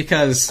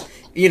because,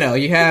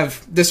 you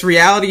have this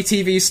reality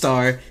TV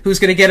star who's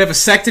going to get a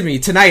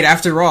vasectomy tonight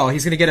after Raw.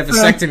 He's going to get a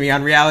vasectomy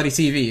on reality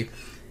TV.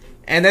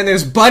 And then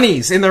there's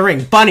bunnies in the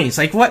ring. Bunnies.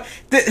 Like, what?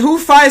 Who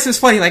finds this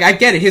funny? Like, I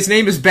get it. His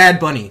name is Bad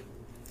Bunny.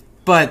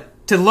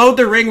 But to load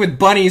the ring with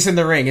bunnies in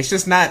the ring, it's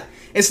just not,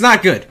 it's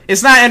not good.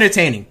 It's not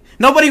entertaining.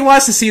 Nobody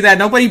wants to see that.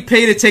 Nobody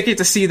paid a ticket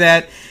to see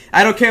that.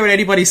 I don't care what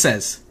anybody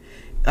says.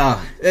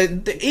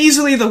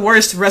 Easily the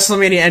worst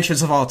WrestleMania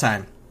entrance of all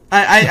time.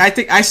 I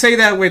think I say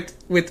that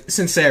with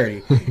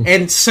sincerity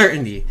and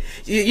certainty.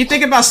 You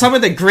think about some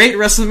of the great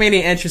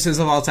WrestleMania entrances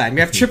of all time.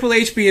 You have Triple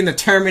H being the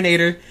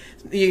Terminator,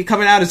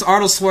 coming out as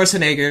Arnold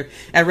Schwarzenegger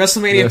at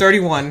WrestleMania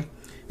 31.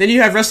 Then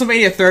you have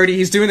WrestleMania 30.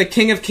 He's doing the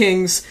King of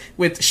Kings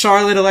with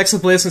Charlotte, Alexa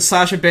Bliss, and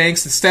Sasha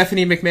Banks, and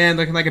Stephanie McMahon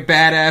looking like a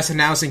badass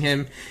announcing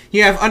him.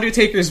 You have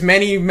Undertaker's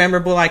many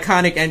memorable,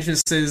 iconic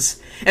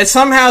entrances. And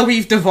somehow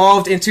we've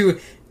devolved into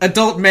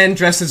adult men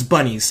dressed as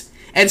bunnies.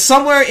 And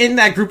somewhere in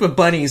that group of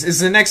bunnies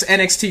is the next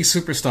NXT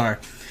superstar.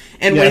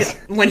 And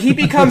when he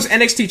becomes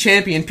NXT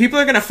champion, people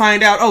are going to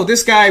find out, oh,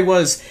 this guy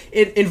was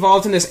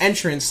involved in this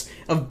entrance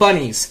of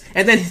bunnies.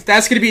 And then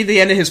that's going to be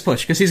the end of his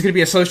push, because he's going to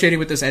be associated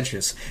with this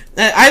entrance.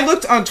 I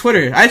looked on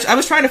Twitter. I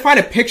was trying to find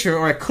a picture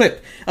or a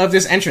clip of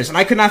this entrance, and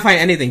I could not find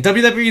anything.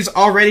 WWE's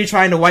already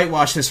trying to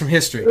whitewash this from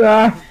history.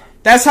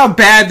 That's how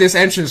bad this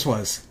entrance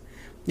was.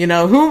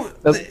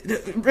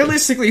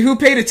 Realistically, who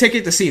paid a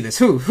ticket to see this?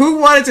 Who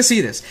wanted to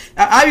see this?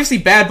 Obviously,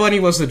 Bad Bunny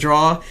was the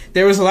draw.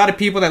 There was a lot of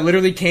people that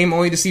literally came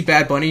only to see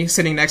Bad Bunny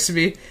sitting next to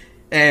me.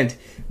 And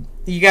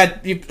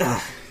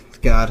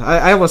God,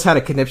 I almost had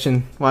a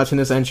conniption watching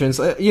this entrance.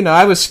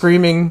 I was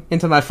screaming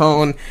into my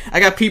phone. I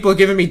got people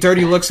giving me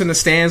dirty looks in the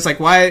stands. Like,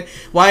 why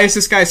is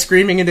this guy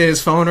screaming into his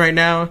phone right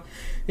now?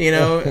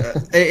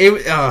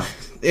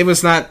 It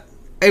was not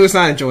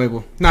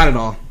enjoyable. Not at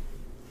all.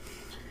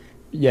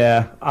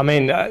 Yeah, I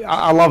mean,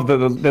 I love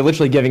that they're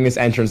literally giving this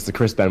entrance the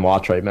Chris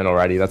Benoit treatment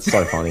already. That's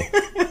so funny.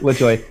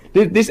 Literally.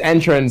 This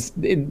entrance,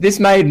 this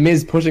made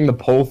Miz pushing the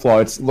pull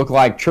floats look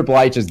like Triple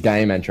H's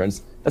game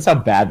entrance. That's how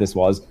bad this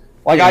was.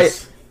 Like,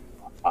 yes.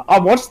 I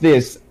watched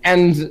this,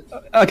 and,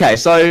 okay,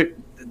 so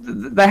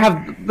they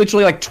have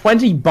literally like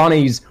 20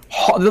 bunnies.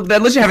 They're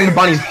literally having the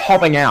bunnies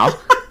hopping out,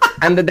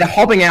 and they're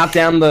hopping out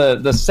down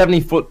the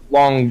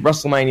 70-foot-long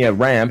WrestleMania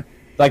ramp.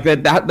 Like,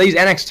 these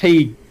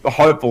NXT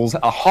hopefuls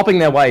are hopping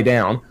their way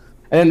down,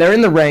 and then they're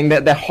in the ring,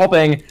 they're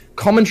hopping,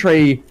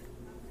 commentary,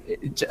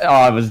 it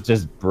was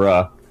just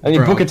bruh. And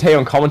you Booker T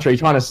on commentary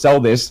trying to sell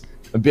this,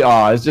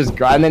 it's just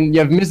great. And then you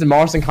have Miz and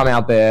Morrison come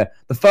out there,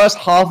 the first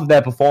half of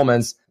their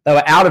performance, they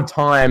were out of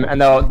time,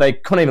 and they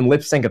couldn't even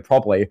lip sync it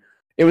properly.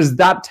 It was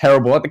that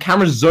terrible, like the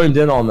camera zoomed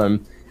in on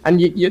them,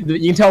 and you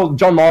can tell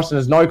John Morrison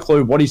has no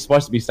clue what he's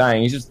supposed to be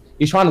saying,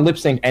 he's trying to lip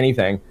sync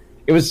anything.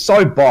 It was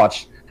so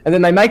botched. And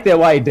then they make their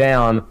way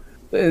down,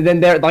 Then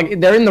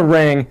they're in the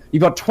ring.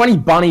 You've got 20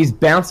 bunnies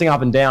bouncing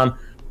up and down.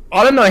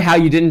 I don't know how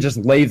you didn't just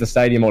leave the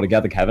stadium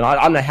altogether, Kevin. I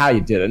don't know how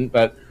you didn't,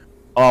 but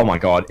oh my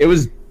god, it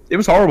was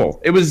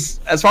horrible. It was,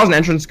 as far as an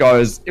entrance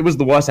goes, it was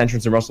the worst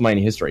entrance in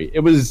WrestleMania history. It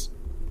was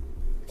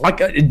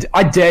like,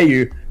 I dare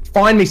you,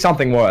 find me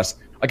something worse.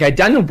 Okay,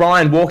 Daniel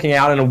Bryan walking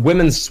out in a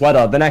women's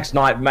sweater the next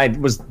night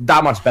was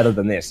that much better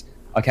than this.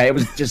 Okay, it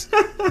was just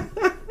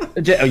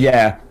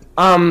yeah.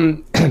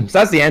 So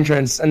that's the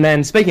entrance, and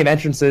then speaking of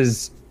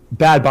entrances,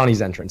 Bad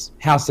Bunny's entrance.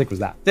 How sick was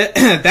that?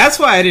 That's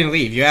why I didn't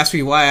leave. You asked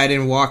me why I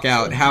didn't walk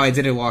out, how I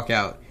didn't walk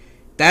out.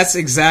 That's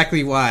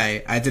exactly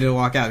why I didn't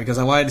walk out, because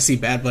I wanted to see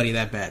Bad Bunny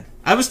that bad.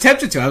 I was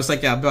tempted to. I was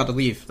like, yeah, I'm about to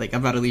leave. Like, I'm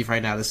about to leave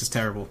right now. This is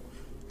terrible.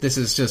 This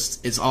is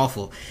just, it's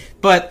awful.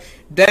 But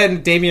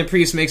then Damian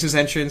Priest makes his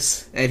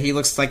entrance, and he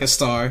looks like a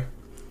star.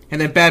 And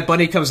then Bad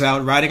Bunny comes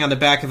out, riding on the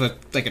back of a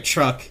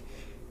truck.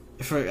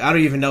 I don't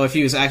even know if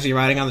he was actually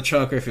riding on the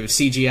truck or if it was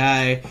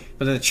CGI,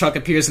 but then the truck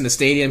appears in the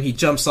stadium, he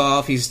jumps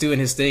off, he's doing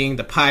his thing,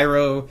 the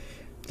pyro,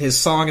 his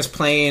song is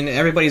playing,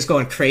 everybody's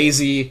going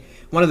crazy,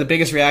 one of the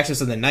biggest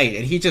reactions of the night,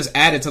 and he just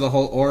added to the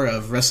whole aura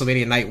of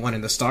WrestleMania Night 1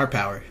 and the star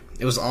power.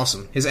 It was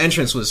awesome. His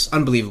entrance was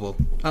unbelievable.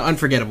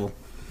 Unforgettable.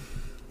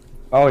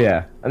 Oh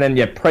yeah. And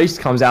then Priest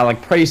comes out,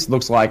 like Priest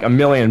looks like $1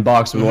 million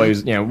with what he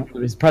was,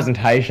 his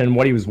presentation,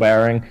 what he was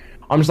wearing.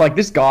 I'm just like,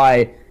 this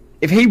guy,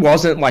 if he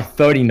wasn't like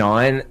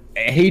 39,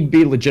 he'd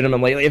be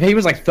legitimately, if he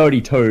was like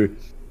 32,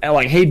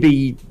 like he'd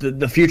be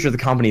the future of the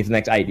company for the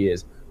next 8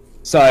 years.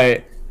 So,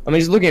 I mean,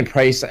 just looking at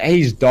Priest,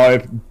 he's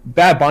dope.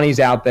 Bad Bunny's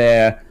out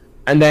there,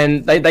 and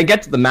then they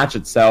get to the match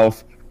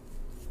itself.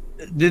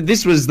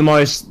 This was the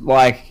most,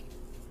 like,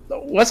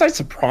 let's say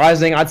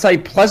surprising, I'd say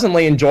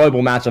pleasantly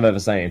enjoyable match I've ever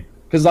seen.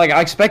 Because, like, I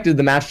expected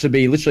the match to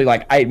be literally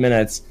like 8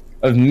 minutes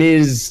of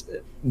Miz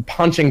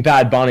punching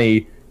Bad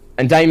Bunny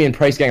and Damian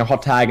Priest getting a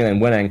hot tag and then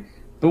winning.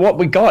 But what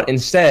we got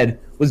instead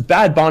was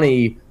Bad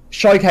Bunny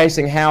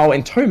showcasing how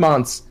in 2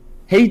 months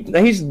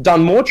he's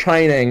done more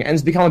training and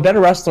has become a better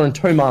wrestler in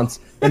 2 months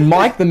than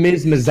Mike the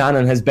Miz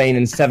Mizanin has been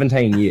in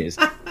 17 years.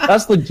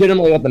 That's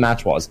legitimately what the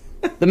match was.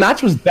 The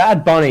match was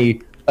Bad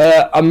Bunny,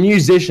 a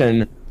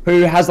musician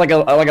who has like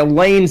a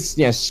lean,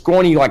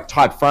 scrawny like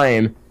type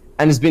frame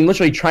and has been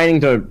literally training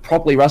to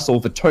properly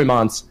wrestle for 2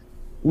 months,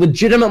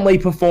 legitimately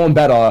perform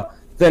better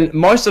than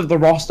most of the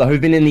roster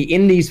who've been in the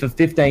indies for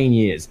 15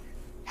 years.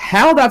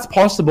 How that's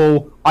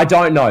possible, I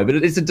don't know, but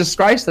it's a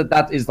disgrace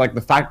that is like the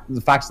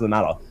facts of the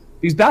matter.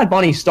 Because Bad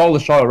Bunny stole the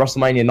show at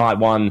WrestleMania Night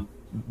 1,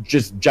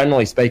 just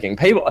generally speaking.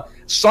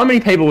 So many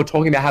people were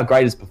talking about how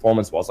great his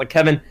performance was. Like,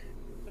 Kevin,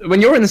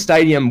 when you're in the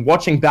stadium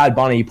watching Bad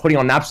Bunny putting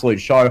on an absolute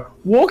show,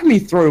 walk me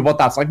through what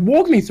that's like.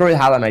 Walk me through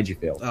how that made you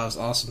feel. That was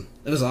awesome.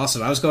 It was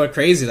awesome. I was going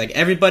crazy. Like,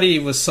 everybody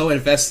was so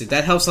invested.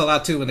 That helps a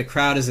lot, too, when the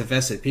crowd is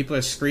invested. People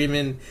are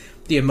screaming.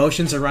 The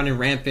emotions are running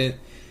rampant.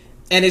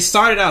 And it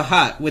started out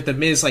hot with the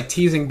Miz like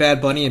teasing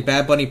Bad Bunny, and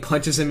Bad Bunny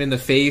punches him in the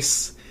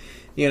face,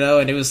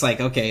 and it was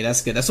like, okay,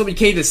 that's good. That's what we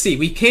came to see.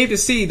 We came to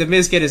see the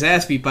Miz get his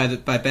ass beat by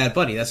Bad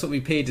Bunny. That's what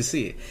we paid to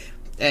see.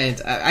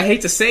 And I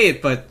hate to say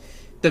it, but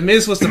the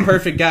Miz was the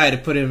perfect guy to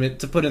put in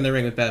the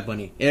ring with Bad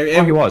Bunny.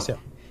 He was, yeah.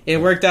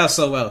 It worked out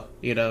so well.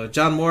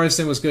 John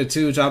Morrison was good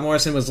too. John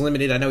Morrison was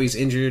limited. I know he's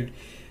injured,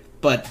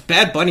 but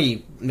Bad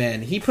Bunny,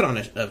 man, he put on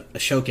a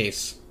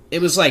showcase.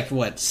 It was like,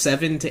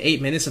 7 to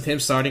 8 minutes of him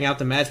starting out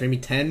the match, maybe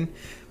 10.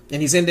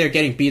 And he's in there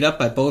getting beat up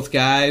by both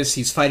guys.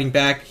 He's fighting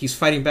back. He's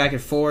fighting back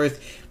and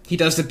forth. He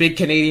does the big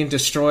Canadian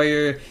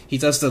destroyer. He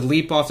does the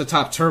leap off the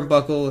top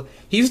turnbuckle.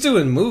 He's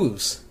doing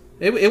moves.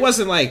 It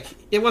wasn't like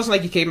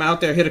he came out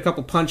there, hit a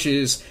couple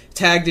punches,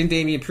 tagged in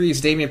Damian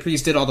Priest. Damian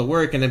Priest did all the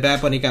work, and then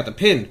Bad Bunny got the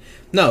pin.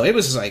 No, it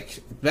was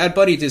like Bad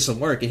Bunny did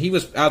some work, and he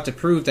was out to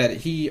prove that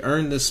he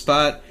earned this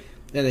spot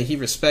and that he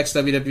respects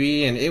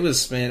WWE. And it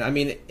was, man, I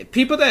mean,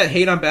 people that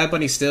hate on Bad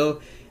Bunny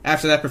still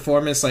after that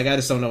performance, like, I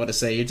just don't know what to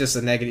say. You're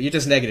just negative. You're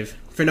just negative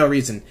for no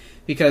reason,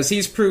 because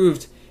he's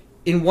proved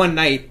in one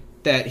night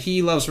that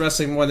he loves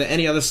wrestling more than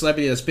any other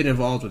celebrity that's been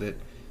involved with it.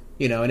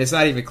 And it's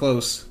not even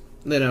close.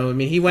 I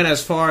mean, he went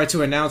as far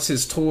to announce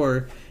his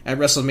tour at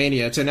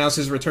WrestleMania, to announce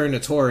his return to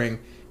touring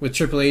with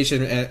Triple H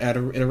in a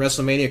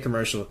WrestleMania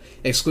commercial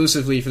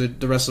exclusively for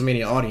the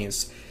WrestleMania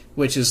audience,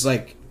 which is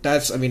like,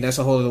 that's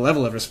a whole other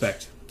level of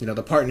respect.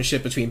 The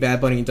partnership between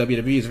Bad Bunny and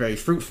WWE is very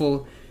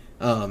fruitful.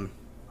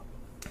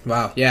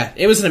 Wow, yeah,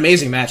 it was an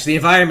amazing match. The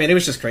environment, it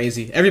was just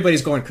crazy.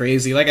 Everybody's going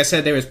crazy. Like I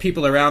said, there was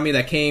people around me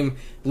that came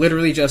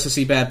literally just to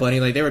see Bad Bunny.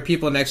 Like, there were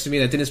people next to me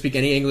that didn't speak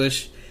any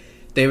English.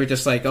 They were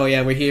just like, oh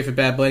yeah, we're here for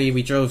Bad Bunny.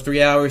 We drove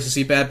 3 hours to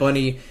see Bad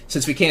Bunny.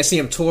 Since we can't see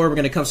him tour, we're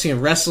going to come see him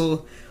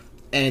wrestle.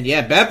 And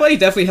yeah, Bad Bunny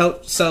definitely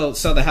helped sell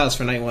the house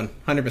for night 1,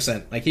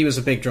 100%. Like, he was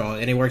a big draw,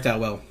 and it worked out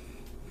well.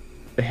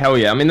 Hell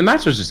yeah. I mean, the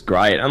match was just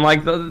great. And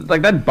like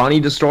that Bunny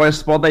Destroyer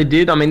spot they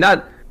did, I mean,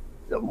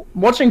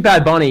 watching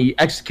Bad Bunny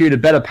execute a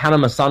better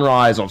Panama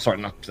Sunrise,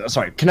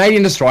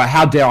 Canadian Destroyer,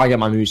 how dare I get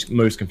my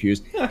moves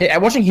confused.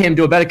 Watching him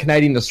do a better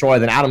Canadian Destroyer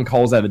than Adam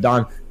Cole's ever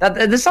done,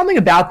 there's something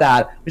about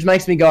that which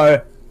makes me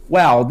go,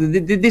 wow,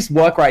 this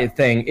work rate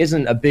thing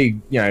isn't a big,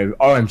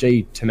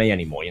 OMG to me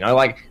anymore.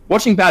 Like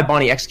watching Bad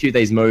Bunny execute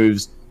these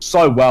moves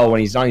so well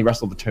when he's only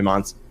wrestled for 2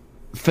 months,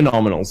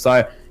 phenomenal.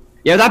 So,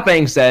 yeah, that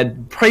being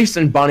said, Priest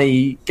and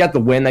Bunny get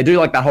the win. They do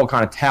like that whole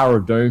kind of Tower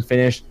of Doom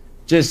finish.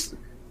 Just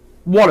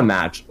what a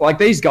match. Like,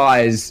 these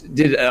guys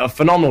did a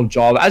phenomenal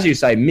job. As you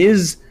say,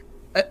 Miz,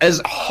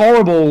 as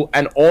horrible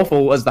and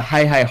awful as the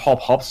hey hey hop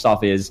hop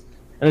stuff is,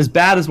 and as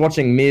bad as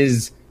watching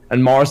Miz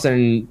and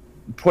Morrison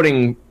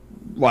putting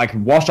like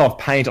wash off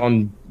paint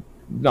on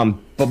Bad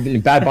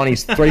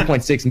Bunny's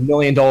 $3.6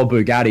 million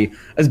Bugatti,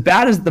 as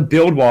bad as the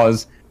build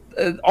was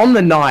on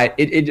the night,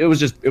 it was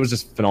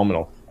just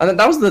phenomenal. And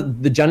that was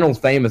the general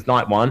theme of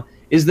night one,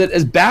 is that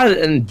as bad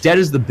and dead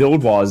as the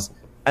build was,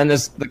 and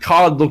as the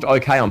card looked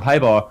okay on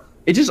paper,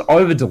 it just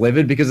over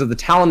delivered because of the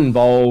talent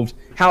involved,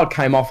 how it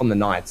came off on the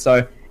night.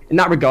 So in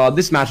that regard,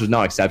 this match was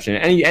no exception.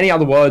 Any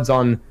other words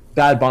on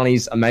Bad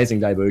Bunny's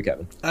amazing debut,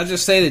 Kevin? I'll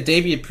just say that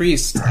Damian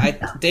Priest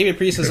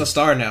is a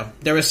star now.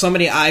 There were so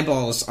many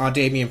eyeballs on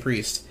Damian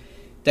Priest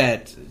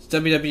that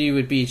WWE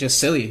would be just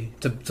silly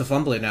to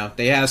fumble it now.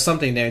 They have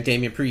something there in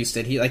Damian Priest,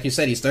 and he, like you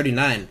said, he's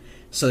 39,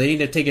 so they need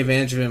to take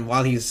advantage of him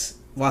while he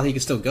can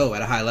still go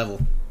at a high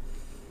level.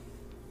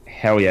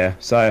 Hell yeah.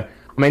 So,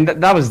 I mean,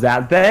 that was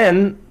that.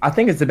 Then, I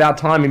think it's about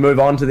time we move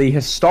on to the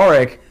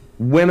historic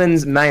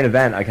women's main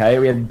event, okay?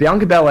 We had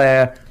Bianca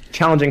Belair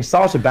challenging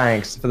Sasha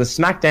Banks for the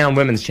SmackDown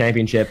Women's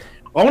Championship.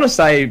 I want to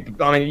say,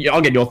 I mean,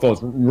 I'll get your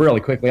thoughts really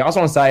quickly. I just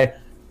want to say,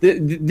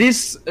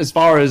 this, as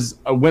far as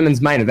a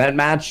women's main event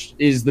match,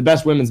 is the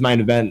best women's main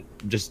event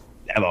just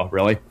ever,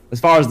 really. As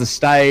far as the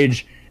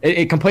stage,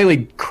 it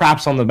completely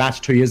craps on the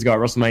match 2 years ago at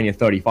WrestleMania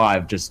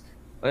 35, just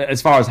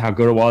as far as how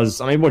good it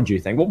was. I mean, what did you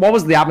think? What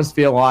was the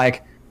atmosphere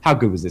like? How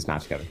good was this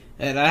match, Kevin?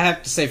 And I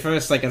have to say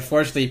first, like,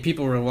 unfortunately,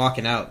 people were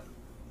walking out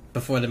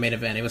before the main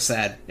event. It was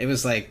sad. It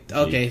was like,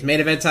 okay, main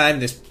event time,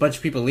 there's a bunch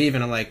of people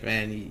leaving. I'm like,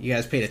 man, you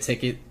guys paid a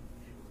ticket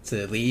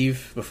to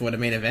leave before the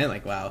main event?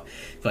 Like, wow.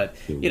 But,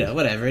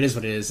 whatever. It is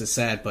what it is. It's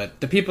sad.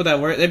 But the people that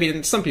were, I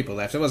mean, some people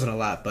left. It wasn't a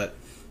lot. But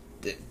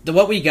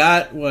what we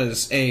got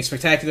was a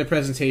spectacular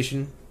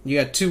presentation. You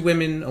got two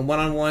women, a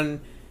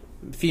one-on-one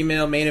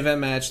female main event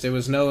match. There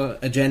was no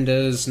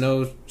agendas,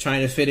 no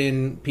trying to fit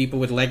in people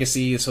with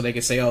legacies so they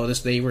could say, oh,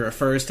 they were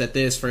first at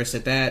this, first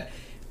at that.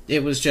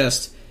 It was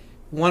just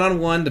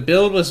one-on-one. The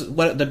build was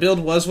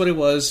what it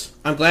was.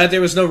 I'm glad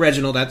there was no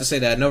Reginald. I have to say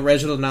that. No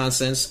Reginald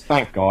nonsense.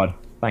 Thank God.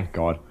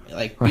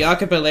 Like,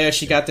 Bianca Belair,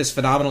 she got this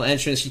phenomenal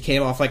entrance. She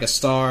came off like a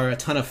star, a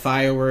ton of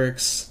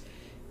fireworks.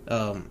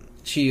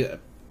 She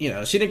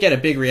didn't get a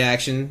big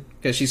reaction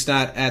because she's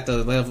not at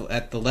the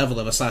level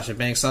of a Sasha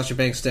Banks. Sasha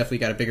Banks definitely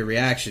got a bigger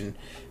reaction,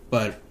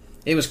 but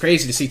it was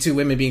crazy to see two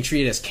women being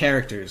treated as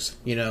characters.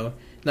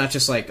 Not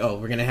just like, oh,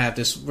 we're gonna have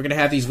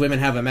these women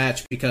have a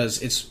match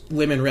because it's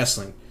women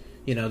wrestling.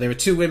 There were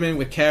two women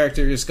with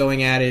characters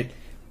going at it,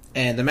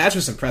 and the match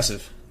was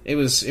impressive. It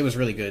was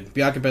really good.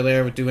 Bianca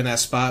Belair was doing that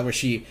spot where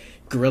she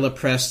gorilla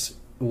pressed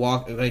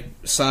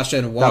Sasha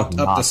and walked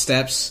up the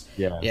steps.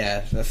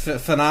 Yeah, a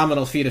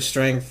phenomenal feat of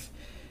strength.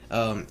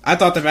 I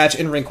thought the match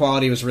in ring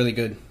quality was really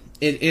good.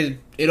 It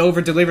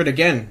over delivered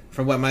again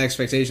from what my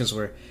expectations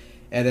were,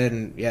 and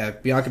then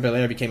Bianca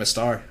Belair became a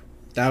star.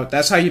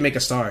 That's how you make a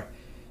star.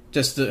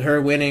 Just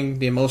her winning,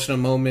 the emotional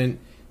moment,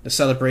 the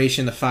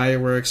celebration, the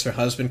fireworks, her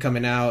husband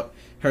coming out,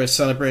 her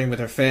celebrating with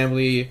her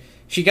family.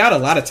 She got a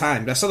lot of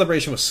time. That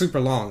celebration was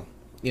super long,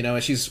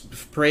 and she's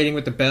parading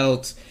with the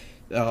belt,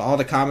 all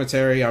the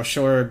commentary. I'm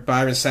sure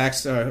Byron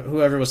Sachs,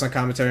 whoever was on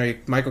commentary,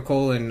 Michael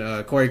Cole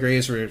and Corey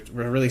Graves were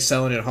really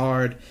selling it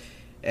hard.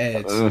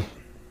 And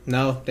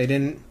no, they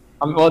didn't.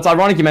 Well, it's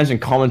ironic you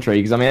mentioned commentary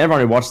because, I mean, everyone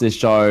who watched this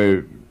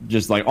show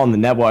just like on the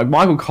network,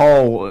 Michael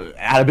Cole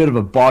had a bit of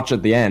a botch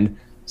at the end.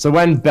 So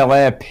when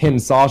Belair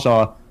pinned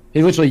Sasha,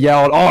 he literally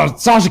yelled, "Oh,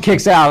 Sasha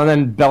kicks out!" And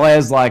then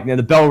Belair's like,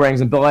 the bell rings,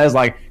 and Belair's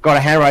like, got a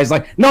hand raised,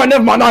 like, "No,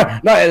 never mind,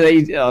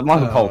 no."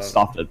 Michael Cole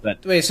stuffed it.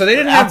 But wait, so they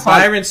didn't have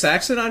Byron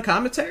Saxton on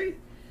commentary?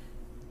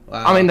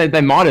 Wow. I mean,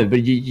 they might have, but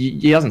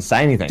he doesn't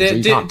say anything.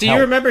 Do you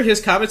remember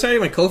his commentary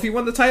when Kofi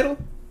won the title?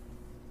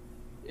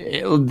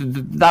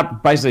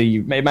 That basically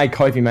made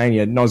Kofi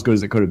Mania not as good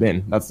as it could have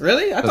been.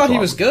 Really? I thought he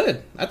was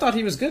good.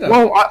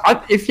 Well,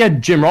 if you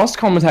had Jim Ross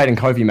commentating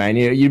Kofi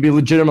Mania, you'd be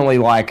legitimately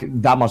like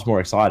that much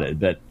more excited.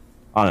 But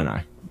I don't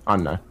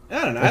know.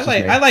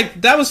 I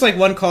like that was like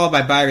one call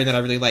by Byron that I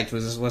really liked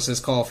was his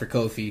call for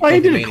Kofi. Well, he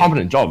did a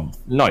competent job,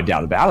 no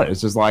doubt about it. It's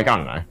just like, I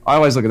don't know. I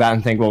always look at that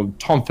and think, well,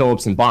 Tom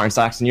Phillips and Byron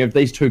Saxton, you have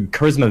these two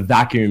charisma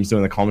vacuums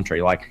doing the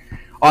commentary. Like,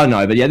 I don't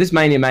know, but yeah, this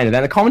Mania main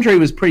event, the commentary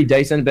was pretty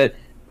decent, but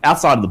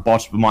outside of the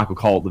botch for Michael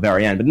Cole at the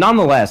very end. But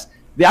nonetheless,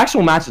 the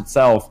actual match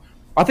itself,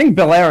 I think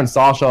Belair and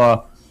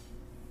Sasha,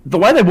 the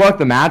way they worked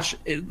the match,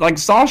 like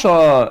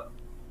Sasha,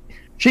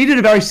 she did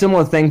a very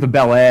similar thing for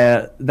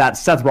Belair that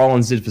Seth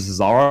Rollins did for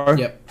Cesaro.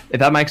 Yep. If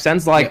that makes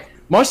sense. Like,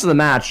 most of the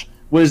match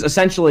was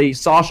essentially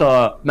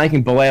Sasha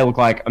making Belair look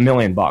like $1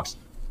 million. Like,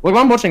 when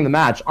I'm watching the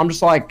match, I'm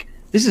just like,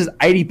 this is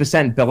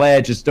 80%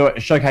 Belair just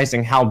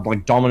showcasing how,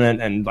 like,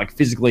 dominant and, like,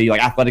 physically,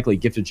 like, athletically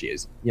gifted she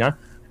is,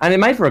 And it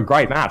made for a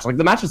great match. Like,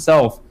 the match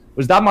itself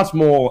was that much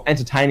more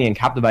entertaining and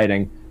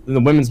captivating than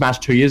the women's match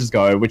 2 years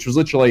ago, which was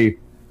literally,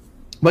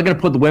 we're going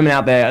to put the women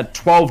out there at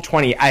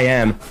 12:20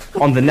 a.m.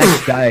 on the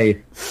next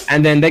day,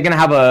 and then they're going to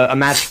have a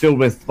match filled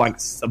with like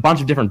a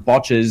bunch of different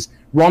botches,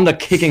 Ronda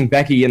kicking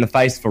Becky in the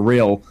face for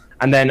real,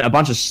 and then a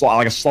bunch of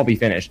like a sloppy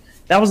finish.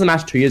 That was the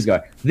match 2 years ago.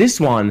 This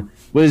one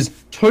was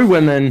two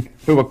women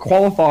who were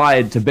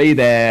qualified to be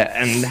there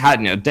and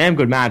had a damn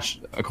good match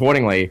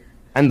accordingly.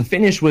 And the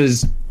finish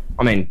was,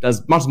 I mean,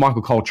 as much as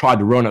Michael Cole tried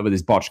to ruin it with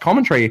his botched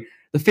commentary,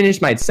 the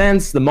finish made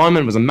sense. The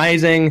moment was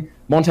amazing.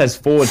 Montez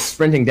Ford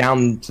sprinting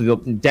down to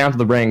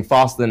the ring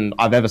faster than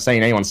I've ever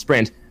seen anyone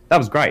sprint. That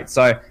was great.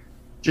 So,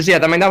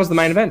 I mean, that was the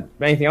main event.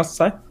 Anything else to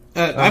say?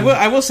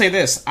 I will say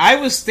this. I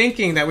was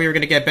thinking that we were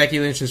going to get Becky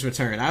Lynch's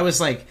return. I was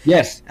like...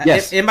 Yes.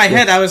 In my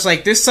head, I was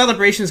like, this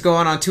celebration's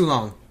going on too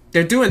long.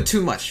 They're doing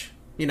too much.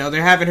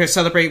 They're having her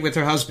celebrate with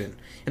her husband.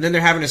 And then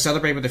they're having her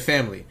celebrate with her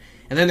family.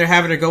 And then they're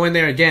having her go in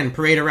there again,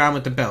 parade around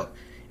with the belt.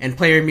 And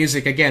play her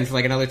music again for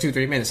like another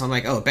 2-3 minutes. I'm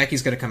like, oh,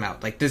 Becky's going to come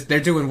out. Like, they're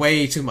doing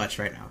way too much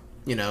right now.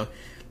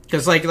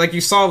 Because like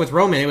you saw with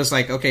Roman, it was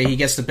like, okay, he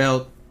gets the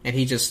belt. And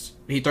he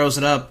throws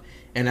it up.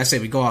 And I say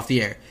we go off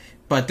the air.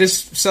 But this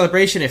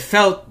celebration, it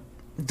felt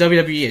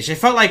WWE-ish. It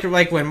felt like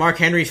when Mark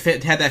Henry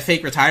had that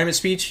fake retirement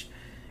speech,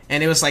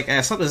 and it was like,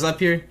 something's up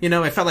here.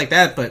 It felt like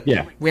that, but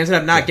we ended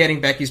up not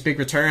getting Becky's big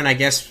return. I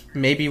guess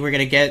maybe we're going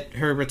to get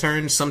her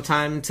return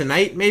sometime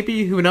tonight,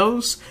 maybe. Who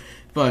knows?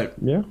 But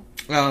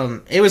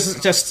it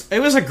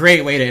was a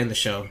great way to end the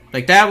show.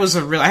 Like, that was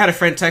I had a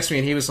friend text me,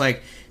 and he was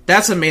like,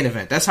 that's a main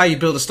event. That's how you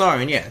build a star.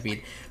 And yeah, I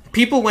mean,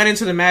 people went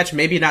into the match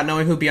maybe not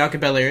knowing who Bianca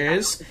Belair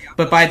is,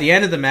 but by the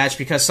end of the match,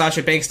 because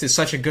Sasha Banks did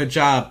such a good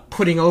job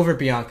putting over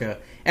Bianca,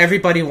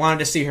 everybody wanted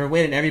to see her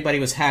win, and everybody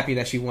was happy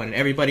that she won, and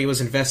everybody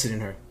was invested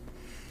in her.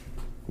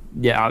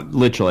 Yeah,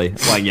 literally.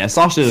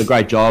 Sasha did a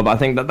great job. I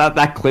think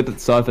that clip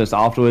that surfaced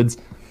afterwards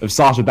of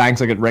Sasha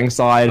Banks at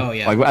ringside,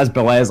 as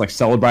Belair's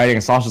celebrating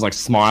and Sasha's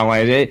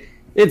smiling,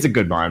 it's a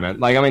good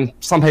moment. I mean,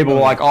 some people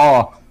were like,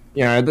 oh,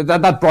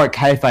 that broke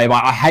kayfabe.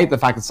 I hate the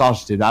fact that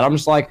Sasha did that. I'm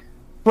just like,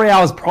 3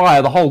 hours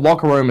prior, the whole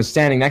locker room was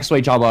standing next to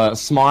each other,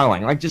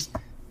 smiling.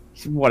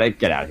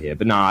 Get out of here.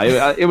 But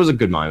no, it was a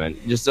good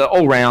moment. Just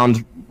all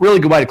round, really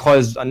good way to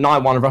close a night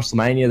one of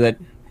WrestleMania that,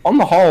 on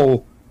the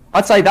whole,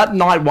 I'd say that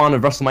night one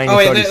of WrestleMania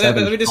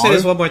 37. Let me just say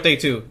this one more thing,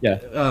 too. Yeah.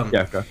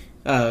 Go.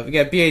 We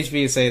got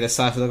BHB saying that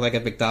Sasha looked like a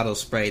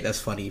McDonald's Sprite. That's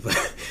funny. But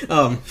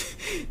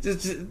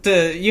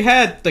you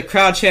had the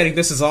crowd chanting,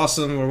 "This is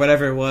awesome," or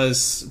whatever it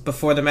was,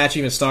 before the match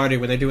even started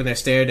when they're doing their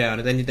stare down.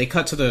 And then they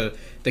cut to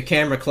the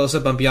camera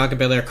close-up on Bianca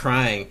Belair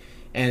crying.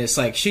 And it's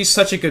like, she's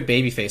such a good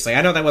babyface.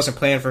 I know that wasn't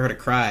planned for her to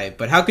cry,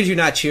 but how could you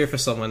not cheer for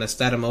someone that's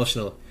that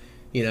emotional?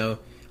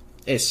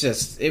 It's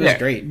just, it was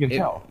great. You can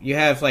tell. You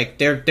have,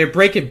 they're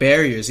breaking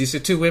barriers. These are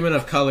two women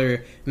of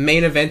color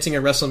main eventing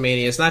a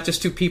WrestleMania. It's not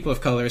just two people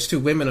of color, it's two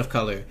women of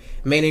color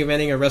main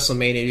eventing a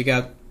WrestleMania. You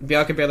got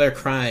Bianca Belair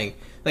crying.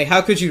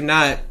 How could you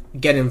not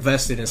get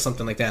invested in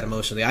something like that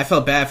emotionally? I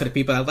felt bad for the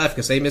people that left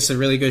because they missed a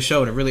really good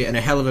show and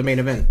a hell of a main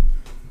event.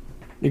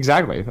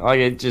 Exactly.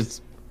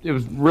 It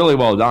was really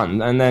well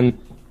done. And then,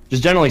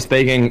 just generally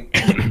speaking,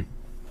 I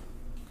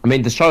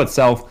mean, the show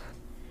itself,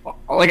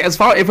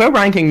 if we're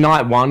ranking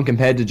night one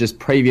compared to just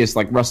previous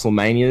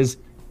WrestleManias,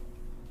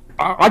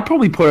 I'd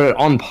probably put it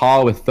on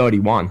par with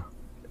 31.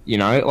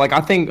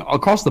 I think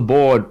across the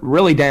board,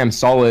 really damn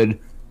solid.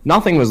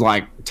 Nothing was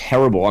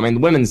terrible. I mean, the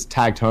women's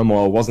tag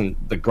turmoil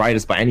wasn't the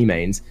greatest by any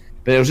means,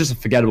 but it was just a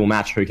forgettable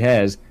match. Who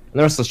cares? And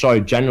the rest of the show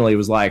generally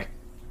was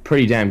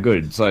pretty damn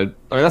good. So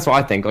I mean, that's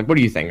what I think. What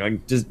do you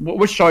think?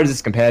 Which show does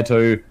this compare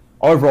to?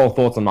 Overall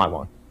thoughts on night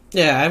one?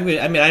 Yeah,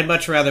 I'd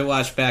much rather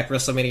watch back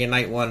WrestleMania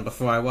Night 1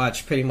 before I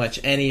watch pretty much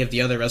any of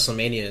the other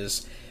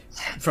WrestleManias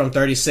from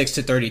 36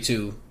 to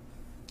 32.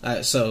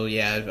 So,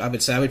 yeah, I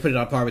would say I would put it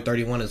on par with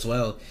 31 as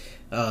well.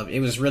 It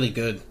was really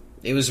good.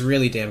 It was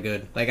really damn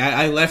good.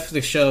 I left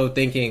the show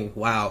thinking,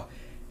 wow,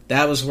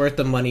 that was worth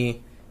the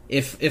money.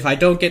 If I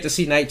don't get to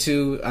see Night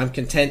 2, I'm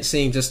content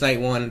seeing just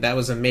Night 1. That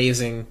was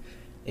amazing.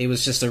 It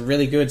was just a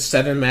really good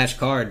 7-match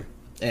card.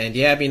 And,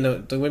 yeah, I mean,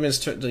 the women's,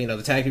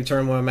 the tag team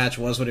turmoil match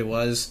was what it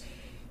was.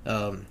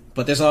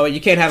 But there's always,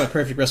 you can't have a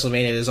perfect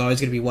WrestleMania. There's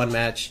always going to be one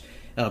match.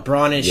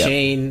 Braun and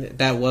Shane,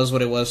 that was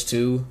what it was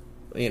too.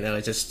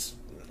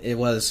 It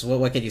was.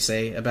 What can you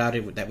say about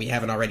it that we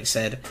haven't already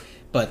said?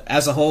 But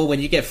as a whole, when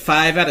you get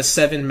 5 out of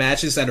 7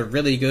 matches that are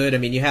really good, I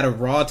mean, you had a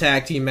Raw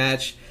tag team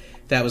match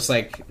that was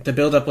the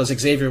build-up was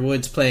Xavier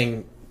Woods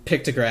playing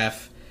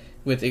Pictograph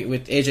with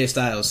AJ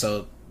Styles,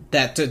 so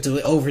that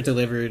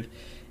over-delivered.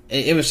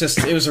 It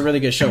was a really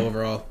good show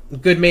overall.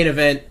 Good main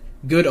event,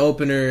 good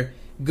opener,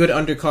 good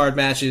undercard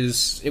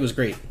matches. It was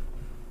great.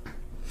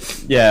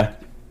 Yeah,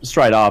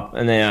 straight up.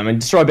 And then, I mean,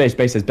 Destroy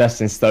Base is best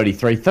since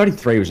 33.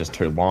 33 was just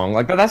too long.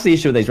 That's the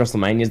issue with these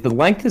WrestleManias. The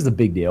length is a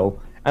big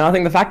deal. And I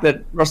think the fact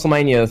that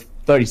WrestleMania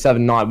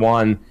 37 Night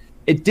 1,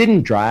 it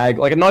didn't drag.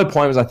 At no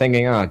point was I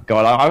thinking, oh,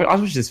 God, I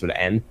wish this would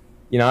end.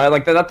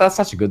 That's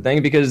such a good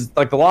thing because,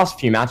 the last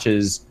few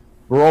matches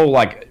were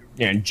all,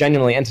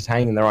 genuinely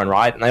entertaining in their own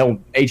right. And they all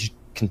each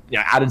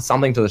added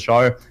something to the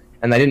show.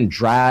 and they didn't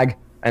drag,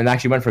 and they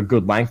actually went for a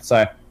good length.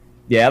 So,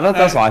 yeah,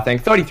 that's what I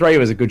think. 33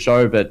 was a good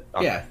show, but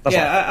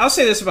I'll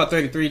say this about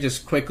 33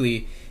 just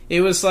quickly.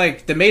 It was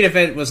like the main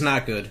event was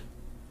not good.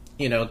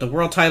 You know, the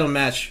world title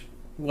match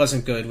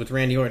wasn't good with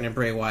Randy Orton and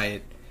Bray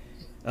Wyatt.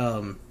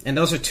 And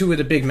those are two of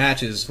the big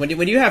matches. When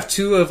you have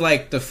two of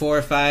like the 4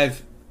 or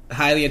 5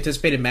 highly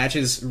anticipated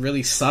matches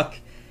really suck,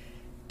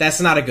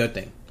 that's not a good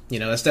thing. You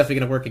know, that's definitely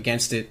going to work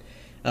against it.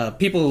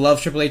 People who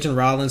love Triple H and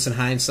Rollins in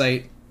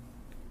hindsight,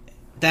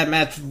 that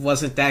match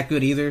wasn't that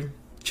good either.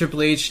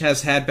 Triple H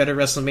has had better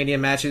WrestleMania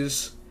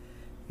matches.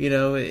 You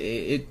know,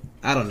 I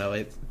don't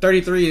know.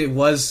 33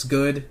 was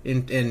good,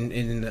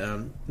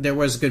 and there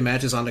was good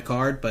matches on the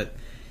card, but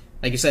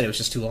like you said, it was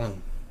just too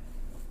long.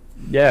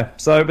 Yeah,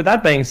 so with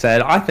that being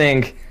said, I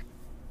think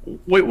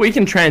we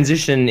can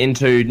transition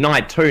into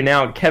night 2.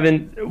 Now,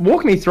 Kevin,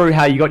 walk me through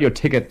how you got your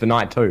ticket for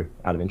night 2,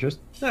 out of interest.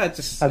 I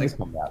just got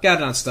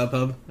it on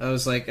StubHub. I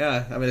was like,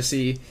 I'm going to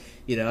see,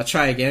 I'll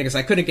try again, because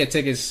I couldn't get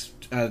tickets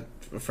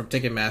from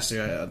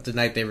Ticketmaster the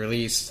night they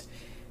released.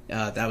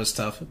 That was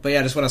tough. But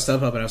yeah, I just went on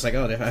StubHub, and I was like,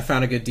 I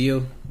found a good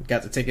deal.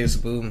 Got the tickets,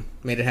 boom,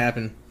 made it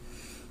happen.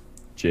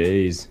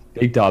 Jeez.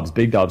 Big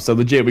dubs. So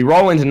legit, we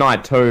roll into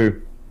night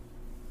 2.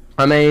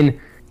 I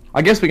mean,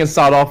 I guess we can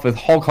start off with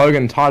Hulk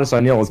Hogan and Titus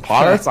O'Neil as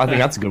pirates. I think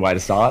that's a good way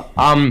to start.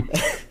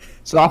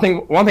 So I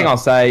think one thing I'll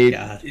say...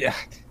 Yeah.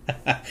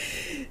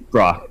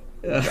 Bruh.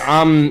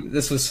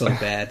 This was so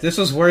bad. This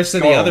was worse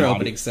than the other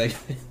opening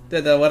segment.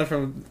 The one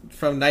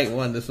from night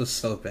 1. This was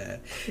so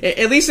bad.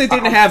 At least they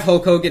didn't have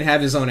Hulk Hogan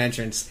have his own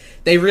entrance.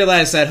 They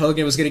realized that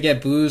Hogan was going to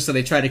get booed, so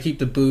they tried to keep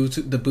the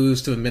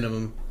boos to a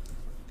minimum.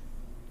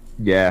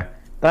 Yeah,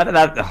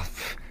 that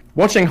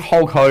watching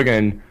Hulk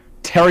Hogan,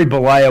 Terry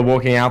Bollea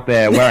walking out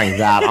there wearing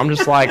that, I'm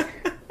just like,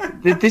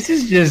 this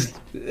is just.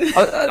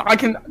 I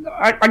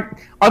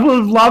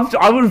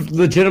would have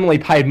legitimately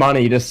paid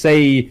money to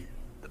see.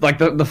 Like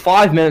the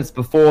 5 minutes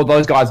before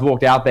those guys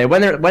walked out there,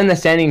 when they're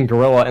standing in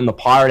gorilla in the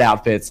pirate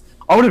outfits,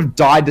 I would have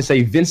died to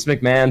see Vince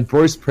McMahon,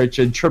 Bruce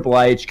Pritchard, Triple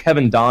H,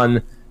 Kevin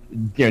Dunn,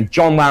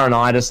 John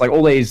Laurinaitis, like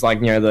all these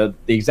the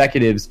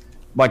executives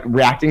like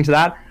reacting to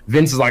that.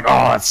 Vince is like,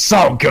 "Oh, it's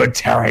so good,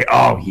 Terry.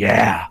 Oh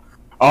yeah.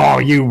 Oh,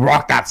 you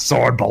rock that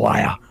sword,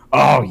 Bollea.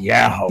 Oh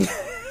yeah."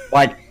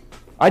 I'm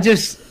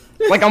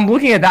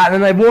looking at that, and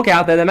then they walk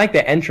out there, they make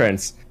their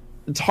entrance.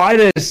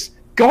 Titus,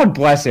 God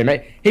bless him.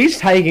 He's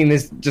taking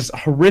this just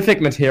horrific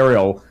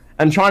material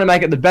and trying to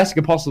make it the best it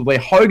could possibly.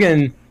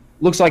 Hogan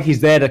looks like he's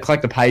there to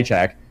collect a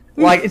paycheck.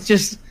 Like, it's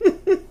just...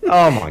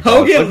 Oh, my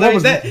God. Hogan,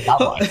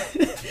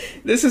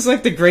 this is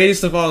like the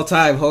greatest of all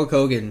time, Hulk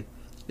Hogan.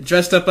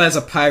 Dressed up as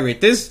a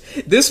pirate.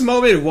 This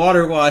moment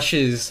water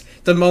washes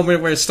the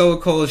moment where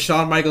Stone Cold,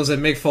 Shawn Michaels,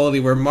 and Mick Foley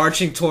were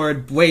marching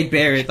toward Wade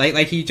Barrett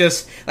like he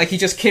just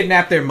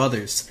kidnapped their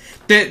mothers.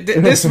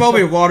 This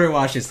moment water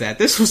washes that.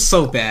 This was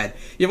so bad.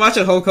 You're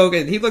watching Hulk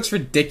Hogan. He looks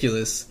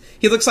ridiculous.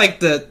 He looks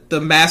like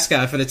the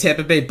mascot for the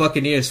Tampa Bay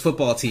Buccaneers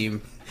football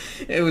team.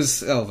 It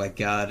was, oh my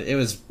God. It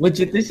was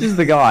legit. This is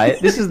the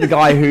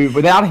guy who,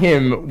 without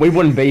him, we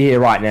wouldn't be here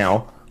right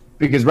now.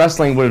 Because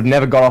wrestling would have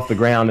never got off the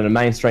ground in a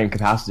mainstream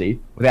capacity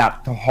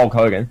without Hulk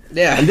Hogan.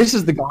 Yeah. And this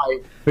is the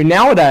guy who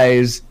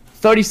nowadays,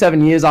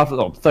 37 years after,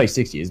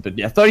 36 years, but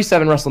yeah,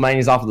 37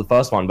 WrestleManias after the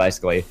first one,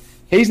 basically,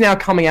 he's now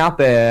coming out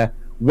there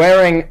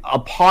wearing a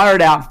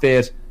pirate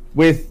outfit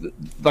with,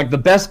 like, the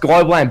best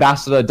global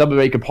ambassador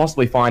WWE could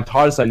possibly find,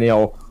 Titus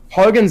O'Neil.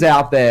 Hogan's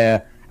out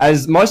there,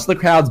 as most of the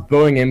crowd's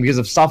booing him because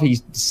of stuff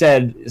he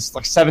said,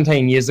 like,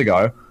 17 years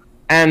ago,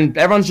 and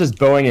everyone's just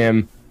booing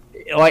him.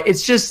 Like,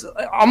 it's just,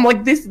 I'm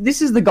like,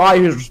 this is the guy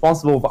who's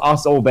responsible for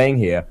us all being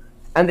here,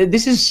 and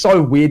this is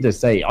so weird to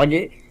see. Like,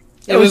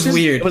 it was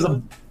weird. It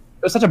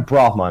was such a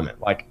broth moment.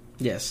 Like,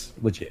 yes,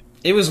 legit.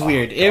 It was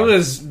weird. God. It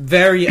was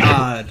very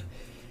odd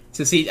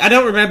to see. I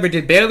don't remember.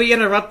 Did Bailey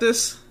interrupt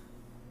this?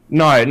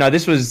 No.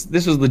 This was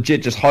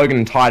legit. Just Hogan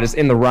and Titus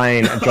in the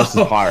rain and dressed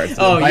as pirates.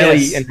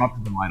 Bailey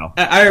interrupted them later.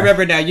 I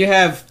remember now.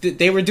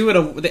 They were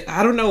doing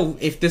I don't know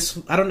if this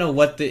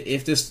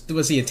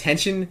was the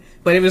intention,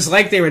 but it was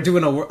like they were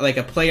doing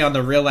a play on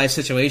the real life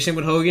situation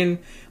with Hogan,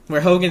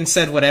 where Hogan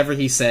said whatever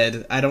he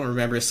said. I don't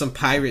remember, some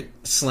pirate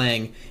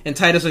slang, and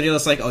Titus O'Neil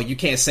is like, "Oh, you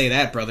can't say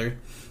that, brother."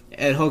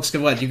 And Hogan's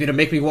going, "What? You gonna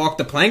make me walk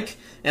the plank?"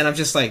 And I'm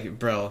just like,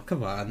 bro,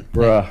 come on.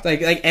 Bruh.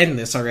 Like end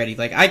this already.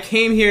 Like, I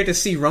came here to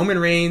see Roman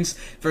Reigns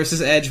versus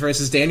Edge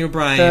versus Daniel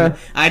Bryan.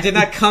 I did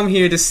not come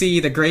here to see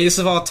the greatest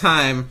of all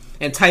time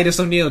and Titus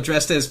O'Neil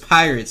dressed as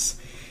pirates.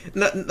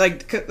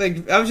 Like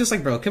I was just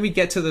like, bro, can we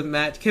get to the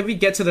match? Can we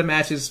get to the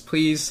matches,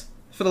 please?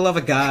 For the love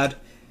of God.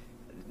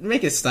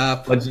 Make it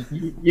stop. But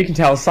you can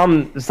tell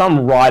some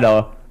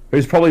writer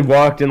who's probably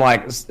worked in,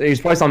 like,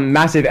 he's probably some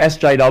massive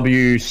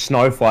SJW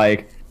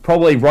snowflake,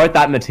 probably wrote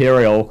that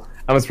material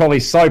and was probably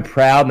so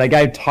proud, and they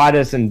gave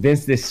Titus and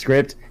Vince this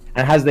script,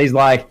 and has these,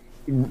 like,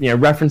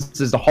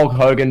 references to Hulk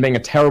Hogan being a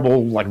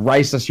terrible, like,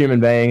 racist human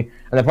being, and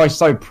they're probably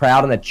so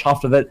proud and they're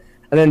chuffed with it,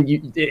 and then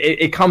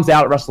it comes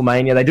out at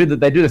WrestleMania,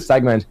 they do the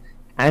segment,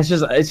 and it's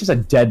just a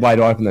dead way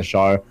to open the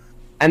show,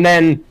 and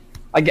then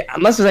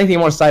unless there's anything you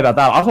want to say about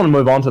that, I just want to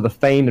move on to The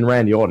Fiend and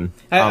Randy Orton.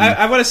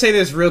 I want to say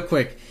this real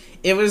quick.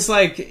 It was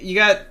like, you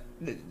got...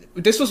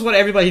 This was what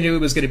everybody knew it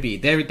was going to be.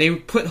 They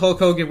put Hulk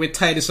Hogan with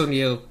Titus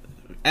O'Neil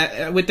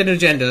with an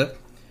agenda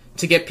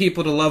to get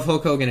people to love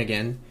Hulk Hogan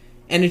again,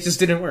 and it just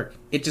didn't work.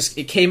 It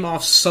came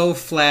off so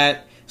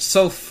flat,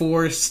 so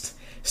forced,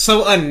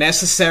 so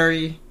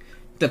unnecessary.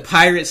 The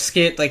pirate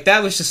skit, like,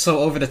 that was just so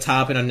over the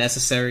top and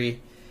unnecessary.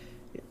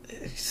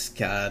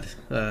 God.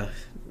 I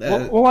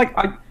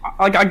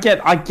get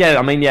it.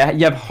 I mean, yeah,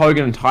 you have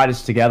Hogan and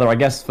Titus together, I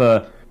guess,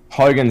 for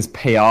Hogan's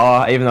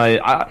PR, even though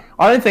I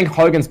don't think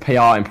Hogan's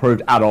PR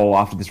improved at all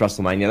after this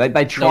WrestleMania.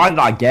 They tried it,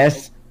 I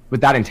guess,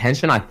 with that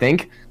intention, I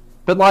think.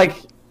 But, like,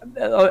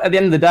 at the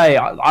end of the day,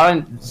 I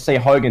don't see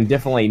Hogan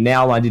differently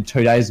now than I did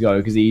 2 days ago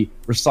because he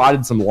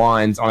recited some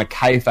lines on a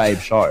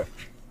kayfabe show,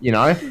 you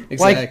know?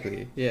 Exactly,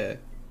 like, yeah.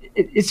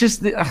 It's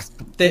just...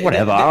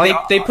 whatever.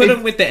 They put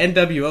him with the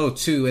NWO,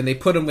 too, and they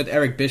put him with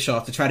Eric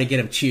Bischoff to try to get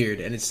him cheered.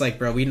 And it's like,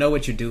 bro, we know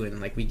what you're doing.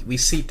 Like, we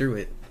see through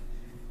it.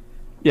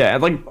 Yeah,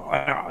 like,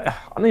 I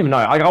don't even know.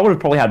 Like, I would have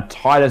probably had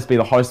Titus be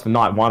the host for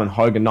night 1 and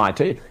Hogan night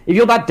 2. If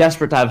you're that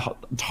desperate to have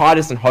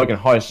Titus and Hogan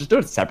host, just do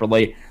it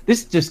separately.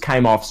 This just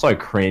came off so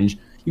cringe.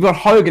 You've got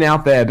Hogan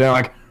out there being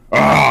like,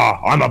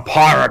 I'm a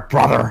pirate,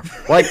 brother.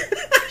 Like,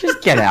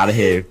 just get out of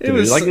here, dude.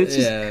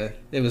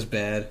 It was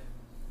bad.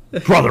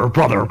 brother,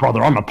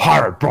 I'm a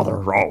pirate,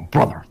 brother. Oh,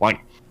 brother. Like,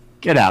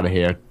 get out of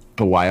here,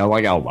 Beware.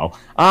 Like, oh,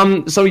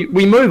 well. So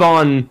we move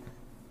on.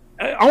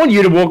 I want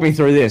you to walk me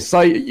through this.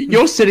 So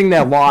you're sitting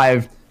there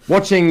live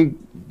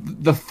watching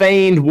The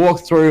Fiend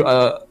walk through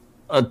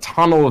a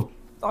tunnel of...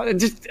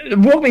 Just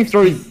walk me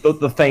through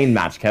the Fiend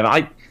match,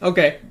 Kevin.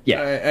 Okay. Yeah.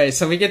 All right.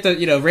 So we get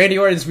the, Randy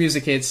Orton's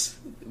music hits.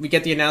 We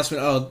get the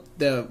announcement,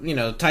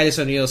 Titus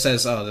O'Neil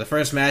says, the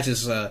first match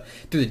is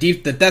through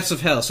the depths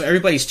of hell. So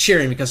everybody's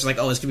cheering because it's like,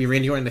 it's going to be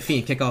Randy Orton and The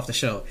Fiend kick off the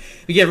show.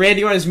 We get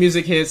Randy Orton's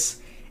music hits.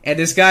 And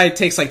this guy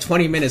takes like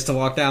 20 minutes to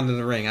walk down to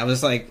the ring. I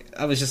was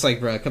just like,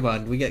 bro, come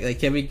on.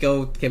 Can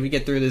we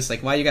get through this?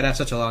 Like, why you gotta have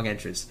such a long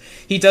entrance?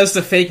 He does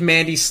the fake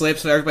Mandy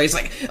slips, and everybody's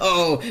like,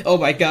 oh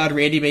my god,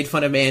 Randy made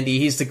fun of Mandy.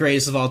 He's the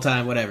greatest of all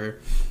time, whatever.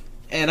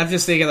 And I'm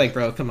just thinking, like,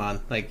 bro, come on.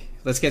 Like,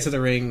 let's get to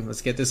the ring.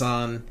 Let's get this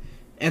on.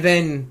 And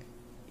then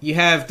you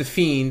have The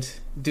Fiend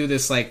do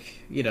this, like,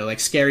 like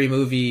scary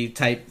movie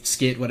type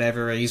skit,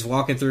 whatever. He's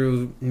walking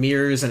through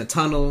mirrors in a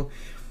tunnel.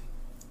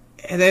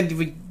 And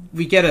then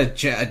we get a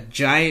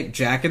giant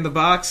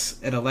Jack-in-the-Box,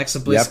 and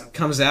Alexa Bliss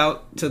comes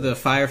out to the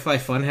Firefly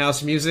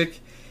Funhouse music,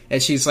 and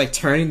she's, like,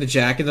 turning the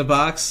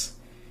Jack-in-the-Box,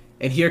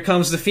 and here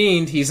comes The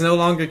Fiend. He's no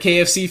longer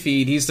KFC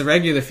Fiend, he's the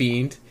regular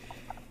Fiend.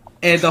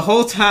 And the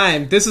whole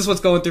time, this is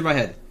what's going through my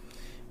head.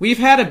 We've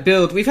had a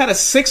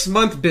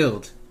 6-month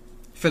build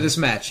for this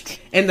match,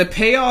 and the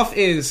payoff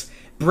is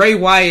Bray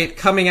Wyatt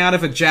coming out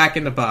of a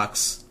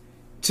Jack-in-the-Box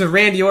to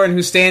Randy Orton,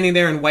 who's standing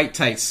there in white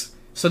tights,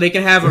 so they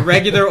can have a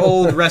regular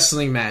old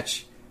wrestling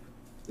match.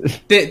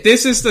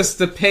 This is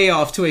the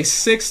payoff to a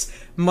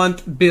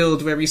 6-month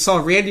build where we saw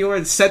Randy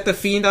Orton set The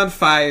Fiend on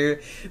fire.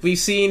 We've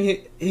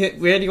seen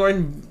Randy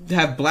Orton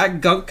have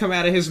black gunk come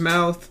out of his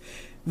mouth.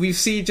 We've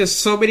seen just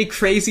so many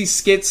crazy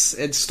skits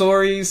and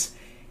stories.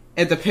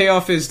 And the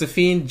payoff is The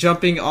Fiend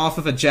jumping off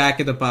of a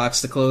Jack-in-the-Box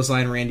to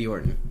clothesline Randy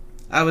Orton.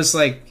 I was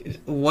like,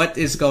 what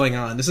is going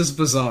on? This is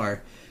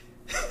bizarre.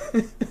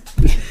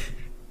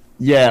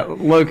 Yeah,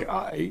 look,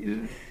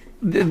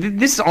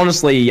 this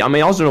honestly, I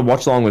mean, I was doing a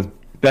watch along with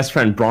best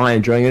friend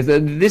Brian during it.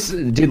 This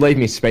did leave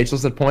me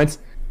speechless at points.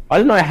 I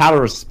didn't know how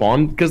to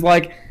respond because,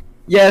 like,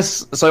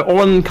 yes, so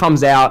Orton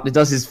comes out, it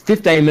does his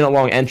 15-minute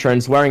long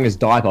entrance wearing his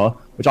diaper,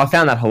 which I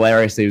found that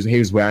hilarious. He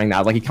was wearing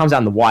that. Like, he comes out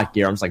in the white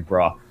gear. I'm just like,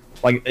 bruh.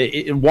 Like,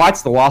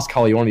 white's the last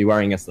color you want to be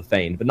wearing against The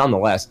Fiend, but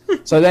nonetheless.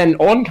 So then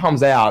Orton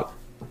comes out,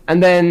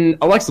 and then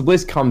Alexa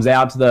Bliss comes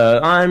out to the,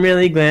 I'm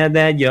really glad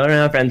that you're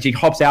our friend. She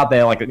hops out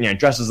there, like,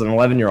 dressed as an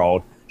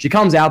 11-year-old. She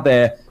comes out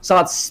there,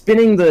 starts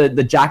spinning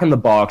the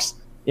Jack-in-the-Box,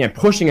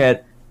 pushing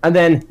it, and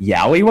then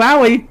yowie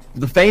wowie,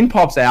 The Fiend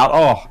pops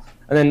out.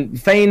 And then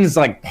Fiend's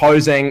like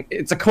posing.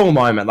 It's a cool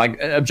moment.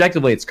 Like,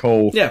 objectively, it's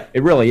cool. Yeah,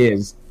 it really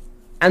is.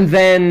 And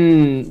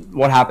then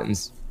what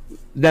happens?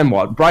 Then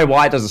what? Bray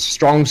Wyatt does a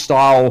strong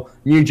style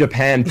New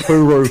Japan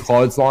Puru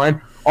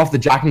clothesline off the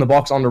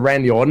Jack-in-the-Box onto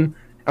Randy Orton,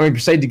 and we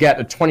proceed to get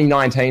a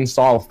 2019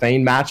 style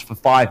Fiend match for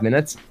 5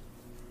 minutes.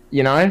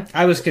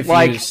 I was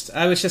confused.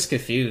 I was just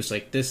confused.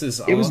 Like, this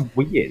is all... It was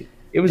weird.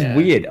 It was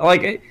weird.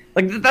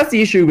 Like that's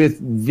the issue with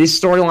this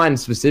storyline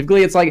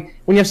specifically. It's like,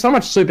 when you have so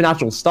much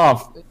supernatural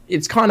stuff,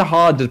 it's kind of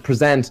hard to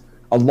present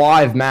a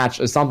live match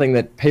as something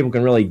that people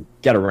can really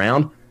get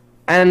around.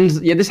 And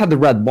yeah, this had the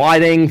red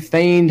lighting.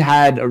 Fiend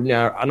had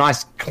a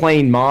nice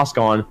clean mask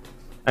on,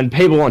 and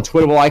people on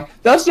Twitter were like,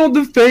 "That's not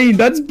the Fiend,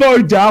 that's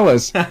Bo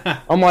Dallas."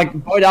 I'm like,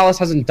 Bo Dallas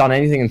hasn't done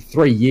anything in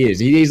 3 years.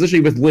 He's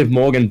literally with Liv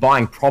Morgan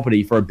buying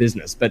property for a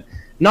business. But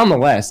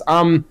nonetheless,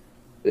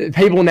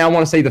 people now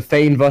want to see the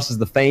Fiend versus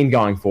the Fiend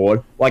going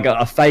forward, like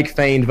a fake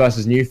Fiend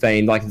versus new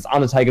Fiend, like it's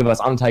Undertaker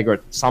versus Undertaker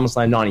at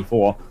SummerSlam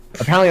 '94.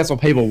 Apparently, that's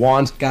what people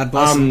want. God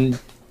bless him.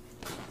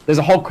 There's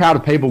a whole crowd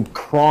of people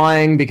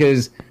crying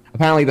because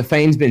Apparently the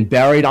Fiend's been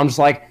buried. I'm just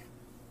like,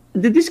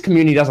 this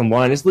community doesn't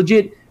learn. It's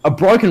legit a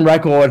broken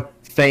record.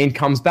 Fiend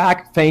comes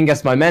back. Fiend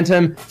gets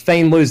momentum.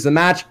 Fiend loses the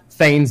match.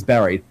 Fiend's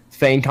buried.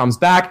 Fiend comes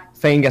back.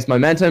 Fiend gets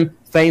momentum.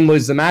 Fiend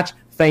loses the match.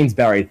 Fiend's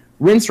buried.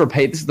 Rinse,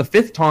 repeat. This is the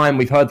 5th time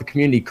we've heard the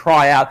community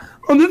cry out,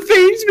 "Oh, the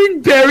Fiend's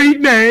been buried,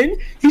 man.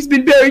 He's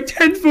been buried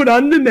 10 foot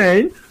under,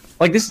 man."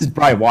 Like, this is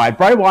Bray Wyatt.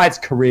 Bray Wyatt's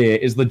career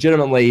is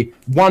legitimately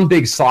one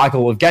big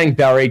cycle of getting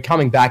buried,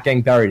 coming back,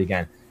 getting buried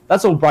again.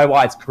 That's all Bray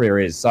Wyatt's career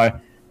is. So,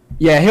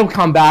 yeah, he'll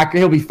come back.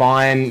 He'll be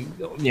fine.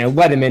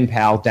 Let him in,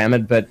 pal, damn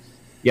it. But,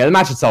 yeah, the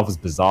match itself is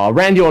bizarre.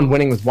 Randy Orton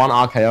winning with 1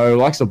 RKO.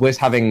 Alexa Bliss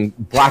having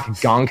black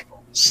gunk,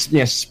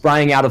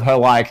 spraying out of her,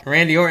 like...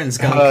 Randy Orton's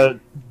gunk.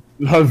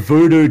 Her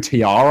voodoo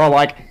tiara.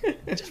 Like,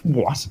 just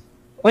what?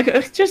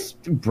 Like,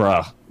 just,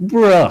 bruh.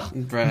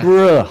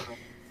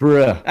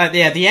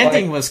 Yeah, the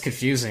ending was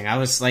confusing. I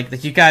was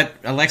like, you got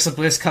Alexa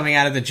Bliss coming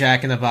out of the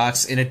Jack in the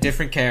Box in a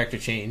different character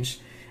change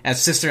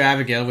as Sister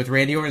Abigail with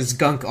Randy Orton's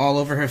gunk all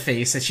over her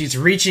face, and she's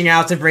reaching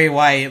out to Bray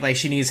Wyatt like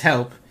she needs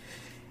help.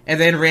 And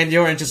then Randy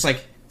Orton just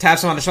like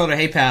taps him on the shoulder,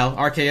 "Hey pal,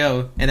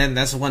 RKO," and then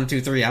that's 1,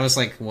 2, 3. I was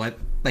like, what?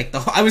 Like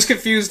I was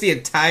confused the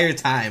entire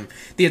time.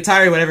 The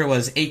entire whatever it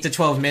was 8 to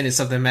 12 minutes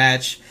of the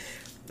match.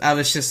 I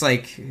was just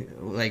like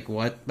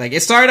what? Like,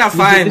 it started out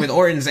fine with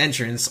Orton's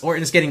entrance.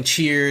 Orton's getting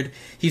cheered.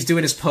 He's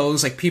doing his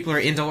pose. Like, people are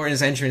into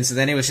Orton's entrance, and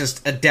then it was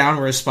just a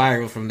downward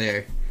spiral from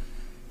there.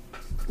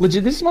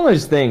 Legit, this is one of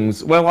those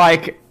things where,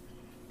 like,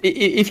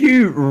 if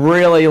you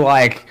really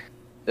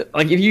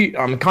if you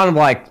kind of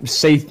like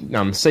see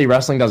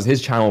Wrestling does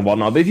his channel and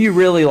whatnot, but if you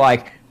really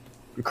like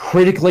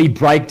critically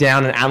break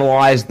down and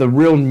analyze the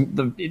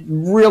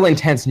real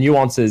intense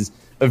nuances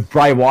of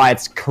Bray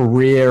Wyatt's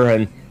career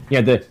and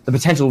the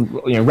potential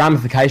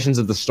ramifications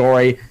of the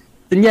story,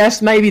 then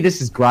yes, maybe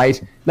this is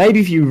great. Maybe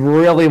if you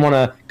really want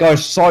to go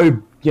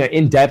so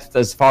in depth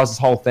as far as this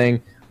whole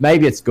thing,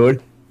 maybe it's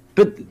good.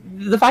 But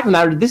the fact of the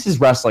matter, this is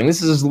wrestling.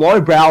 This is as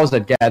lowbrow as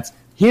it gets.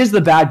 Here's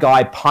the bad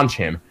guy, punch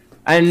him,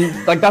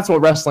 and like that's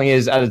what wrestling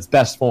is at its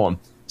best form.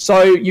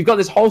 So you've got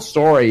this whole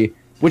story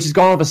which has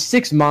gone on for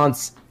 6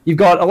 months. You've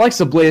got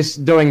Alexa Bliss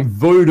doing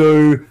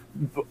voodoo,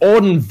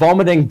 Orton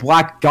vomiting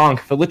black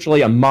gunk for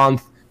literally a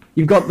month.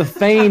 You've got the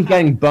Fiend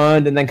getting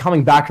burned and then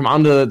coming back from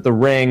under the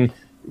ring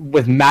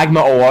with magma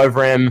all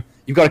over him.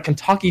 You've got a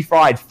Kentucky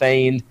Fried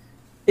Fiend.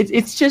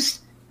 It's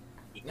just...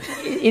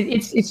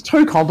 It's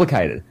too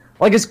complicated.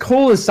 Like, as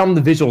cool as some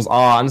of the visuals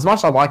are, and as much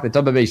as I like that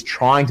WWE's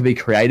trying to be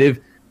creative,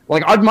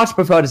 like, I'd much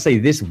prefer to see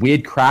this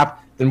weird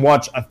crap than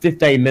watch a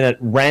 15-minute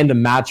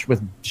random match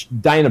with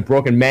Dana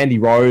Brooke and Mandy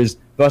Rose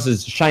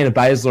versus Shayna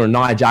Baszler and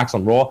Nia Jax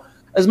on Raw.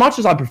 As much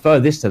as I prefer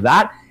this to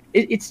that,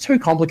 it's too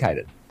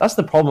complicated. That's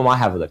the problem I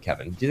have with it,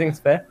 Kevin. Do you think it's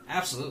fair?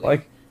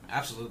 Absolutely.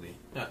 Absolutely.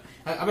 Yeah.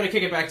 I'm going to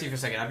kick it back to you for a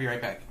second. I'll be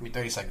right back. Give me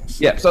 30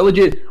 seconds. Yeah, so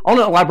legit, I want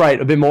to elaborate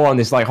a bit more on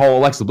this like whole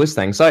Alexa Bliss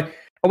thing. So,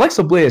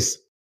 Alexa Bliss,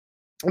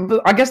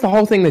 I guess the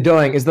whole thing they're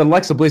doing is that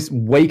Alexa Bliss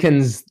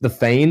weakens the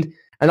Fiend,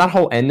 and that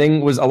whole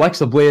ending was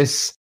Alexa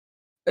Bliss,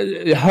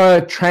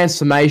 her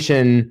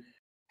transformation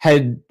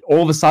had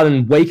all of a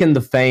sudden weakened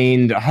the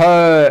Fiend,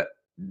 her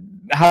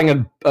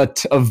having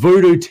a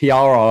voodoo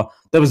tiara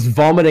that was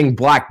vomiting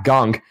black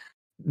gunk.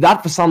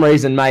 That, for some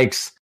reason,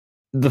 makes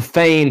the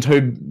Fiend,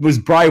 who was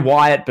Bray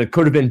Wyatt but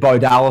could have been Bo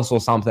Dallas or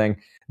something,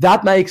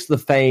 that makes the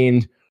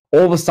Fiend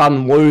all of a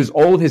sudden lose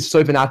all of his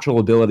supernatural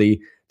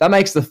ability. That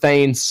makes the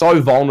Fiend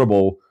so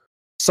vulnerable.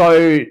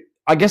 So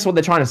I guess what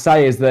they're trying to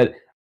say is that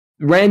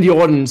Randy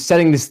Orton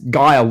setting this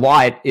guy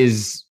alight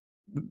is,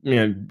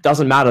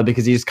 doesn't matter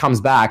because he just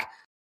comes back.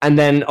 And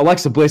then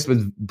Alexa Bliss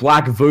with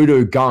black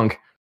voodoo gunk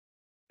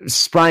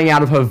spraying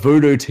out of her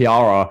voodoo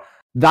tiara,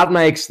 that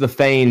makes the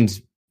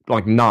Fiend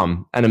like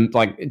numb and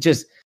like it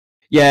just,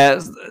 yeah,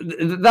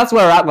 that's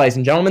where we're at, ladies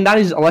and gentlemen. That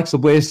is Alexa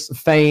Bliss,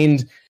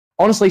 Fiend.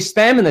 Honestly,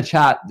 spam in the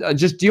chat.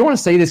 Just, do you want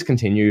to see this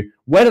continue?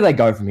 Where do they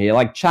go from here?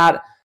 Like,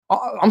 chat,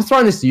 I'm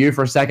throwing this to you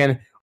for a second.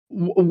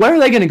 Where are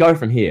they going to go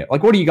from here?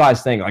 Like, what do you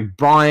guys think? Like,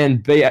 Brian,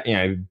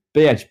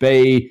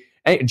 BHB,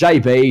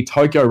 JB,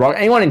 Tokyo Rock,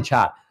 anyone in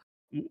chat,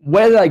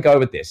 where do they go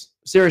with this?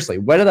 Seriously,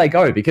 where do they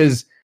go?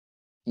 Because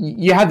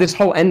you have this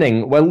whole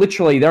ending where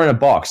literally they're in a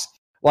box.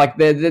 Like,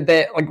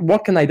 they're like,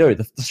 what can they do?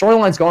 The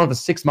storyline's gone on for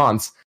 6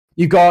 months.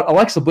 You've got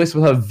Alexa Bliss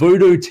with her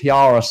voodoo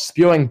tiara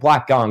spewing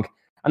black gunk,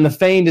 and the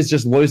Fiend is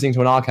just losing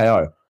to an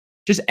RKO.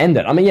 Just end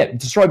it. I mean, yeah,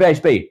 destroy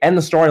BHB, end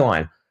the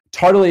storyline.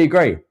 Totally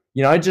agree.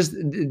 Just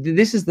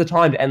this is the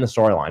time to end the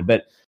storyline.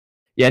 But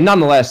yeah,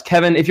 nonetheless,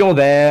 Kevin, if you're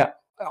there,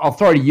 I'll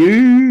throw to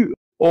you,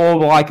 or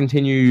will I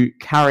continue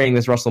carrying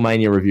this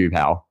WrestleMania review,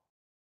 pal?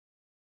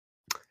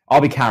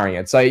 I'll be carrying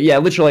it. So yeah,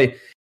 literally,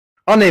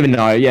 I don't even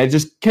know. Yeah,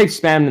 just keep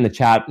spamming in the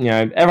chat.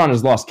 Everyone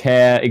has lost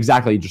care.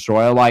 Exactly,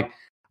 Destroyer. Like,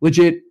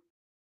 legit,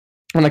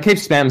 and I keep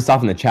spamming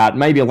stuff in the chat.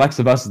 Maybe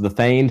Alexa versus the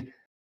Fiend.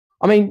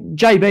 I mean,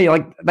 JB,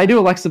 like, they do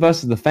Alexa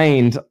versus the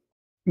Fiend.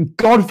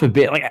 God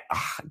forbid. Like,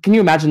 can you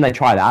imagine they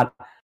try that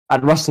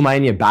at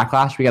WrestleMania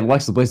Backlash? We got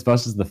Alexa Bliss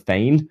versus the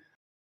Fiend.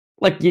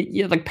 Like,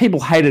 like people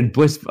hated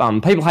Bliss.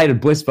 People hated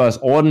Bliss versus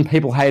Orton.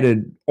 People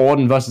hated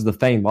Orton versus the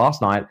Fiend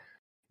last night.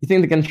 You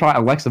think they're going to try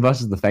Alexa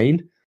versus The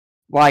Fiend?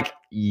 Like,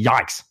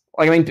 yikes.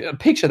 Like, I mean,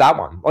 picture that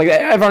one. Like,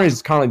 everyone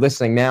who's currently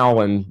listening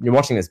now and you're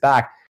watching this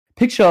back,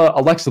 picture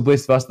Alexa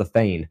Bliss versus The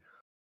Fiend.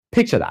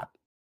 Picture that.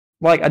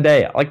 Like, I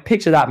dare you. Like,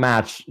 picture that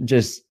match.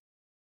 Just,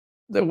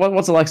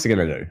 what's Alexa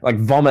going to do? Like,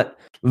 vomit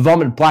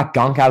black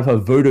gunk out of her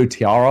voodoo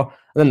tiara, and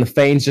then The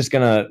Fiend's just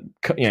going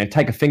to,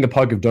 take a finger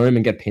poke of doom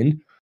and get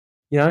pinned?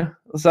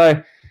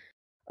 So,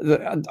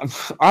 I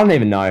don't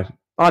even know.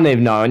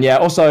 And yeah,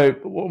 also,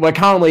 we're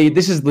currently,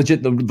 this is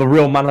legit the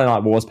real Monday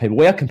Night Wars, people.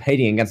 We are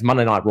competing against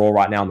Monday Night Raw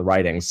right now in the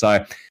ratings.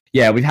 So,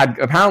 yeah, we've had,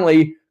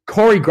 apparently,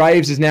 Corey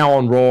Graves is now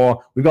on Raw.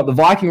 We've got the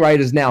Viking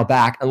Raiders now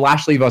back, and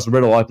Lashley versus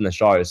Riddle open the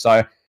show.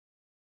 So,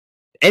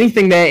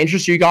 anything there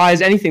interests you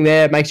guys? Anything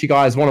there makes you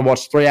guys want to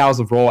watch 3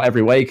 hours of Raw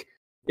every week?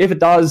 If it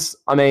does,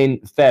 I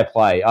mean, fair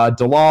play.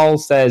 Dalal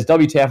says,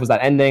 WTF was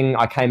that ending?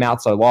 I came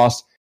out so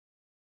lost.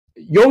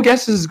 Your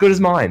guess is as good as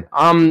mine.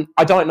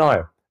 I don't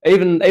know.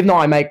 Even though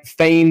I make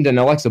Fiend and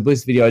Alexa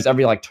Bliss videos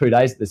every 2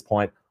 days at this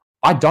point,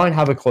 I don't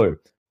have a clue.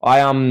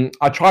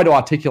 I try to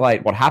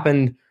articulate what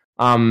happened,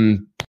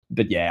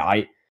 but yeah,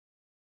 I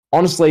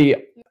honestly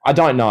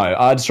don't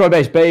know. Destroy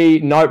Base B,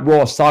 note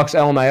Raw sucks.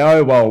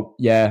 LMAO. Well,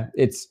 yeah,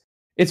 it's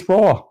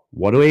Raw.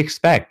 What do we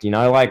expect?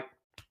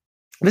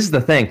 This is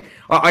the thing.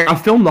 I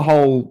filmed the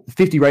whole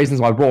 50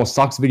 Reasons Why Raw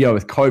Sucks video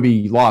with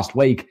Kobe last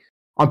week.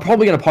 I'm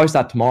probably going to post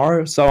that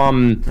tomorrow. So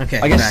okay,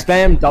 I guess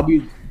spam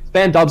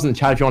dubs in the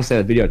chat if you want to see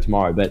the video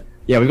tomorrow. But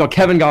yeah, we've got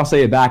Kevin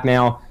Garcia back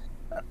now.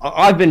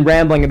 I've been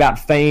rambling about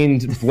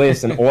Fiend,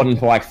 Bliss, and Orton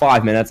for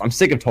 5 minutes. I'm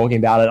sick of talking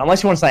about it.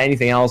 Unless you want to say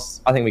anything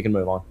else, I think we can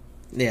move on.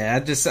 Yeah,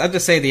 I'd just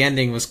say the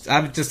ending was...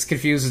 I'm just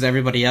confused as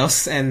everybody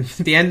else, and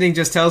the ending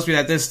just tells me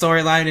that this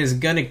storyline is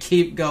gonna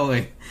keep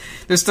going.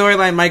 The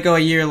storyline might go a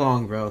year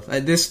long, bro.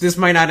 This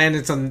might not end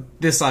until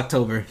this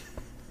October.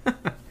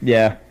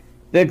 Yeah.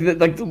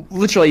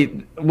 Literally,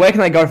 where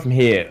can they go from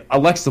here?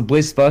 Alexa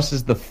Bliss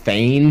versus The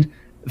Fiend?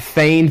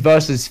 Fiend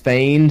versus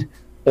Fiend?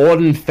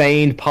 Orton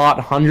Fiend Part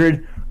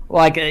 100?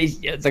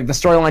 It's like the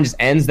storyline just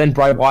ends, then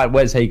Bray Wyatt,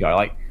 where does he go?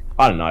 I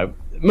don't know.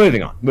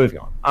 Moving on.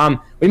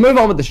 We move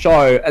on with the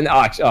show, and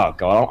oh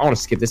god, I want to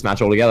skip this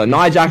match altogether.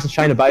 Nia Jax and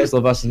Shayna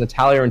Baszler versus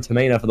Natalya and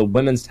Tamina for the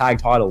women's tag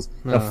titles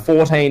in a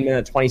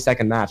 14-minute,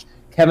 20-second match.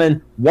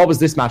 Kevin, what was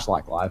this match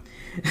like live?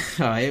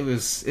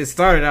 It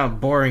started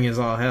out boring as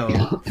all hell.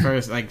 For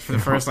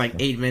the first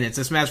 8 minutes.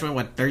 This match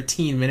went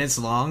 13 minutes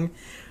long.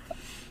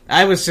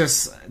 I was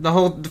just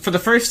for the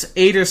first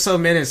 8 or so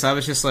minutes, I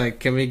was just like,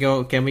 can we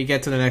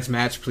get to the next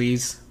match,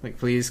 please?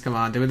 Please, come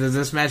on. Does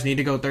this match need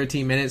to go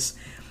 13 minutes?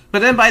 But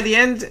then by the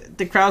end,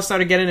 the crowd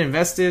started getting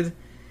invested,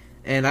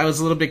 and I was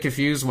a little bit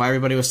confused why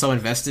everybody was so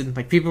invested.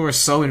 People were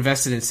so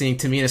invested in seeing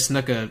Tamina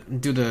Snuka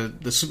do the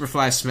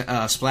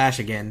Superfly splash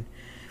again.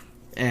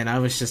 And I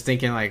was just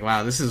thinking,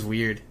 wow, this is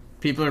weird.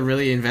 People are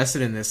really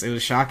invested in this. It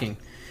was shocking.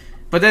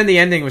 But then the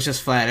ending was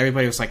just flat.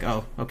 Everybody was like,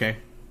 oh, okay.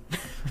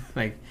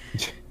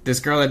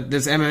 This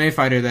MMA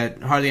fighter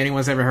that hardly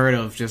anyone's ever heard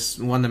of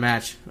just won the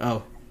match.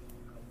 Oh.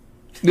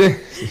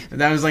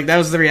 That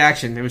was the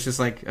reaction. It was just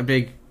a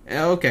big,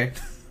 oh, okay.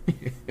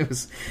 It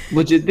was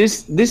legit.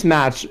 This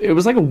match, it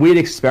was like a weird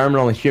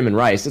experiment on the human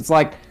race. It's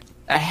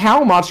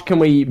how much can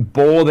we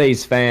bore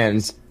these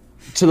fans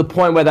to the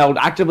point where they'll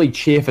actively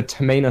cheer for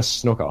Tamina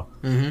Snuka?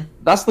 Mm-hmm.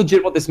 That's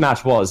legit what this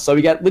match was. So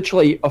we get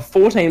literally a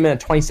 14-minute,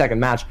 20-second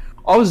match.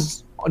 I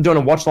was doing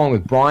a watch along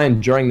with Brian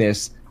during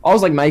this. I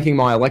was making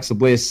my Alexa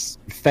Bliss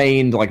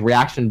Fiend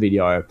reaction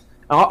video, and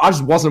I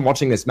just wasn't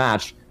watching this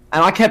match.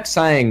 And I kept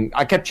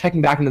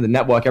checking back into the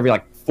network every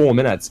 4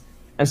 minutes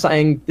and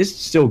saying, this is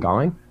still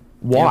going.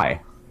 Why?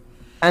 Yep.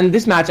 And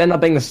this match ended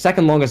up being the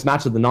second longest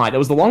match of the night. It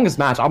was the longest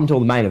match up until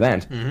the main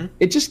event. Mm-hmm.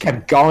 It just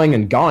kept going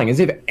and going, as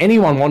if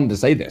anyone wanted to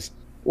see this.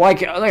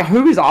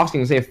 Who is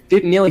asking to see a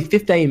nearly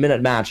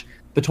 15-minute match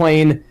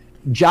between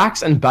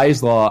Jax and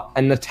Baszler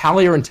and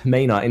Natalya and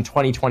Tamina in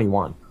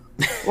 2021?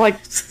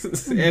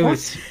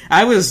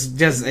 I was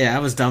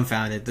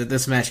dumbfounded that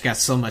this match got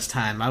so much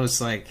time. I was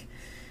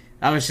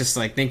just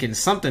thinking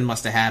something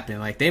must have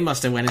happened. They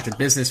must have went into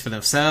business for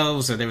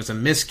themselves, or there was a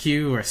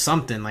miscue or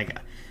something.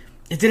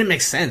 It didn't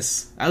make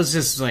sense. I was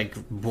just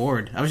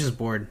bored. I was just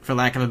bored, for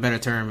lack of a better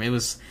term. It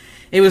was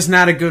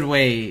not a good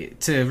way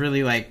to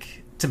really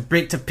to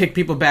pick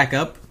people back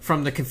up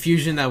from the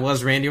confusion that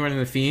was Randy Orton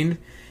and the Fiend.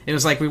 It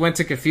was we went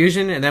to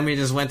confusion and then we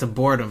just went to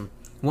boredom,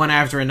 one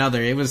after another.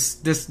 It was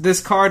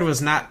this card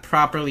was not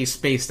properly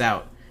spaced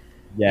out.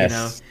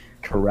 Yes,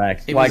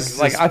 correct. I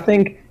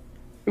think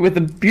with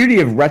the beauty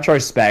of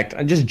retrospect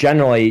and just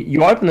generally,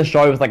 you open the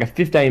show with a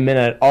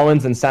 15-minute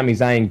Owens and Sami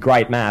Zayn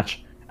great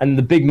match. And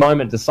the big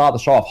moment to start the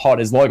show off hot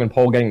is Logan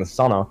Paul getting the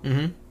stunner.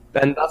 Mm-hmm.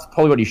 And that's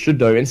probably what you should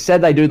do.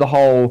 Instead, they do the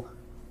whole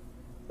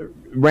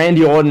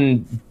Randy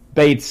Orton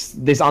beats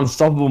this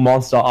unstoppable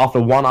monster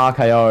after one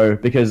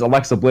RKO because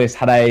Alexa Bliss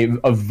had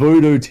a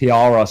voodoo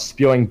tiara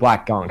spewing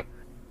black gunk.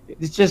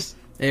 It's just...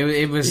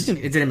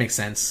 It didn't make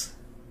sense.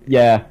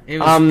 Yeah. It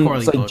was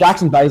poorly so booked.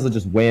 Jax and Baszler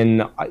just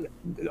win.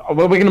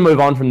 We're going to move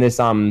on from this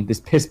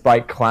piss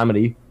break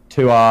calamity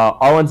to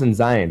Owens and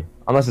Zayn.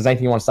 unless there's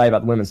anything you want to say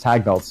about the women's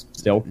tag belts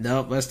still.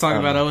 Nope, let's talk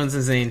about Owens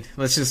and Zayn.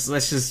 Let's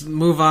just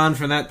move on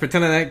from that.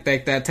 Pretend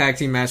that tag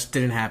team match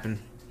didn't happen.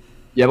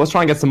 Yeah, let's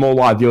try and get some more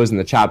live viewers in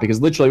the chat,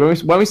 because literally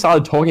when we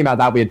started talking about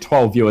that, we had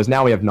 12 viewers.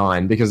 Now we have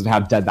 9 because of how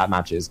dead that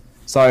match is.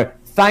 So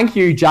thank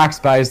you, Jax,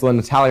 Baszler,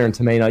 Natalia, and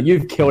Tamina.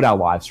 You've killed our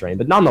live stream.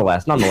 But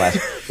nonetheless,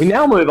 we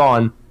now move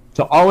on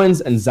to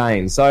Owens and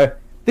Zayn. So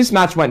this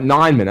match went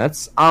 9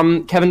 minutes.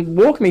 Kevin,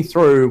 walk me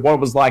through what it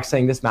was like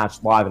seeing this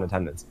match live in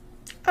attendance.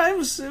 It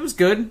was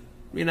good.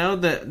 You know,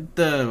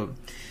 the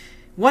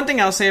one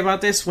thing I'll say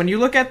about this, when you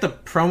look at the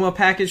promo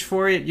package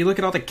for it, you look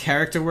at all the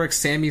character work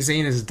Sami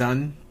Zayn has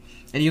done,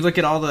 and you look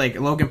at all the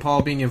Logan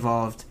Paul being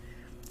involved.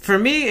 For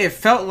me, it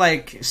felt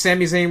like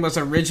Sami Zayn was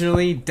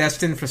originally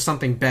destined for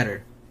something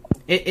better.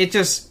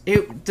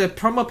 The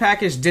promo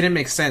package didn't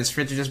make sense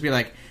for it to just be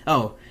like,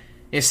 oh,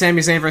 it's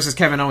Sami Zayn versus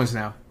Kevin Owens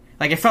now.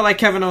 Like, it felt like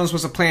Kevin Owens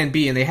was a plan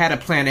B, and they had a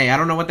plan A. I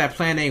don't know what that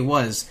plan A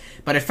was,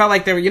 but it felt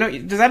like they were,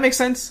 does that make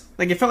sense?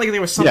 Like, it felt like there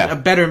was a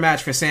better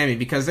match for Sami,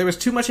 because there was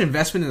too much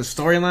investment in the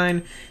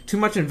storyline, too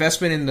much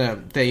investment in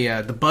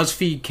the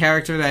BuzzFeed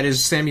character that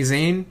is Sami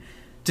Zayn,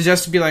 to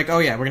just be like, oh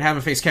yeah, we're gonna have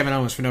him face Kevin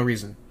Owens for no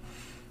reason.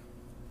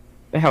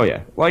 Hell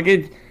yeah. Like,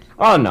 it...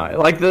 Oh no,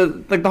 like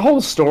the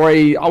whole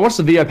story. I watched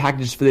the video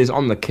packages for this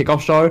on the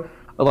kickoff show.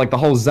 Like the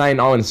whole Zayn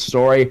Owens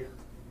story.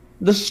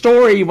 The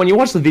story, when you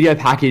watch the video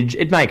package,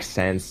 it makes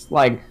sense.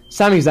 Like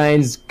Sami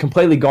Zayn's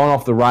completely gone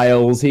off the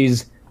rails.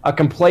 He's a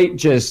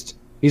complete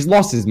he's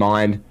lost his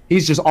mind.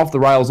 He's just off the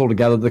rails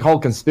altogether. The whole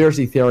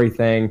conspiracy theory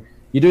thing.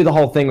 You do the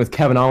whole thing with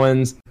Kevin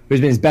Owens,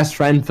 who's been his best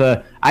friend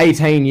for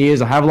 18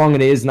 years or however long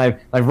it is, and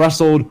they've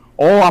wrestled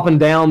all up and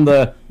down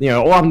the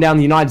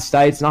United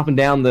States and up and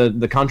down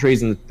the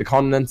countries and the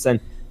continents. And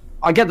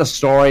I get the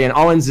story, and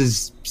Owens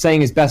is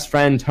seeing his best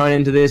friend turn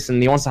into this,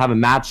 and he wants to have a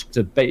match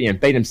to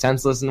beat him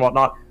senseless and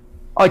whatnot.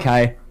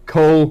 Okay,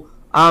 cool.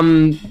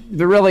 But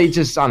really,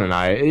 just I don't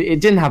know.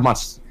 It didn't have much.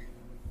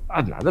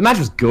 I don't know. The match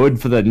was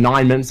good for the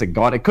 9 minutes it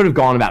got. It could have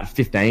gone about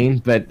 15,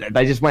 but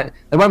they went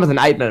with an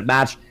 8-minute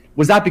match.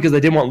 Was that because they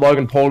didn't want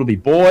Logan Paul to be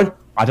bored?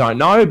 I don't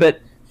know,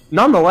 but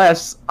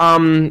nonetheless,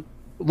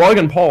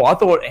 Logan Paul, I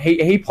thought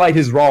he played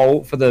his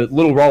role for the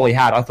little role he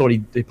had. I thought he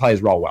played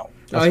his role well.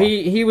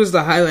 He was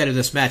the highlight of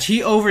this match.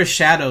 He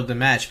overshadowed the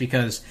match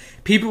because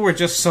people were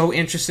just so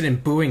interested in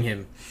booing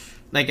him.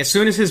 Like, as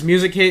soon as his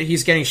music hit,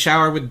 he's getting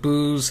showered with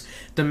boos.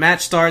 The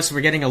match starts,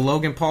 we're getting a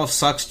Logan Paul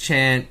sucks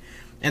chant.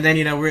 And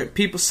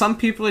then, some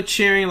people are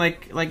cheering,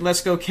 like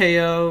let's go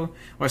KO,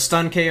 or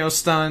stun KO,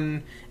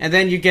 stun. And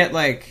then you get,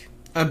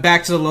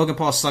 back to the Logan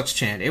Paul sucks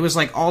chant. It was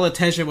like all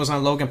attention was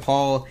on Logan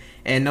Paul,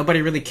 and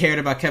nobody really cared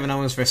about Kevin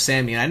Owens versus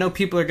Sami. And I know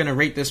people are going to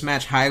rate this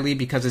match highly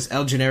because it's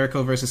El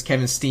Generico versus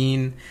Kevin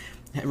Steen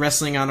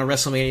wrestling on a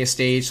WrestleMania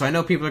stage, so I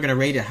know people are going to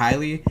rate it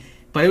highly.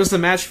 But it was the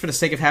match for the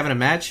sake of having a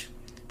match.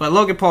 But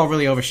Logan Paul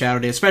really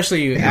overshadowed it,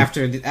 especially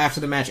after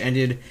the match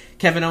ended.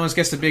 Kevin Owens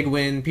gets the big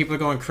win. People are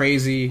going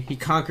crazy. He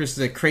conquers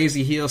the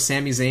crazy heel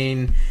Sami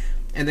Zayn.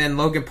 And then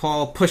Logan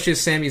Paul pushes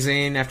Sami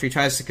Zayn after he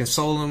tries to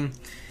console him.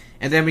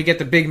 And then we get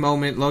the big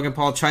moment. Logan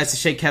Paul tries to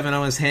shake Kevin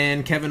Owens'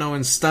 hand. Kevin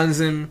Owens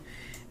stuns him.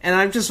 And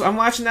I'm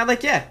watching that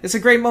like, yeah, it's a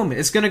great moment.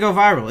 It's going to go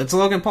viral. It's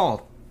Logan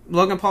Paul.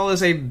 Logan Paul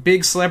is a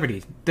big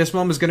celebrity. This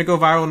moment is going to go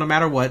viral no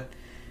matter what.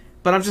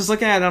 But I'm just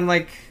looking at it, I'm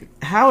like,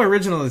 how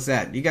original is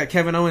that? You got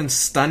Kevin Owens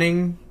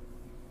stunning.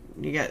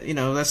 You got,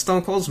 that's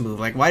Stone Cold's move.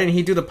 Like, why didn't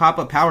he do the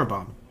pop-up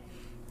powerbomb?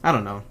 I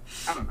don't know.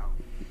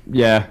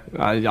 Yeah,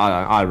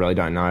 I really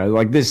don't know.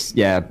 Like this,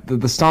 yeah,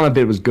 the stunner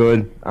bit was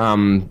good.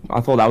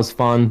 I thought that was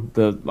fun.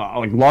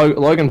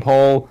 Logan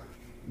Paul.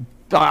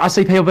 I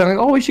see people being like,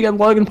 "Oh, we should get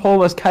Logan Paul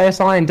versus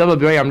KSI and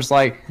WWE." I'm just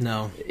like,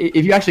 no.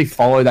 If you actually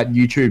follow that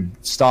YouTube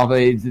stuff,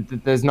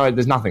 there's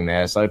nothing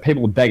there. So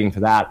people are begging for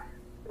that.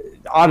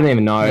 I don't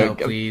even know. No,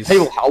 please. A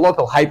lot of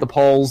people hate the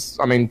polls.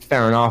 I mean,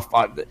 fair enough.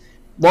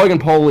 Logan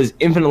Paul is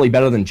infinitely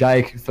better than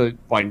Jake.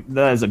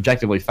 That is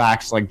objectively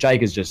facts. Like,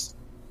 Jake is just,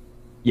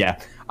 yeah.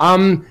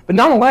 But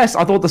nonetheless,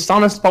 I thought the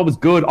stunner spot was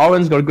good.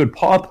 Owens got a good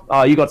pop.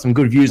 You got some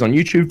good views on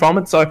YouTube from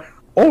it. So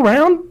all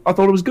round, I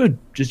thought it was good,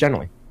 just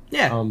generally.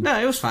 Yeah, no,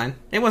 it was fine.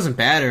 It wasn't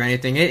bad or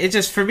anything. It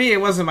just, for me,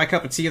 it wasn't my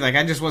cup of tea. Like,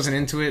 I just wasn't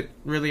into it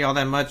really all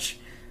that much.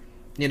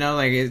 I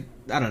don't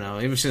know.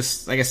 It was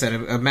just, like I said,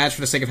 a match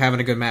for the sake of having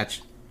a good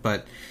match.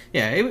 But,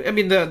 yeah,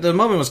 the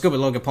moment was good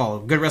with Logan Paul.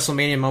 Good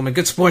WrestleMania moment,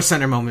 good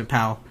SportsCenter moment,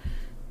 pal.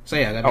 So,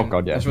 yeah,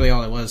 that's really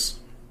all it was.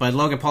 But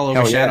Logan Paul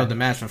overshadowed the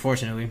match,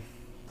 unfortunately.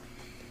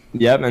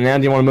 Yep, and now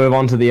do you want to move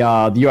on to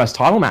the US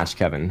title match,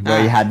 Kevin,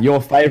 where you had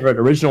your favorite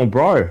original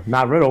bro,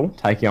 Matt Riddle,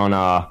 taking on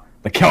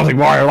the Celtic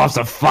Warrior loves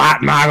to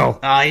fight, Maggle.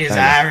 Oh, he's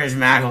Irish,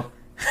 Maggle.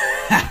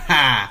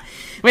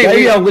 Wait,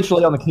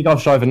 literally on the kickoff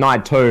show for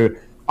night 2,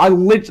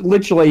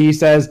 literally he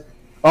says,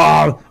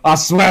 "Oh, I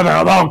swear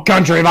that the whole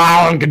country of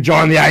Ireland could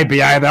join the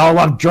APA. They all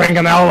love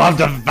drinking. They all love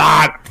to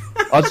fight."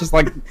 I was just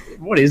like,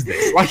 what is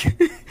this? Like,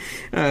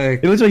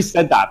 he literally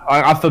said that.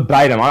 I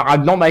forbade him.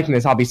 I'm not making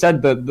this up. He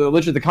said that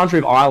literally the country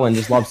of Ireland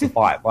just loves to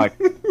fight. Like,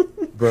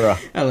 bruh.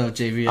 I love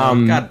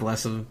JVL. God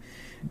bless him.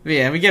 But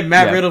yeah, we get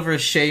Matt Riddle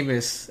versus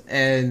Sheamus,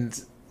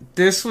 and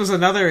this was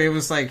another. It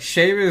was like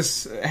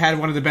Sheamus had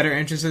one of the better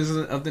entrances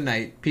of the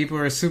night. People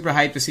were super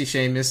hyped to see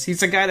Sheamus.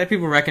 He's a guy that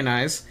people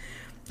recognize.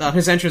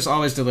 His entrance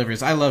always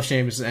delivers. I love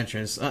Sheamus'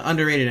 entrance.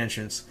 Underrated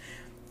entrance.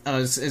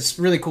 It's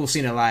really cool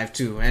seeing it live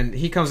too. And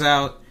he comes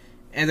out,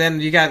 and then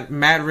you got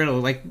Matt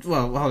Riddle. Like,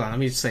 well, hold on, let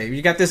me just say,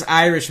 you got this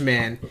Irish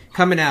man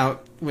coming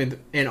out with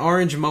an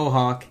orange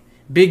mohawk,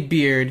 big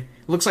beard.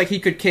 Looks like he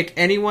could kick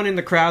anyone in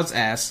the crowd's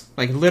ass.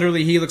 Like,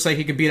 literally, he looks like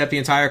he could beat up the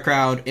entire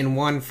crowd in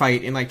one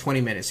fight in like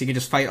 20 minutes. He could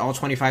just fight all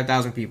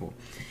 25,000 people.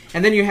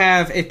 And then you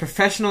have a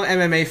professional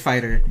MMA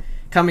fighter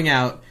coming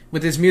out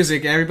with his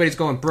music, and everybody's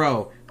going,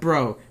 bro,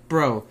 bro,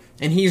 bro.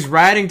 And he's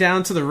riding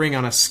down to the ring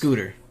on a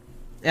scooter.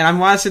 And I'm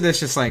watching this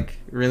just like,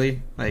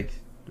 really? Like,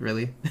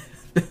 really?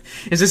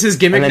 Is this his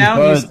gimmick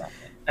now?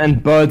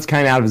 And birds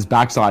came out of his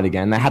backside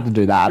again. They had to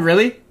do that.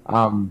 Really?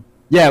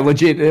 Yeah,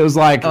 legit. It was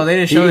like... Oh, they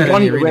didn't show that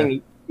in the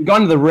arena. He got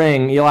into the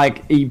ring,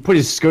 he put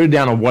his scooter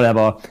down or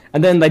whatever,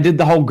 and then they did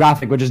the whole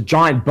graphic where just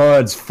giant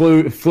birds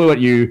flew at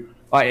you,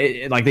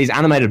 like these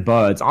animated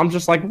birds. I'm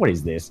just like, what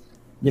is this?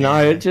 You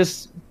know,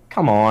 just...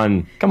 Come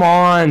on.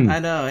 I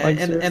know, like,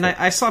 and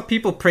I saw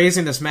people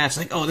praising this match,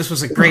 like, oh, this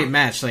was a great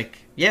match. Like,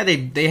 yeah,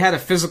 they had a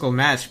physical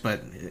match,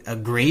 but a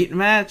great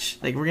match?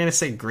 Like, we're gonna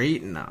say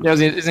great? No. Yeah,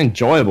 it was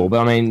enjoyable, but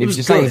I mean, if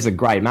you're saying it's a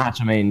great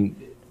match, I mean,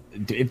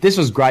 if this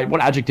was great,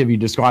 what adjective are you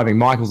describing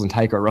Michaels and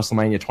Taker at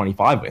WrestleMania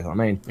 25 with? I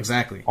mean,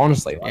 exactly.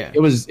 Honestly,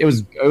 it was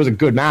a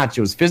good match.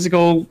 It was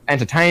physical,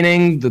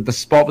 entertaining. The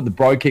spot with the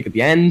bro kick at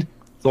the end,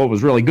 thought it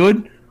was really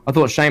good. I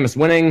thought Sheamus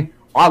winning,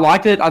 I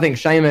liked it. I think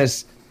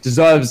Sheamus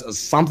deserves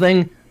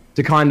something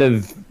to kind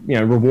of, you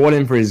know, reward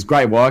him for his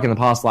great work in the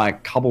past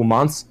like couple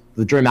months.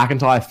 The Drew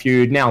McIntyre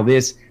feud, now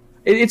this.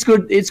 It's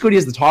good. It's good he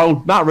has the title.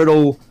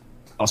 Riddle,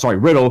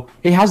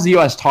 he has the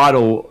US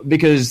title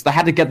because they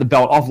had to get the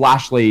belt off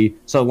Lashley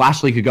so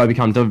Lashley could go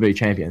become WWE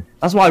champion.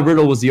 That's why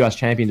Riddle was the US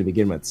champion to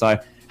begin with. So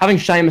having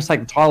Sheamus take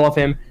the title off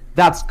him,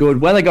 that's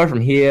good. Where they go from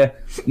here,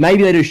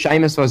 maybe they do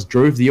Sheamus versus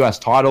Drew for the US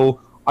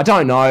title. I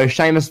don't know.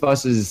 Sheamus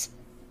versus...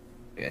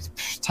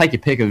 take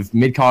your pick of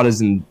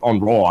mid-carders on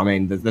Raw. I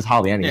mean, there's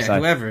hardly any. Yeah, so.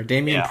 Whoever.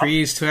 Damian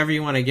Priest, whoever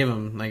you want to give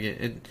him.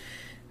 Like,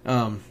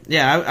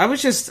 I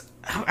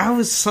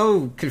was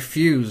so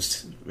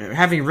confused.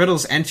 Having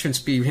Riddle's entrance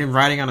be him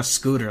riding on a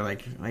scooter.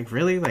 Like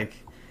really? Like,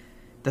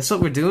 that's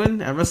what we're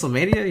doing at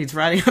WrestleMania? He's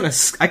riding on a...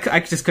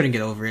 I just couldn't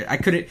get over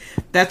it.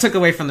 That took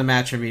away from the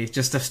match for me.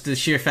 Just the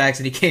sheer fact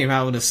that he came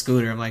out with a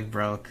scooter. I'm like,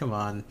 bro, come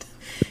on.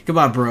 Come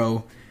on,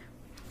 bro.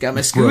 Got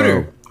my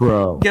scooter.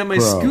 Got my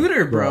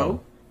scooter, bro.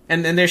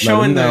 And they're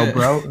showing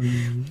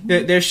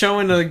they're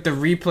showing the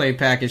replay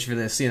package for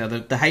this, you know,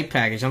 the hype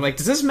package. I'm like,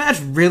 does this match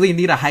really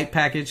need a hype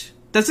package?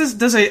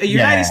 Does a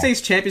United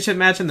States Championship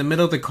match in the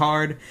middle of the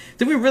card?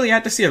 Did we really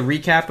have to see a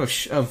recap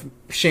of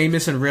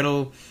Sheamus and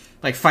Riddle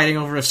like fighting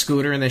over a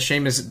scooter and then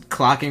Sheamus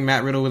clocking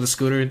Matt Riddle with a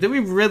scooter? Did we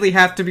really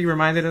have to be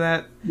reminded of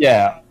that?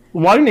 Yeah.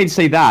 Why do we need to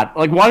see that?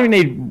 Like, why do we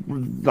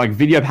need like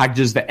video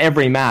packages for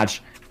every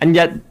match? And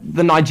yet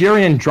the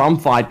Nigerian drum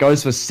fight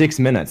goes for 6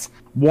 minutes.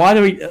 Why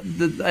do we?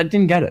 I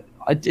didn't get it.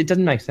 It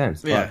doesn't make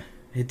sense. Yeah,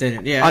 it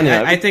didn't. Yeah,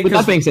 I think. With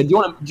that being said, do you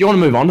want to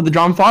move on to the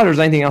drum fight, or is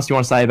there anything else you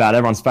want to say about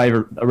everyone's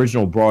favorite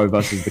original bro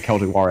versus the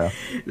Celtic Warrior?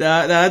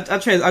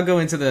 I'll go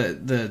into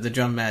the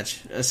drum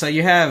match. So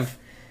you have,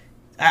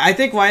 I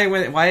think why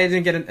it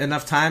didn't get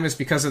enough time is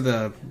because of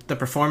the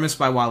performance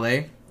by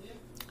Wale,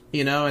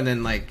 you know, and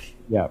then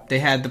they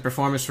had the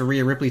performance for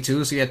Rhea Ripley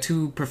too. So you had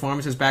two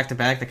performances back to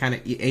back that kind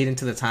of ate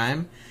into the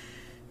time.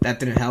 That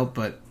didn't help,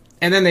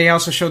 and then they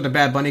also showed the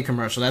Bad Bunny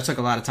commercial. That took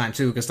a lot of time,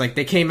 too, because,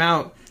 they came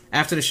out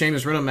after the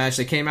Sheamus Riddle match.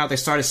 They came out, they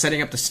started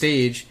setting up the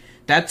stage.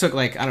 That took,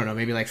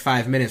 maybe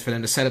 5 minutes for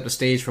them to set up the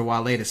stage for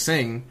Wale to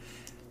sing.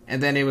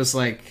 And then it was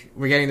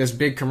we're getting this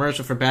big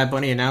commercial for Bad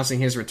Bunny announcing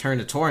his return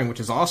to touring,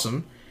 which is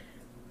awesome.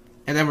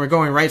 And then we're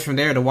going right from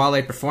there to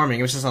Wale performing.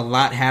 It was just a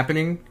lot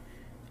happening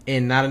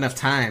in not enough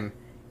time.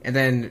 And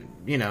then,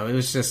 you know, it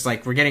was just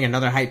we're getting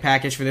another hype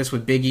package for this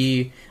with Big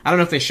E. I don't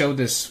know if they showed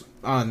this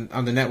on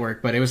the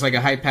network, but it was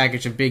a hype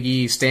package of Big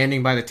E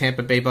standing by the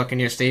Tampa Bay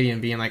Buccaneer Stadium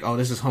being like, oh,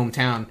 this is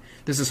hometown.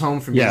 This is home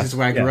for me. This is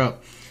where I grew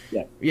up.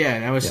 Yeah,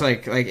 and I was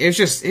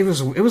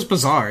it was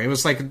bizarre. It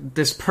was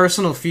this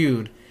personal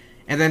feud,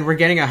 and then we're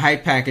getting a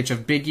hype package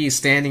of Big E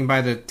standing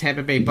by the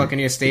Tampa Bay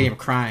Buccaneer Stadium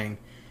crying.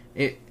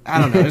 I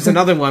don't know. There's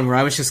another one where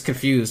I was just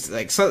confused.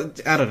 I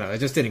don't know. It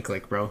just didn't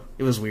click, bro.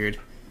 It was weird.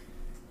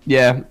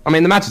 Yeah, I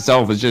mean, the match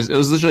itself was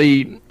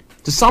literally...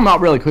 To sum up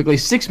really quickly,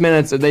 6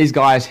 minutes of these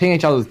guys hitting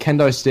each other with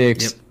kendo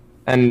sticks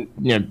and,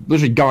 you know,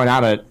 literally going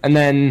at it. And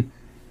then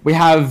we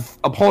have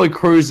Apollo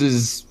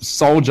Crews'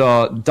 soldier,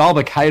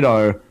 Dalva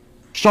Kato,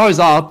 shows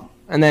up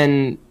and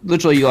then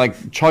literally,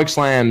 choke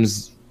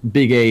slams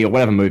Big E or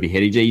whatever move he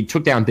hit. He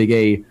took down Big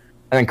E and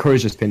then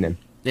Crews just pinned him.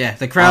 Yeah,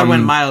 the crowd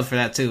went mild for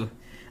that, too.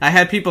 I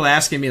had people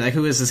asking me,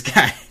 who is this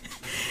guy?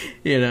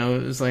 You know,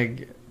 it was I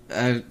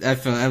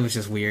felt that was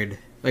just weird.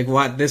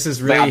 What? This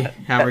is really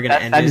how we're going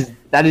to end it?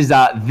 That is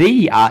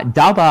the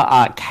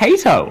Dalva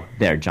Kato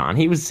there, John.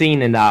 He was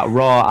seen in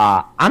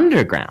Raw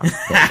Underground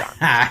there,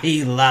 John.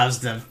 He loves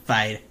to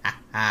fight.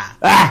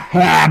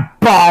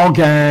 Ball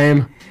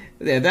game.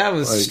 Yeah, that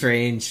was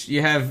strange.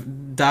 You have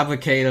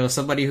Dabba-Kato,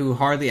 somebody who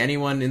hardly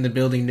anyone in the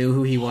building knew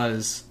who he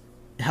was,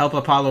 help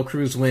Apollo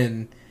Crews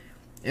win.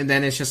 And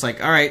then it's just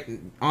like, all right,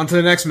 on to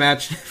the next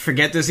match.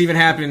 Forget this even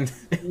happened.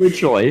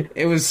 Literally.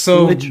 It was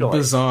so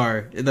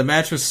bizarre. The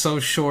match was so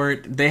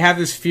short. They have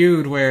this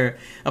feud where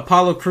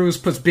Apollo Crews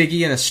puts Big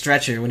E in a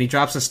stretcher when he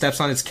drops the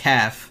steps on his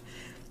calf.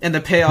 And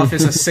the payoff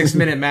is a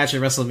 6-minute match at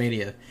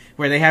WrestleMania,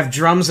 where they have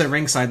drums at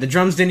ringside. The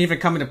drums didn't even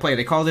come into play.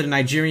 They called it a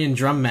Nigerian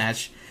drum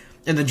match.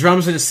 And the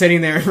drums are just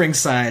sitting there at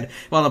ringside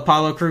while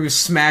Apollo Crews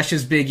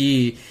smashes Big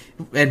E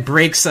and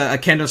breaks a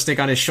kendo stick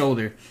on his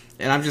shoulder.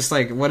 And I'm just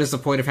like, what is the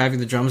point of having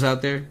the drums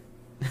out there?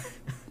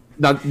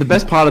 The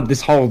best part of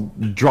this whole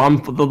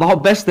drum, the whole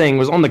best thing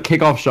was on the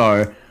kickoff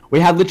show. We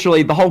had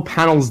literally the whole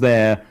panels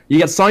there. You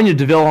get Sonya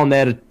Deville on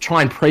there to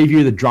try and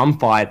preview the drum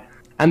fight.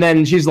 And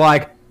then she's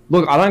like,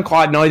 look, I don't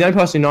quite know. The only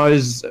person who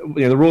knows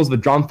the rules of the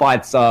drum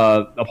fights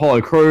are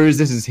Apollo Crews.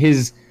 This is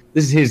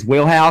his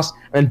wheelhouse.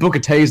 And then Booker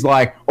T's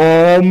like,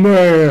 oh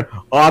man,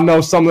 I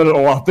know something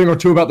or a thing or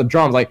two about the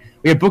drums. Like,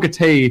 we had Booker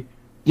T,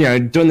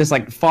 doing this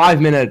like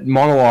 5-minute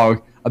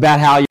monologue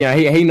about how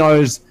he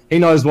knows what he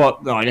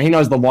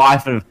knows the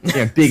life of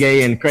Big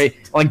E and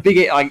Big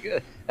E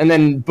and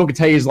then Booker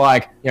T is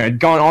like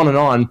going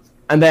on,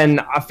 and then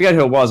I forget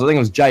who it was. I think it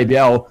was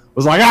JBL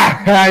was like,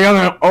 you're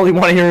the only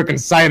one here who can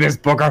say this,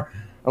 Booker.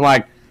 I'm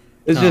like,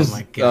 it's just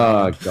my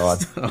God. Oh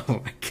god,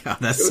 oh my God,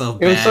 that's so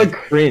bad. It was so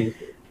cringe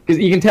because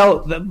you can tell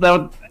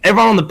that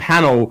everyone on the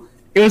panel.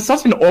 It was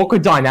such an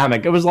awkward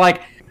dynamic. It was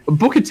like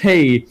Booker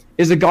T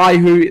is a guy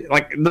who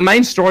the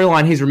main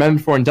storyline he's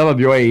remembered for in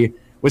WWE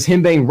was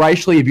him being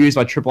racially abused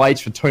by Triple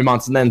H for 2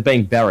 months and then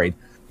being buried.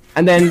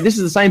 And then this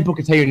is the same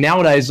Booker T who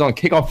nowadays is on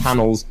kickoff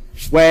panels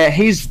where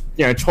he's,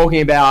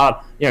 talking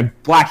about,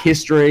 black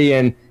history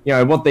and,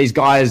 what these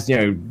guys,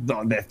 their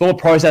thought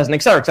process and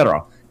et cetera, et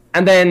cetera.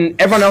 And then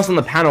everyone else on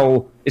the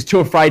panel is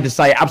too afraid to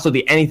say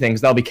absolutely anything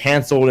because they'll be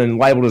cancelled and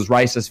labeled as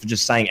racist for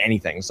just saying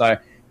anything. So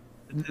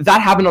that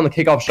happened on the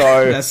kickoff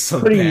show. That's so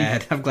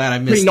bad. I'm glad I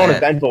missed pretty that.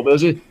 Non-eventful.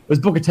 But it was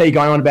Booker T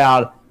going on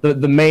about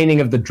the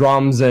meaning of the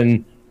drums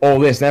and all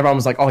this, and everyone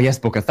was like, oh yes,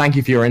 Booker, thank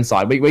you for your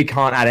insight. We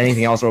can't add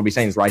anything else or we'll be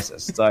seen as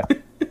racist. So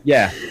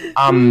yeah.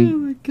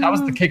 That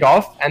was the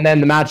kickoff, and then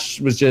the match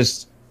was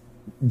just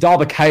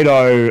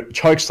Dabba-Kato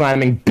choke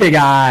slamming Big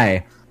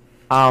A.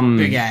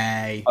 Big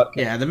A.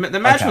 Okay. Yeah, the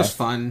match was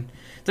fun.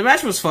 The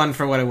match was fun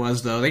for what it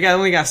was, though. They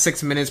only got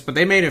 6 minutes, but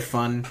they made it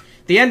fun.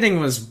 The ending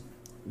was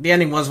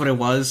what it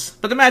was,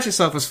 but the match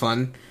itself was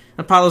fun.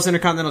 Apollo's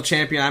Intercontinental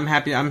Champion. I'm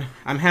happy. I'm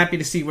happy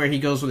to see where he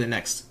goes with it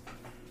next.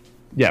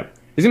 Yeah.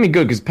 It's gonna be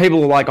good because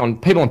people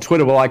on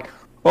Twitter were like,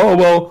 oh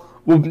well,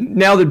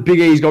 now that Big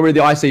E's got rid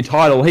of the IC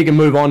title, he can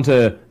move on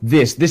to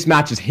this. This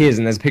match is his,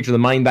 and there's a picture of the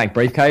Money in the Bank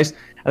briefcase,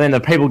 and then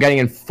the people getting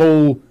in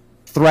full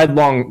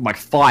thread-long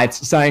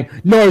fights saying,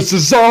 no,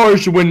 Cesaro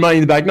should win Money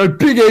in the Bank, no,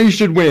 Big E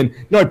should win,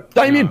 no,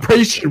 Damian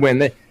Priest should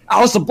win,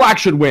 Aleister Black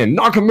should win,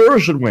 Nakamura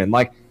should win.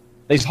 Like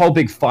these whole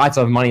big fights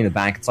over Money in the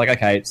Bank. It's like,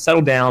 okay,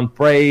 settle down,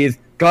 breathe,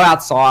 go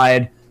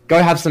outside.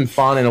 Go have some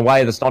fun in a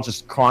way that's not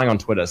just crying on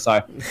Twitter.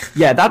 So,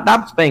 yeah,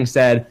 that being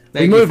said,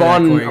 we move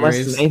on unless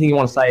there's anything you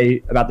want to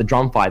say about the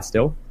drum fight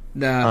still.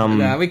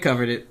 No, we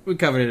covered it. We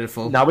covered it in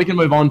full. Now we can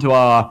move on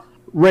to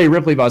Rhea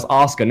Ripley versus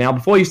Asuka. Now,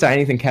 before you say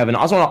anything, Kevin,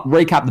 I just want to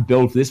recap the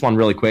build for this one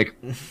really quick.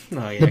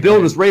 The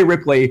build was Rhea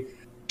Ripley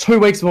 2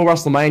 weeks before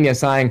WrestleMania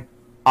saying,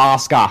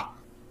 Asuka,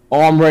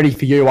 I'm ready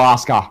for you,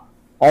 Asuka.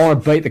 I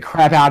want to beat the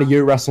crap out of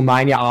you,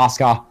 WrestleMania,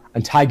 Asuka,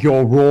 and take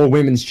your Raw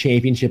Women's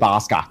Championship,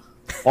 Asuka.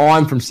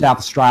 I'm from South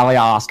Australia,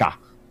 Asuka.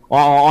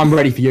 I'm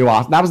ready for you,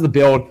 Asuka. That was the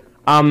build.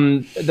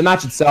 The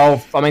match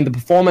itself, I mean, the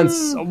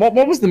performance. What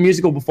was the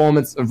musical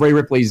performance of Rhea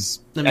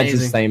Ripley's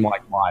Edge's theme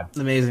like live?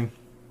 Amazing.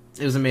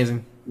 It was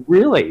amazing.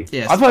 Really?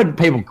 Yes. I've heard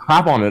people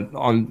crap on it.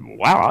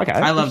 Wow, okay.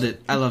 I loved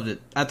it.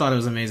 I thought it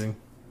was amazing.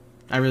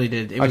 I really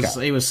did.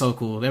 It was so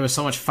cool. There was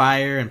so much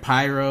fire and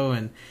pyro,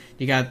 and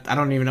you got, I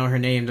don't even know her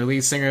name, the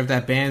lead singer of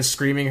that band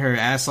screaming her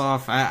ass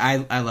off. I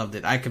loved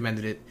it. I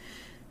commended it.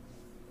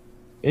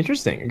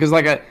 Interesting, because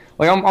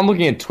I'm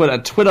looking at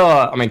Twitter.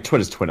 I mean,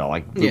 Twitter's Twitter.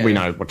 We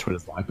know what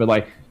Twitter's like,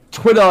 but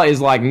Twitter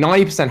is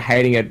 90%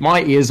 hating it.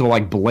 My ears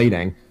are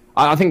bleeding.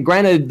 I think,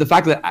 granted, the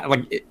fact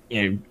that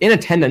in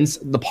attendance,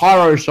 the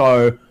pyro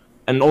show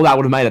and all that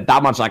would have made it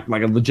that much like a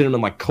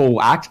legitimate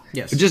cool act.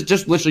 Yes. But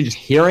just literally just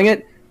hearing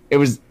it, it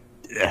was.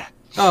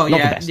 Oh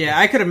yeah.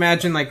 I could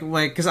imagine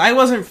because I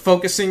wasn't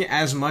focusing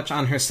as much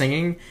on her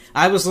singing.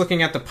 I was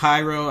looking at the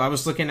pyro. I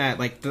was looking at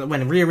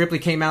when Rhea Ripley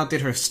came out,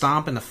 did her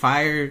stomp, and the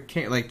fire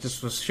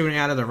just was shooting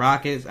out of the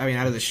rocket. I mean,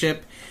 out of the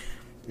ship.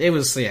 It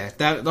was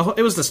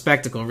it was the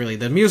spectacle really.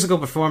 The musical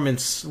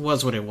performance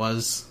was what it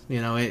was.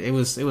 It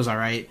was all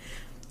right.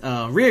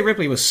 Rhea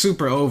Ripley was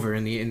super over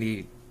in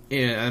the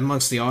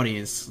amongst the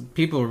audience.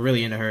 People were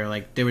really into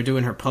her. They were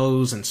doing her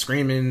pose and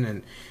screaming,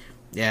 and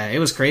yeah, it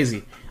was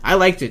crazy. I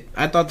liked it.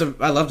 I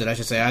loved it. I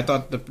should say. I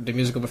thought the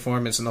musical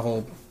performance and the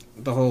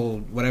whole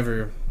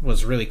whatever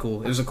was really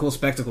cool. It was a cool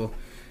spectacle.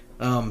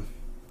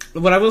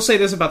 But I will say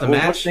this about the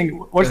match.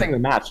 What do you think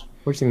of the match?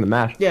 What do you think of the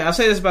match? Yeah, I'll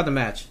say this about the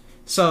match.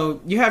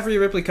 So you have Rhea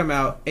Ripley come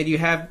out, and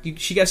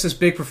she gets this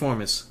big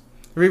performance.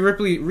 Rhea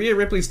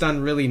Ripley's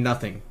done really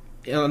nothing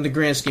on the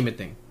grand scheme of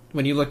things.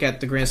 When you look at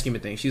the grand scheme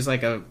of things, she's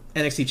like a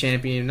NXT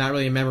champion, not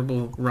really a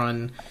memorable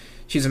run.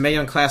 She's a Mae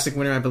Young Classic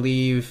winner, I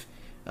believe.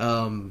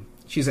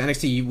 She's an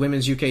NXT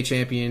Women's UK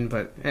champion,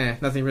 but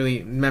nothing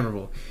really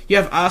memorable. You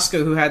have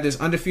Asuka, who had this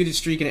undefeated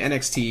streak in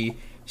NXT.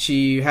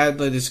 She had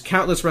this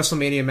countless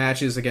WrestleMania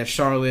matches against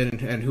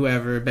Charlotte and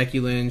whoever, Becky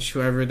Lynch,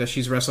 whoever that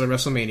she's wrestled at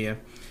WrestleMania.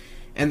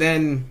 And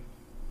then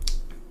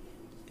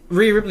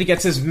Rhea Ripley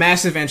gets this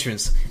massive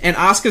entrance, and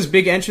Asuka's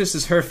big entrance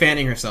is her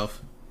fanning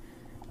herself.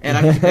 And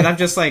I'm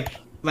just like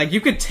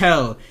you could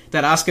tell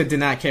that Asuka did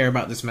not care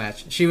about this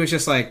match. She was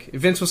just like,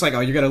 Vince was like, "Oh,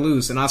 you're gonna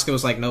lose," and Asuka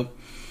was like, "Nope,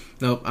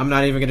 I'm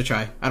not even gonna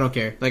try. I don't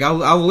care. Like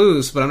I'll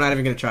lose, but I'm not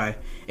even gonna try."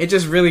 It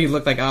just really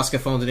looked like Asuka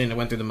phoned it in and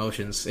went through the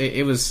motions.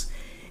 It was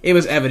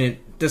evident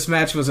this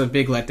match was a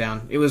big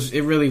letdown.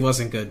 It really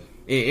wasn't good.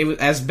 It was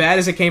as bad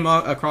as it came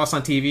across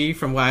on TV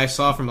from what I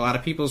saw from a lot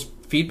of people's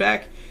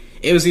feedback.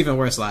 It was even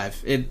worse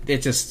live.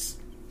 It just,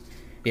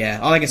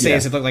 all I can say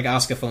is it looked like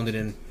Asuka phoned it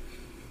in.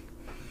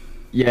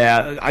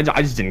 Yeah, I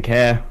just didn't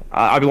care.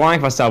 I'd be lying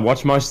if I said I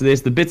watched most of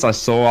this. The bits I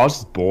saw, I was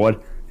just bored.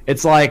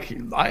 It's like,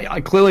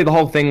 I clearly the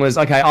whole thing was,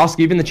 okay, Asuka,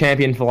 you've been the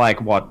champion for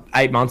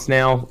 8 months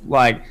now.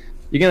 Like,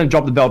 you're going to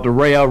drop the belt to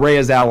Rhea.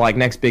 Rhea's our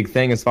next big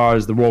thing as far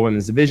as the Raw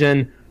Women's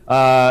division.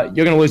 You're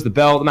going to lose the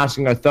belt. The match is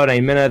going to go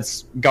 13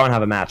 minutes. Go and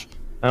have a match.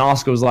 And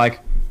Asuka was like,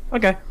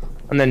 okay.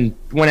 And then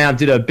went out and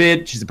did her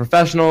bit. She's a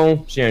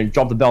professional. She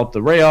dropped the belt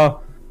to Rhea.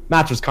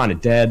 Match was kind of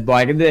dead.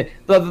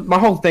 My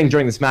whole thing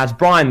during this match,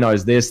 Brian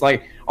knows this. I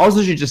was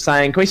literally just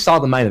saying, can we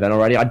start the main event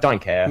already? I don't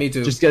care. Me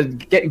too. Just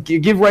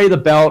give Rhea the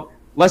belt.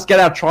 Let's get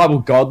our tribal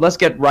god. Let's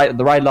get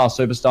the Radar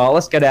superstar.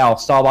 Let's get our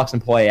Starbucks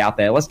employee out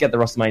there. Let's get the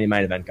WrestleMania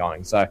main event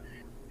going. So,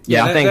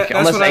 I think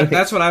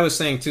that's what I was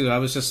saying too. I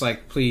was just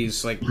like,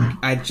 please,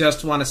 I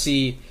just want to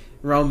see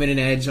Roman and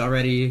Edge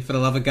already. For the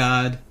love of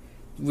God,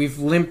 we've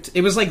limped.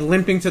 It was like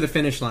limping to the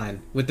finish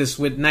line with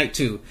night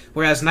 2.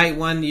 Whereas night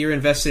 1, you're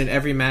invested in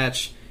every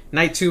match.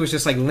 Night 2 was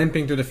just like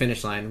limping through the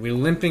finish line. We're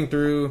limping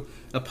through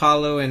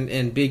Apollo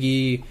and Big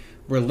E.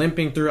 We're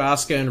limping through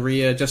Asuka and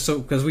Rhea just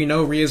because we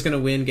know Rhea's going to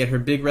win, get her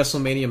big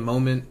WrestleMania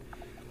moment.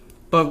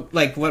 But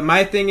what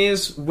my thing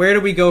is, where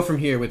do we go from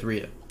here with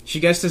Rhea? She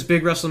gets this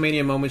big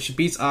WrestleMania moment. She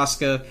beats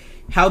Asuka.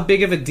 How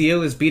big of a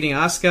deal is beating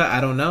Asuka? I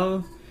don't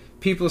know.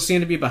 People seem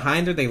to be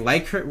behind her. They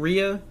like her,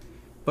 Rhea.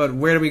 But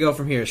where do we go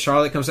from here?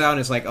 Charlotte comes out and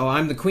is like, "Oh,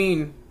 I'm the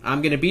queen.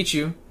 I'm going to beat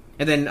you."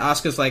 And then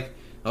Asuka's like,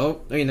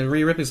 then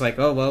Rhea Ripley's like,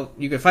 "Oh, well,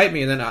 you can fight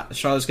me." And then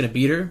Charlotte's going to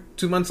beat her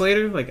 2 months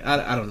later?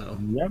 I don't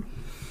know. Yep.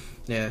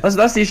 Yeah.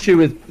 That's the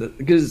issue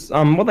because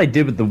what they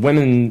did with the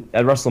women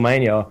at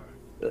WrestleMania,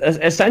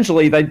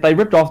 essentially they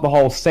ripped off the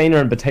whole Cena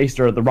and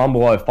Batista at the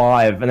Rumble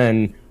 05, and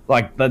then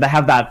they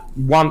have that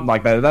one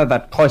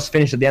that close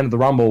finish at the end of the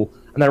Rumble,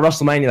 and then at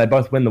WrestleMania they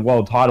both win the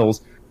world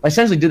titles. They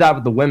essentially did that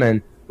with the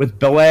women with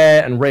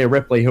Belair and Rhea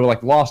Ripley, who were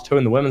the last 2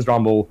 in the women's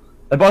Rumble.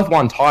 They both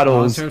won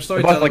titles. They're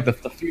both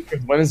the future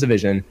of the women's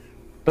division.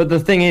 But the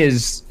thing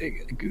is,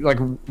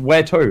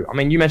 where to? I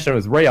mean, you mentioned it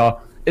with Rhea.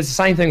 It's the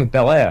same thing with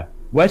Belair.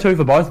 Where to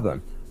for both of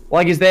them?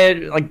 Is there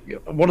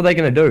what are they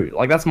going to do?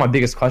 That's my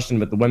biggest question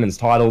with the women's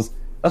titles.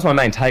 That's my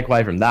main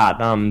takeaway from that.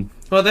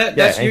 Well,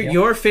 that's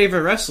your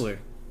favorite wrestler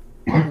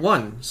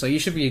won, so you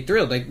should be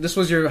thrilled. This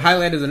was your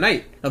highlight of the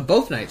night, of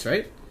both nights,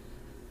 right?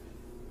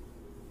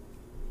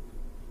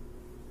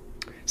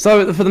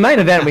 So for the main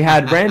event, we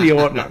had Randy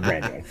Orton.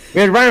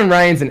 We had Roman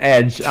Reigns and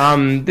Edge.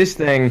 This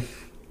thing,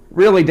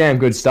 really damn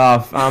good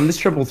stuff. This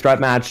triple threat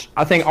match.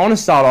 I think I want to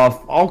start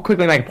off. I'll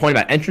quickly make a point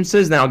about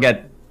entrances, then I'll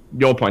get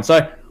your point.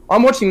 So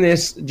I'm watching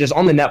this just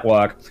on the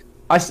network.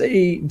 I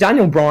see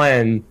Daniel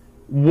Bryan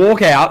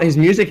walk out. His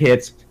music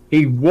hits.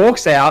 He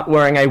walks out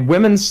wearing a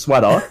women's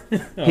sweater.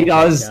 He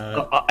does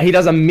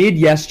a mid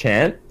yes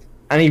chant,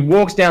 and he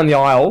walks down the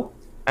aisle,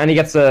 and he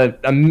gets a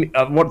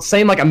what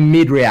seemed like a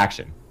mid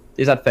reaction.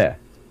 Is that fair?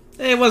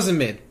 It wasn't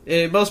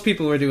mid. Most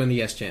people were doing the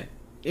yes chant.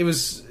 It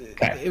was.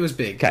 Okay. It was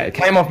big. Okay, it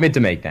came off mid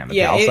to me, damn it.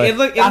 Yeah, it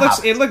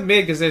looked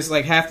mid because there's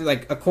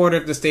a quarter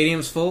of the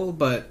stadium's full,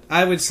 but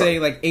I would say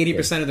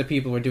 80% of the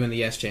people were doing the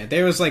yes chant.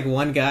 There was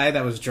one guy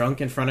that was drunk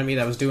in front of me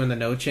that was doing the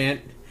no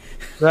chant,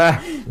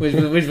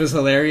 which was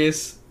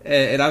hilarious,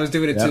 and I was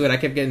doing it too, and I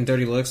kept getting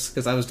dirty looks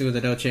because I was doing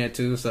the no chant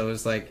too. So it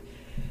was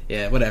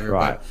whatever.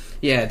 Right. But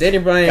yeah,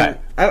 Daniel Bryan. Okay.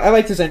 I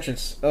liked his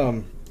entrance.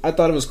 I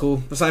thought it was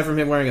cool. Aside from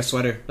him wearing a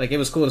sweater, it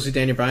was cool to see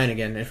Daniel Bryan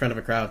again in front of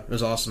a crowd. It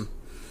was awesome.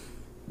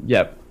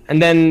 Yep.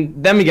 And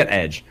then we get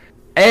Edge.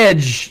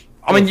 Edge.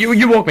 I mean,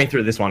 you walk me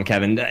through this one,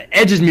 Kevin.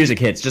 Edge's music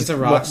hits. Just he's a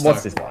rock star.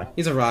 What's this like?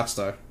 He's a rock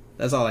star.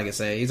 That's all I can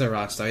say. He's a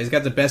rock star. He's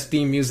got the best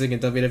theme music in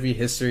WWE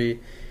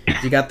history.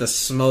 You got the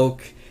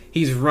smoke.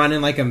 He's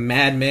running like a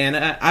madman.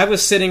 I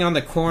was sitting on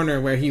the corner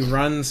where he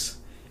runs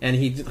and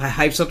he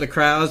hypes up the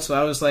crowd. So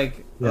I was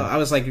like,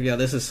 yeah,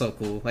 this is so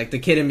cool. The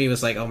kid in me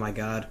was like, oh my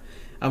god.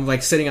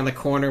 I'm sitting on the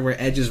corner where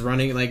Edge is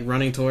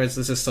running towards.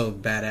 This is so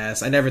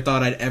badass. I never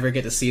thought I'd ever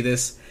get to see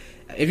this.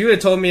 If you would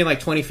have told me in like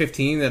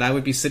 2015 that I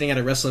would be sitting at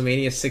a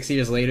WrestleMania 6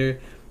 years later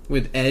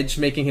with Edge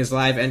making his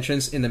live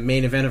entrance in the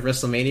main event of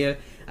WrestleMania,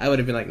 I would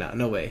have been like, nah,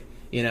 no way.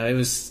 You know, it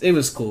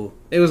was cool.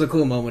 It was a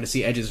cool moment to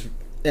see Edge's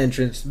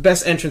entrance,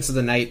 best entrance of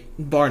the night,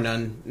 bar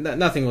none.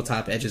 Nothing will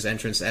top Edge's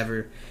entrance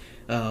ever.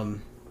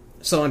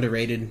 So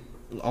underrated,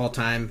 all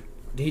time.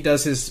 He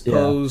does his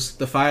pose,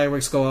 the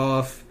fireworks go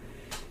off,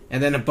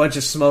 and then a bunch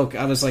of smoke.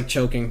 I was like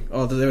choking.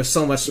 Oh, there was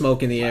so much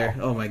smoke in the air.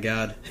 Oh my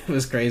god, it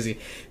was crazy.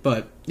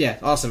 But yeah,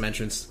 awesome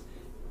entrance.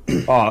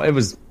 Oh, it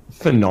was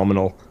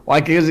phenomenal.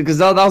 Like, because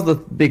that was the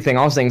big thing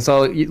I was saying.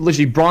 So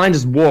literally, Brian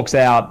just walks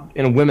out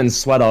in a women's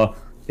sweater.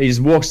 He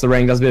just walks the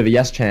ring, does a bit of a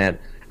yes chant,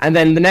 and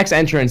then the next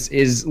entrance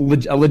is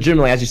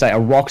legitimately, as you say, a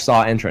rock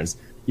star entrance.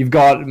 You've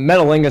got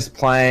Metalingus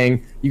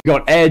playing. You've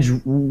got Edge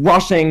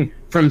rushing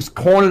from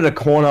corner to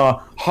corner,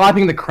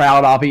 hyping the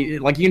crowd up. You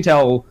can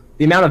tell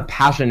the amount of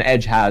passion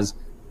Edge has.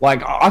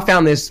 Like, I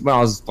found this when I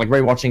was like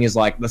rewatching his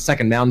like the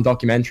Second Mountain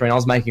documentary, and I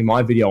was making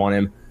my video on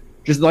him.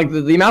 Just like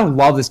the amount of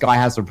love this guy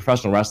has for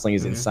professional wrestling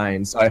is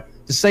insane. So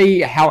to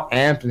see how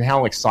amped and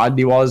how excited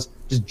he was,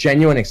 just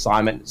genuine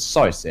excitement,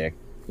 so sick.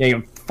 You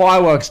know,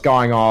 fireworks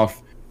going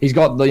off. He's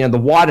got the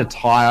white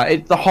attire.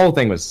 The whole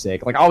thing was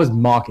sick. Like, I was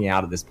marking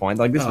out at this point.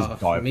 Like, this was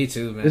dope. Me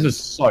too, man. This was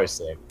so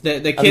sick.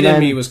 The kid in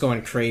me was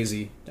going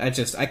crazy. I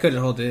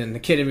couldn't hold it in. The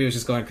kid in me was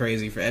just going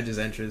crazy for Edge's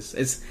entrance.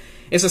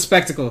 It's a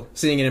spectacle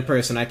seeing it in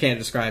person. I can't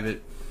describe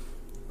it.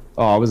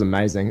 Oh, it was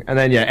amazing. And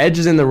then Edge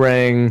is in the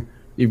ring.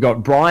 You've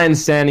got Brian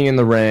standing in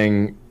the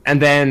ring,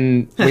 and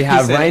then we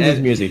have Reigns'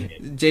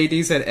 music.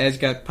 JD said Edge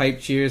got pipe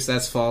cheers.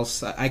 That's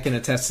false. I can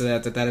attest to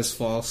that is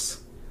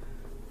false.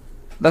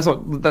 That's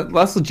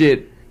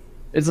legit.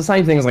 It's the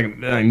same thing as like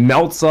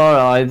Meltzer,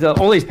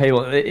 all these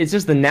people. It's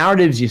just the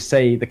narratives you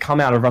see that come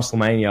out of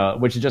WrestleMania,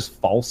 which are just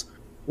false.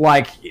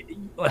 Like,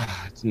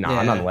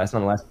 nonetheless.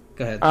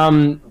 Go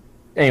ahead.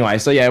 Anyway,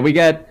 so we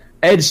get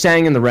Edge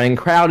standing in the ring.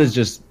 Crowd is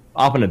just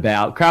up and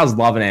about. Crowd's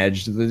loving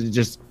Edge.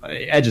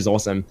 Edge is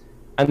awesome.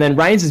 And then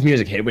Reigns'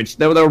 music hit, which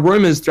there were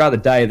rumors throughout the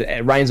day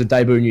that Reigns would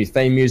debut new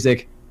theme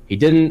music. He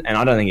didn't, and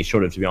I don't think he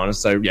should have, to be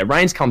honest. So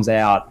Reigns comes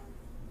out.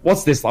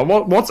 What's this like?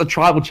 What's a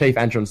Tribal Chief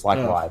entrance like?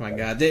 Oh my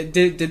god!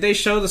 Did they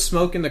show the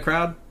smoke in the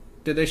crowd?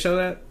 Did they show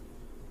that?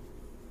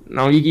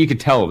 No, you could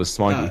tell it was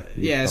smoky.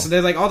 So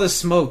they're like all this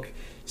smoke.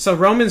 So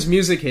Roman's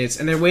music hits,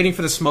 and they're waiting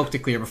for the smoke to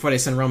clear before they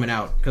send Roman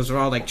out because they're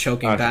all like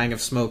choking, dying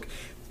of smoke,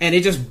 and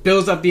it just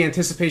builds up the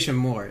anticipation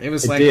more.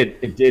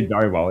 It did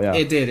very well, yeah.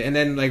 It did, and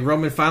then like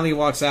Roman finally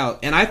walks out,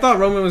 and I thought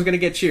Roman was gonna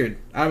get cheered.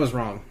 I was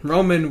wrong.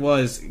 Roman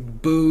was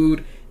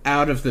booed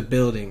out of the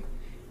building.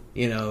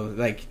 You know,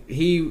 like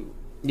he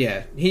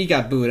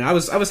got booed. And I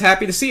was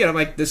happy to see it. I'm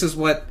like, this is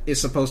what is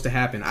supposed to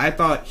happen. I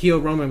thought heel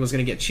Roman was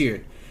gonna get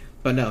cheered,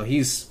 but no,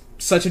 he's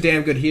such a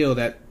damn good heel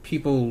that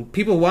people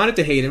wanted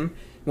to hate him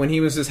when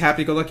he was this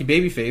happy-go-lucky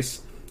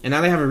babyface, and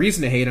now they have a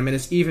reason to hate him, and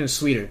it's even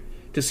sweeter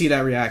to see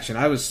that reaction.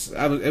 It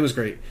was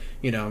great.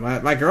 You know,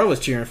 my girl was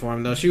cheering for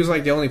him though. She was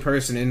like the only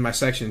person in my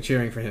section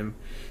cheering for him,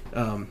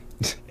 and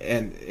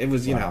it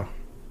was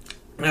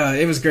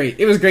it was great.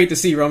 It was great to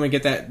see Roman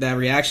get that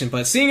reaction.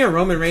 But seeing a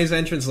Roman Reigns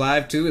entrance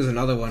live too is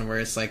another one where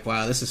it's like,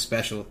 wow, this is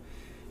special.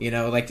 You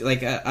know, like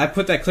I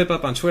put that clip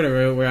up on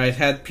Twitter where I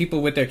had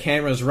people with their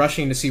cameras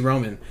rushing to see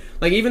Roman.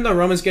 Like, even though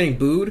Roman's getting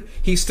booed,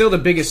 he's still the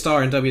biggest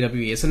star in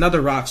WWE. It's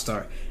another rock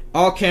star.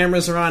 All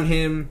cameras are on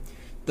him.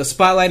 The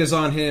spotlight is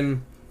on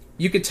him.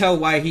 You could tell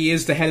why he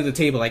is the head of the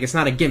table. Like, it's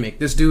not a gimmick.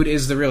 This dude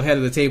is the real head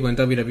of the table in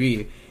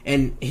WWE,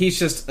 and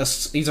he's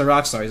a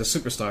rock star. He's a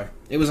superstar.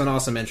 It was an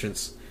awesome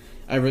entrance.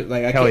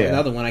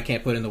 Another one I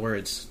can't put into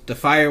words. The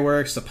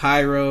fireworks, the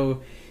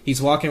pyro.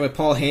 He's walking with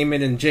Paul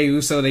Heyman and Jey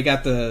Uso. They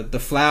got the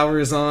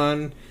flowers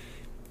on.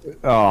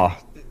 Oh,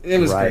 it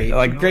was great.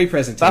 Like, great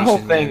presentation. That whole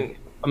thing. Man.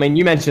 I mean,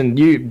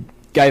 you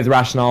gave the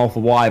rationale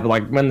for why, but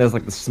like when there's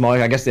like the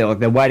smoke, I guess they're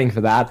waiting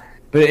for that.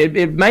 But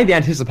it made the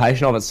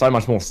anticipation of it so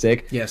much more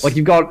sick. Yes. Like,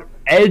 you've got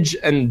Edge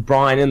and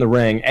Bryan in the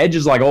ring. Edge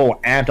is like all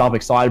amped up,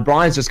 excited.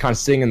 Bryan's just kind of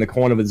sitting in the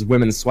corner with his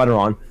women's sweater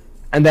on,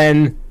 and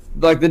then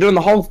like they're doing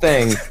the whole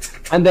thing.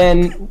 And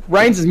then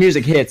Reigns'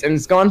 music hits, and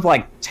it's gone for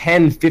like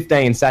 10,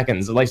 15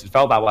 seconds. At least it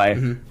felt that way.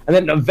 Mm-hmm. And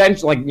then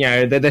eventually, like, you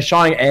know, they're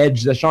showing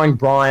Edge, they're showing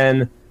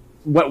Bryan.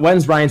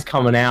 When's Reigns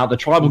coming out? The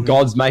tribal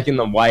god's making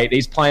them wait.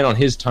 He's playing on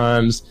his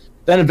terms.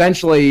 Then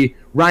eventually,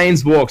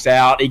 Reigns walks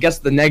out. He gets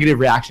the negative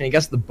reaction. He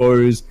gets the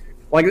boos.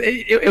 Like,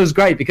 it was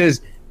great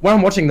because when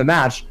I'm watching the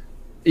match,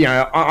 you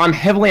know, I'm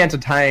heavily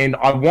entertained.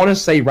 I want to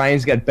see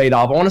Reigns get beat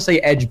up. I want to see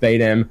Edge beat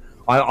him.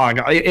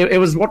 It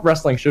was what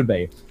wrestling should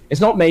be.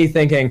 It's not me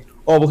thinking,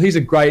 oh, well, he's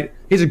a great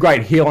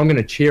heel, I'm going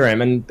to cheer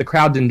him. And the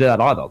crowd didn't do that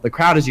either. The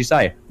crowd, as you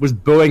say, was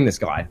booing this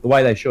guy the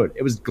way they should.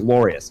 It was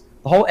glorious.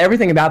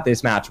 Everything about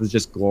this match was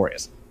just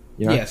glorious.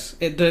 You know? Yes.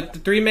 The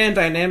three-man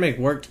dynamic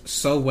worked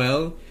so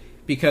well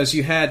because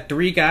you had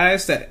three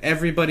guys that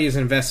everybody is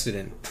invested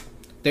in.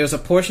 There was a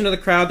portion of the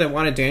crowd that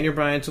wanted Daniel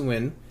Bryan to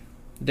win.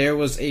 There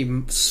was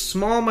a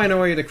small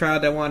minority of the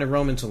crowd that wanted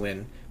Roman to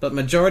win, but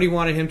majority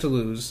wanted him to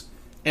lose.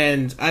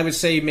 And I would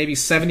say maybe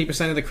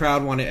 70% of the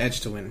crowd wanted Edge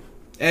to win.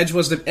 Edge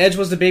was the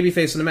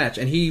babyface in the match,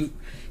 and he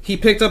he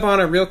picked up on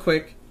it real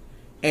quick,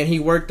 and he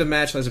worked the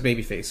match as a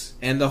babyface,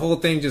 and the whole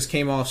thing just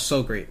came off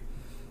so great.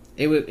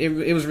 It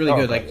was really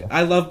good. Like,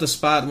 I love the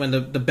spot when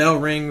the bell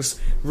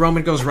rings.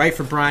 Roman goes right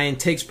for Bryan,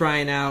 takes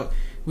Bryan out.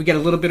 We get a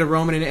little bit of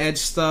Roman and Edge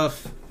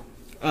stuff.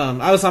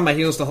 I was on my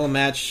heels the whole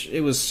match.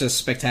 It was just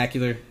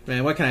spectacular,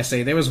 man. What can I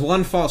say? There was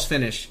one false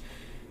finish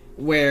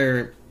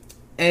where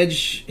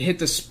Edge hit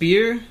the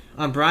spear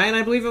on Bryan,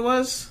 I believe it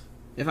was,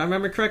 if I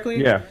remember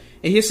correctly. Yeah.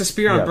 He hits the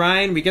spear on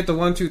Bryan. We get the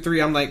 1, 2,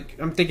 3.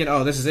 I'm thinking,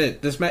 oh, this is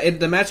it.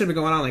 The match had been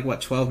going on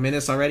like 12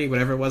 minutes already,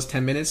 whatever it was,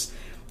 10 minutes.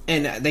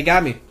 And they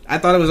got me. I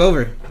thought it was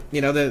over.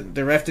 You know,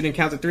 the ref didn't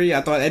count to 3.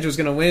 I thought Edge was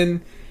gonna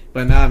win,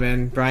 but nah,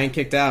 man. Bryan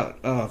kicked out.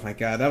 Oh my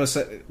god, that was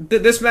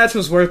this match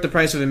was worth the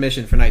price of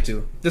admission for night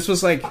 2. This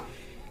was like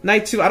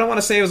night 2. I don't want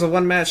to say it was a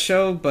one match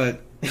show, but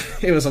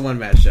it was a one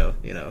match show.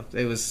 You know,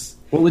 it was.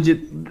 Well,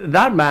 legit.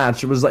 That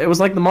match was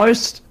like the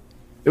most.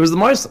 It was the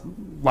most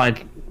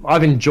like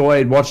I've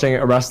enjoyed watching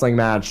a wrestling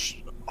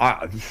match.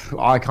 I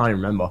can't even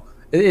remember.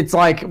 It's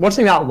like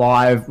watching that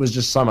live was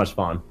just so much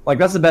fun. Like,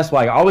 that's the best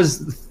way. I was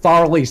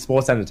thoroughly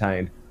sports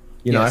entertained,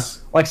 you know?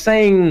 Like,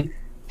 seeing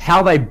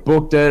how they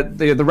booked it,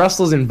 the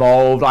wrestlers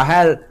involved. I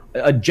had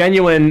a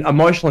genuine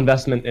emotional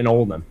investment in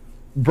all of them.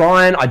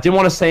 Bryan, I didn't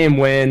want to see him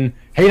win.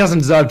 He doesn't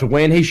deserve to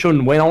win. He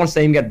shouldn't win. I want to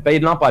see him get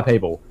beaten up by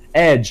people.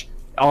 Edge,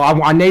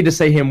 I need to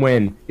see him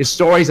win. His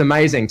story's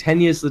amazing.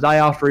 10 years to the day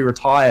after he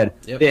retired,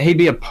 he'd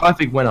be a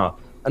perfect winner.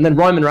 And then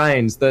Roman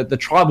Reigns, the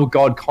tribal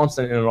god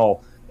constant in it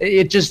all.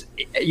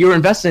 You're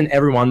invested in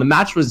everyone. The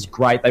match was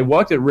great. They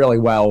worked it really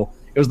well.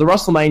 It was the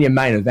WrestleMania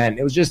main event.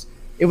 It was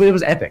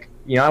epic.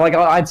 You know, like,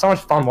 I had so much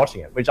fun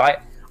watching it, which I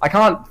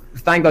can't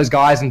thank those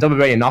guys in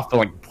WWE enough for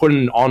like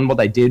putting on what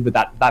they did with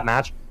that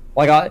match.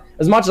 Like,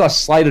 as much as I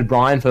slated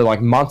Bryan for like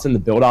months in the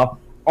build up,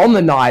 on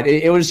the night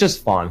it was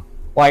just fun.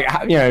 Like,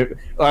 you know,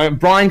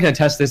 Bryan can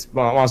attest this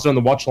when I was doing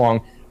the watch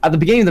along. At the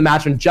beginning of the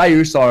match, when Jey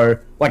Uso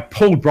like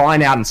pulled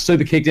Bryan out and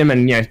super kicked him,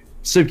 and, you know,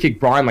 super kicked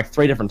Bryan like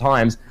 3 different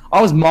times,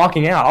 I was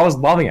marking out. I was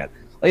loving it.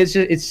 Like,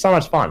 it's so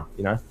much fun,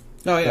 you know.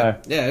 Oh yeah,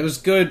 yeah. It was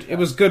good. It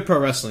was good pro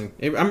wrestling.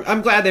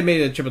 I'm glad they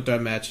made it a triple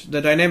threat match.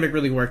 The dynamic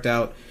really worked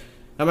out.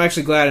 I'm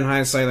actually glad in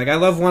hindsight. Like, I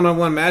love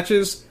one-on-one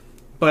matches,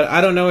 but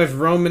I don't know if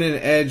Roman and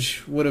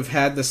Edge would have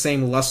had the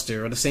same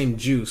luster or the same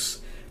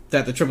juice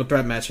that the triple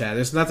threat match had.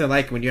 There's nothing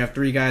like when you have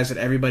 3 guys that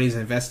everybody's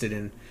invested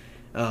in.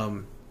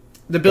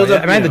 The build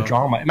up. It made the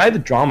drama. It made the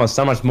drama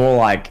so much more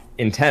like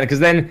intense. Because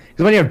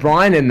when you have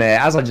Bryan in there,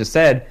 as I just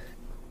said,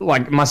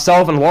 like,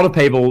 myself and a lot of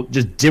people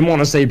just didn't want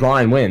to see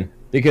Bryan win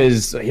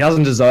because he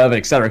doesn't deserve it,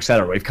 etc.,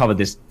 etc. We've covered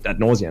this ad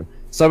nauseum.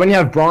 So when you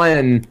have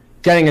Bryan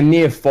getting a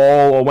near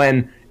fall, or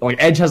when like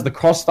Edge has the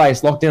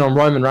crossface locked in on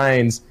Roman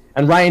Reigns,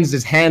 and Reigns,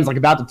 his hand's like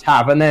about to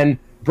tap, and then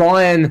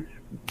Bryan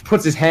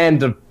puts his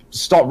hand to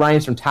stop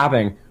Reigns from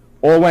tapping,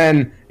 or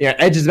when, you know,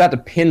 Edge is about to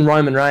pin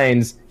Roman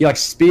Reigns, he like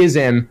spears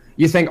him.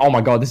 You think, oh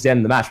my god, this is the end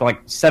of the match. But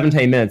like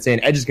 17 minutes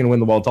in, Edge is going to win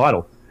the world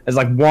title. It's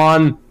like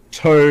 1,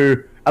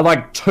 2. At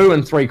like 2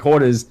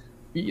 3/4,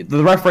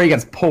 the referee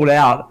gets pulled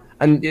out,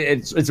 and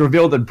it's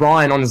revealed that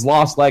Bryan, on his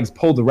last legs,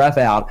 pulled the ref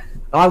out.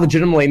 And I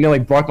legitimately nearly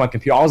broke my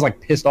computer. I was like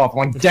pissed off.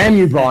 I'm like, damn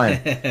you,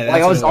 Bryan!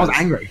 Like, I was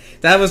angry.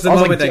 That was the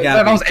moment that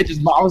got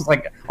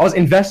me. I was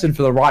invested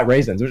for the right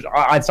reasons. Which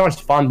I had so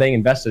much fun being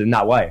invested in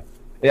that way.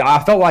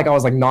 I felt like I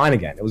was like 9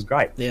 again. It was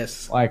great.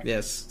 Yes,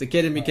 yes. The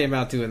kid in me came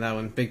out too in that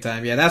one, big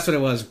time. Yeah, that's what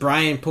it was.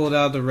 Bryan pulled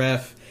out the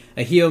ref.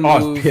 A heel move.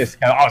 I was pissed.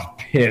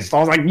 I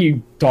was like,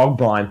 you dog,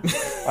 Bryan.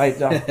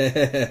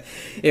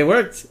 It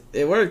worked.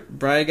 It worked.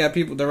 Bryan got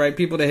the right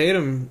people to hate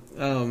him.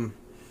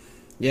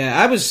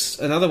 Yeah, I was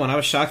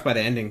shocked by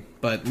the ending.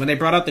 But when they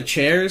brought out the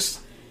chairs,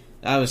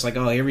 I was like,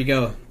 oh, here we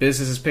go.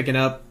 Business is picking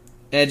up.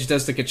 Edge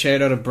does the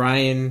concerto to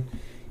Bryan.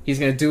 He's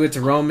going to do it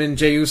to Roman.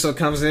 Jey Uso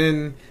comes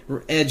in.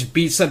 Edge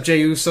beats up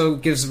Jey Uso,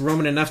 gives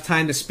Roman enough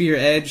time to spear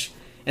Edge.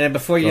 And then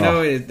before you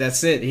know it,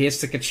 that's it. He hits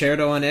the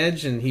concerto on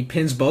Edge, and he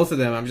pins both of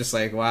them. I'm just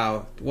like,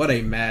 wow, what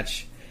a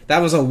match. That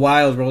was a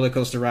wild roller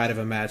coaster ride of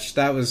a match.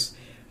 That was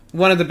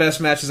one of the best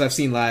matches I've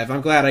seen live.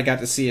 I'm glad I got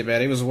to see it,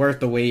 man. It was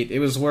worth the wait. It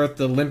was worth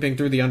the limping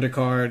through the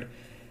undercard.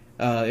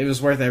 It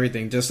was worth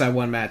everything, just that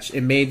one match.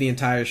 It made the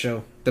entire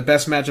show. The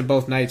best match of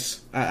both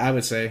nights, I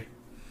would say.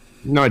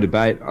 No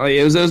debate.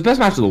 It was the best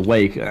match of the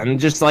week. And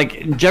just,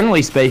 like,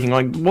 generally speaking,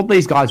 like, what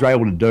these guys were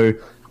able to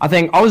do, I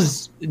think I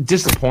was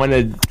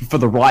disappointed for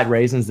the right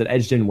reasons that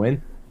Edge didn't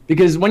win,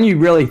 because when you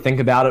really think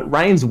about it,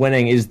 Reigns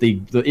winning is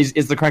the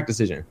correct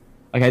decision.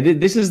 Okay,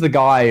 this is the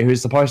guy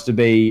who's supposed to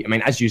be. I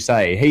mean, as you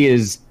say, he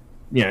is.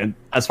 You know,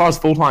 as far as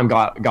full-time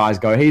guys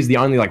go, he's the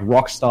only like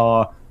rock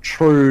star,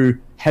 true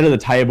head of the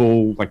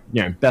table, like,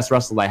 you know, best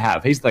wrestler they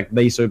have. He's like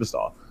the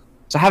superstar.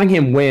 So having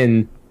him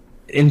win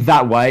in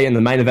that way in the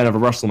main event of a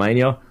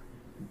WrestleMania,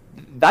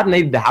 that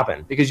needed to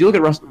happen, because you look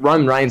at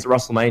Roman Reigns at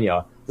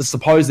WrestleMania, the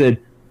supposed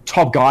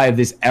top guy of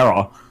this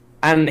era,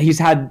 and he's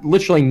had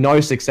literally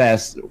no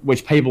success,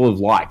 which people have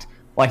liked.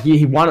 Like,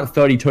 he won at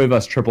 32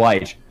 versus Triple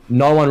H.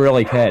 No one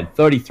really cared.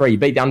 33, he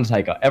beat The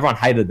Undertaker. Everyone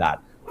hated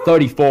that.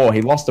 34,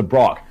 he lost to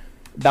Brock.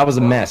 That was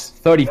a mess.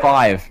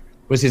 35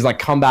 was his like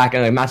comeback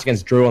and a match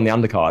against Drew on the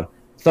undercard.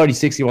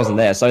 36 he wasn't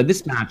there. So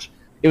this match,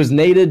 it was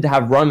needed to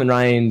have Roman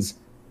Reigns,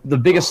 the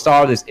biggest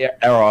star of this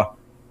era,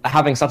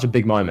 having such a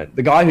big moment.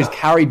 The guy who's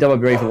carried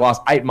WWE for the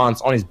last 8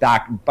 months on his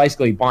back,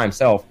 basically by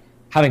himself,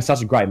 having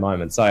such a great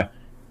moment. So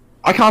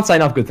I can't say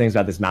enough good things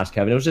about this match,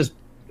 Kevin. It was just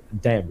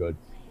damn good.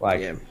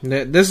 Like, yeah.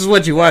 This is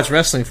what you watch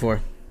wrestling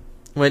for.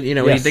 When when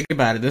you think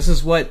about it, this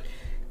is what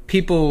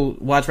people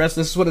watch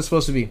wrestling. This is what it's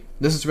supposed to be.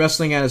 This is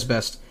wrestling at its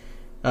best.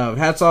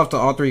 Hats off to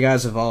all three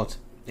guys involved.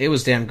 It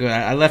was damn good.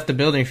 I left the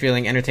building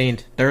feeling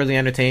entertained, thoroughly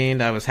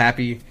entertained. I was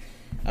happy.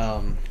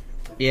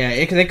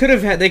 They could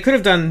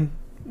have done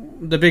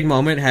the big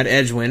moment, had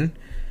Edge win,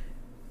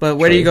 but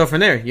where do you go from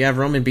there? You have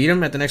Roman beat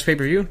him at the next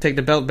pay-per-view, take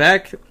the belt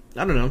back.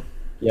 I don't know.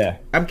 Yeah,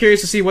 I'm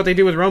curious to see what they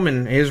do with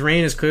Roman. His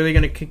reign is clearly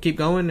going to keep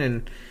going,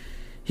 and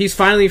he's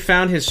finally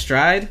found his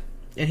stride,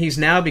 and he's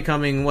now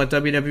becoming what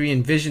WWE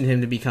envisioned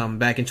him to become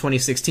back in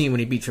 2016 when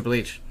he beat Triple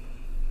H.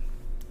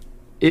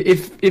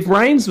 If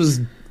Reigns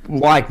was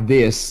like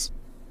this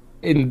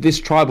in this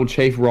tribal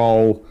chief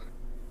role,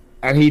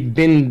 and he'd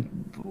been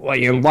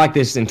like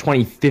this in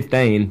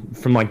 2015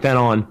 from then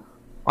on,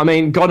 I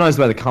mean, God knows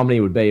where the company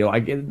would be.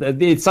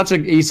 He's such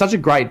a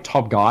great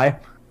top guy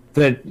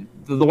that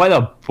the way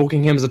they're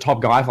booking him as a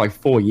top guy for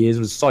 4 years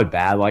was so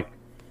bad. I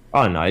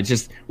don't know. It's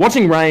just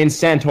watching Reigns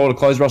stand tall to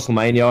close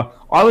WrestleMania.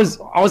 I was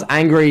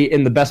angry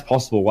in the best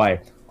possible way.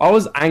 I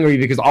was angry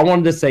because I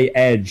wanted to see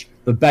Edge,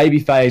 the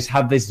babyface,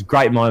 have this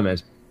great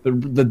moment.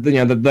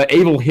 The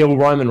evil heel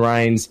Roman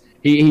Reigns.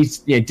 He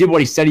did what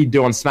he said he'd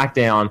do on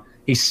SmackDown.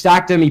 He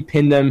stacked him. He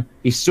pinned him.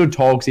 He stood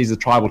tall because he's the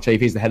tribal chief.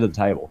 He's the head of the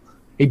table.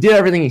 He did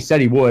everything he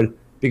said he would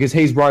because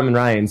he's Roman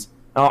Reigns.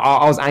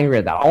 I was angry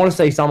at that. I want to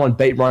see someone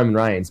beat Roman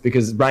Reigns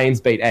because Reigns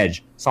beat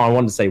Edge. So I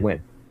wanted to see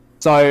win.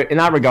 So in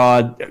that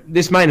regard,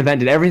 this main event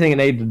did everything it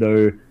needed to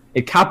do.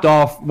 It capped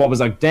off what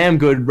was damn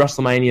good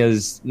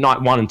WrestleMania's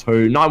night 1 and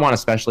 2, night 1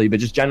 especially, but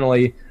just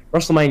generally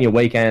WrestleMania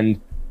weekend.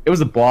 It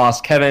was a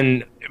blast.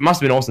 Kevin, it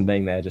must have been awesome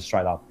being there, just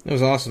straight up. It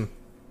was awesome.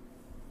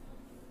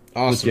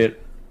 Awesome.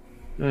 Legit.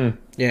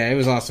 Yeah, it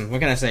was awesome. What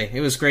can I say?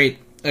 It was great.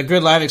 A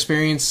good live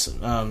experience.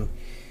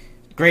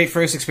 Great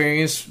first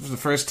experience for the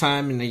first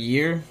time in a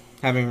year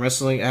having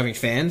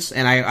fans.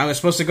 And I was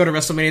supposed to go to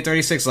WrestleMania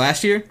 36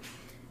 last year,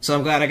 so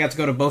I'm glad I got to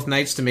go to both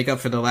nights to make up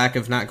for the lack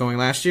of not going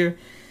last year.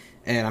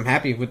 And I'm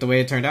happy with the way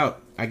it turned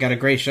out. I got a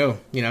great show.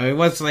 It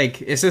was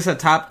is this a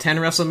top 10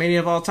 WrestleMania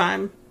of all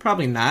time?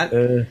 Probably not.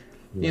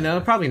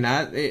 Probably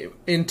not.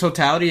 In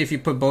totality, if you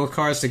put both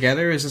cards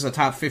together, is this a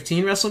top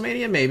 15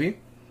 WrestleMania? Maybe.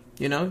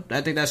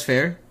 I think that's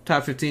fair.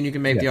 Top 15, you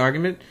can make the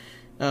argument.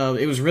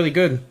 It was really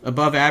good.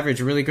 Above average,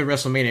 really good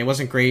WrestleMania. It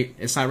wasn't great.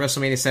 It's not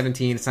WrestleMania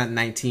 17. It's not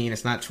 19.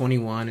 It's not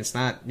 21. It's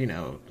not,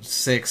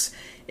 6.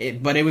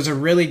 But it was a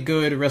really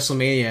good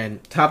WrestleMania.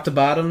 And top to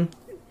bottom,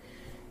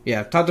 it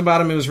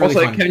was really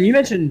fun. Kevin, you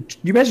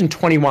mentioned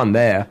 21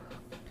 there.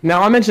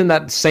 Now, I mentioned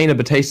that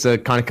Cena-Batista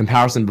kind of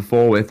comparison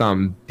before with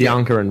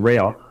Bianca and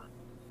Rhea.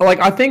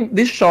 I think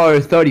this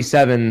show,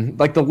 37,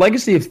 the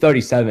legacy of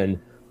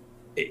 37,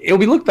 it'll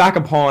be looked back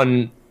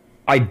upon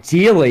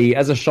ideally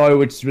as a show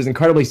which was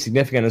incredibly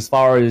significant as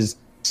far as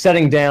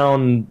setting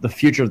down the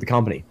future of the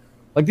company.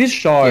 This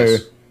show,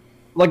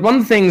 one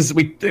of the things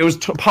it was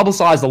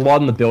publicized a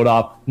lot in the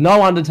build-up.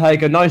 No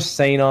Undertaker, no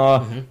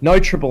Cena, no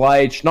Triple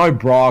H, no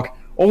Brock.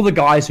 All the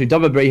guys who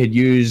WWE had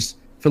used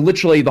for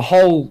literally the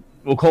whole,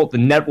 we'll call it the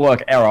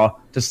network era,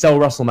 to sell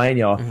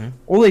WrestleMania.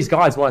 All these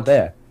guys weren't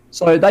there.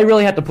 So they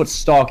really had to put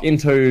stock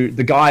into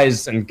the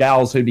guys and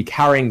gals who'd be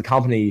carrying the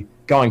company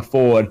going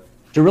forward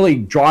to really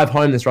drive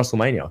home this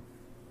WrestleMania.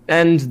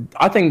 And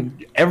I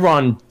think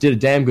everyone did a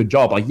damn good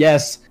job.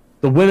 Yes,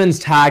 the women's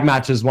tag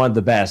matches weren't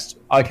the best.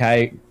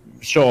 Okay,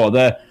 sure.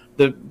 The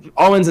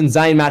Owens and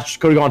Zayn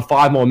match could have gone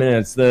 5 more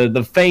minutes.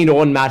 The Fiend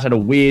Orton match had a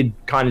weird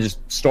kind of just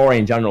story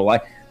in general.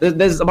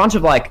 There's a bunch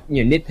of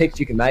nitpicks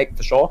you can make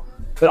for sure.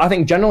 But I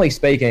think generally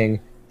speaking,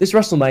 this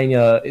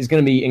WrestleMania is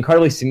going to be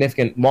incredibly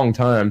significant long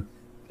term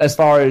as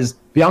far as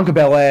Bianca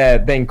Belair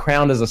being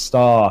crowned as a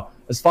star,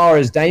 as far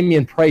as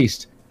Damian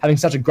Priest having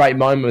such a great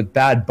moment with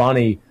Bad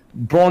Bunny,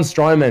 Braun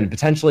Strowman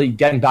potentially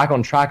getting back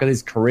on track with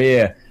his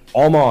career,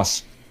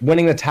 Omos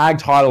winning the tag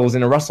titles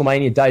in a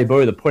WrestleMania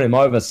debut that put him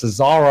over,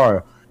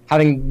 Cesaro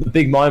having the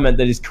big moment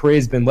that his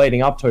career's been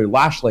leading up to,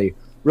 Lashley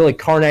really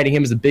coronating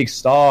him as a big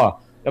star.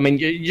 I mean,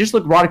 you just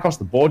look right across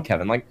the board,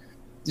 Kevin.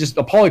 Just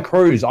Apollo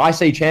Crews,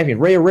 IC champion,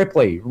 Rhea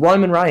Ripley,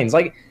 Roman Reigns.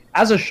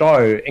 As a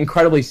show,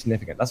 incredibly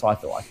significant. That's what I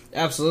feel like.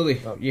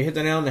 Absolutely. You hit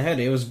the nail on the head.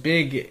 It was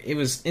big. It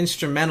was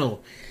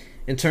instrumental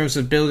in terms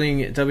of building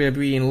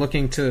WWE and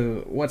looking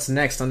to what's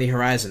next on the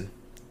horizon.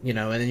 And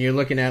then you're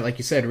looking at, like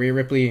you said, Rhea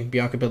Ripley,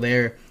 Bianca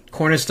Belair,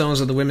 cornerstones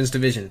of the women's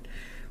division.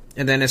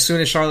 And then as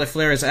soon as Charlotte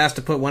Flair is asked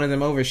to put one of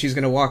them over, she's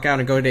going to walk out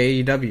and go to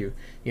AEW.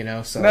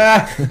 So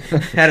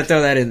had to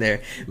throw that in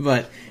there.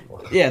 But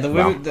yeah, the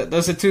women,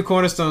 those are 2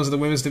 cornerstones of the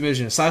women's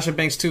division. Sasha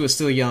Banks too is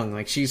still young.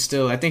 I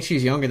think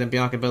she's younger than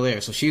Bianca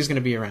Belair, so she's going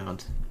to be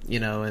around.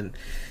 And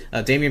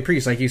Damian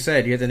Priest, like you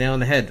said, you hit the nail on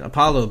the head.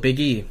 Apollo, Big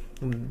E,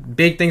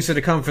 big things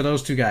to come for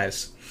those 2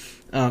 guys.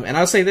 And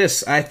I'll say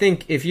this: I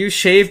think if you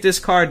shave this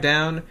card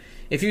down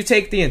if you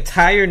take the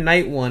entire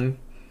night one,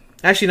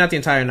 actually not the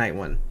entire night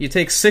one, you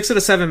take 6 of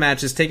the 7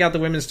 matches, take out the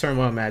women's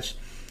turmoil match,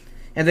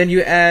 and then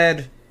you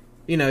add,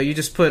 you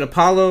just put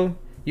Apollo,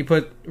 you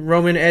put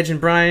Roman, Edge, and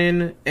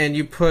Bryan, and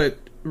you put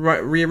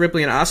Rhea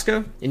Ripley and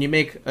Asuka, and you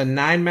make a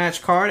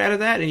 9-match card out of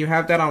that, and you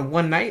have that on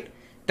one night.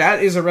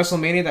 That is a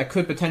WrestleMania that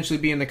could potentially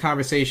be in the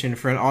conversation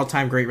for an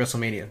all-time great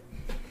WrestleMania.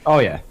 Oh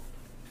yeah,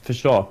 for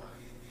sure.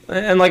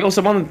 And like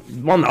also one of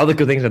the other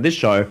good things about this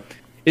show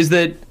is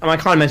that, I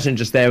kind of mentioned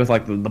just there with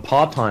like the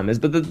part-timers,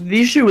 but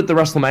the issue with the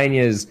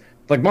WrestleManias,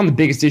 like one of the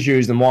biggest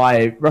issues and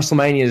why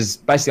WrestleMania is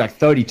basically like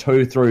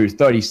 32 through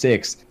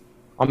 36.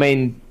 I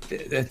mean,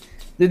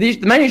 the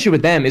main issue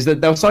with them is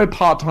that they were so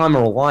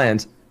part-timer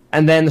reliant,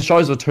 and then the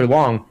shows were too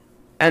long.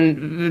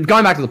 And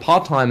going back to the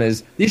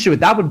part-timers, the issue with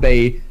that would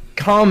be,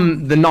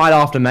 come the night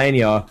after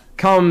Mania,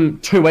 come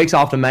 2 weeks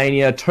after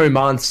Mania, 2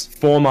 months,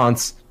 4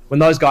 months, when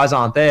those guys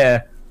aren't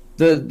there,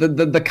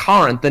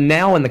 the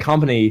now in the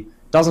company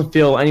doesn't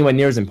feel anywhere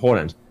near as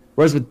important.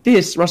 Whereas with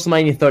this,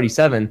 WrestleMania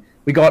 37,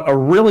 we got a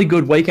really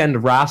good weekend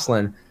of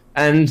wrestling,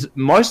 and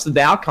most of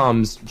the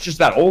outcomes, just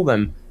about all of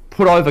them,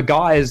 put over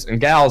guys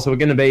and gals who are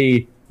going to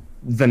be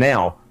the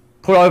now.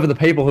 Put over the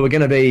people who are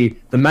going to be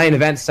the main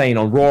event scene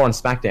on Raw and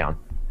SmackDown.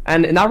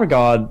 And in that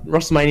regard,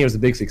 WrestleMania was a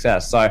big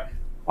success. So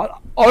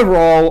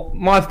overall,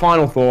 my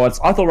final thoughts,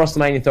 I thought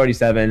WrestleMania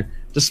 37,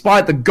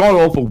 despite the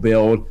god-awful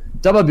build,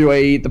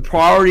 WWE, the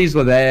priorities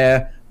were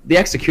there, the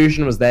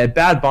execution was there.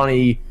 Bad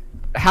Bunny,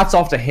 hats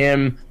off to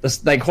him.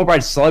 They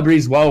incorporated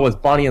celebrities well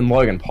with Bunny and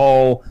Logan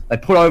Paul. They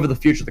put over the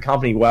future of the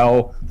company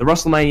well. The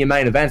WrestleMania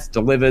main events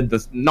delivered,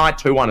 the Night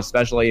 2 one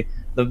especially.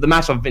 The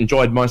match I've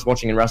enjoyed most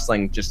watching in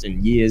wrestling just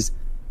in years.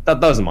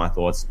 Those are my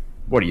thoughts.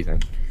 What do you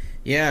think?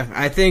 Yeah,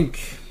 I think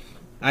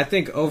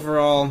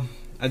overall,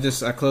 I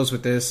close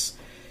with this.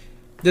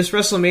 This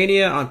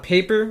WrestleMania on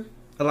paper,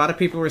 a lot of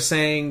people were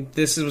saying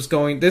this is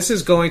going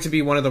to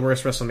be one of the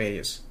worst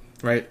WrestleManias,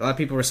 right? A lot of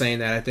people were saying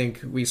that. I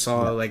think we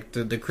saw like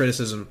the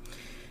criticism,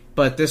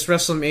 but this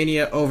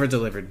WrestleMania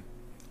over-delivered.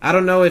 I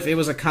don't know if it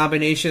was a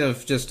combination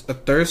of just a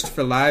thirst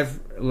for live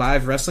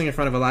wrestling in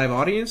front of a live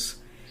audience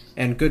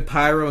and good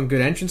pyro and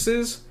good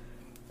entrances,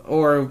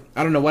 or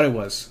I don't know what it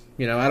was.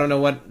 I don't know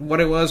what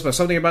it was, but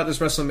something about this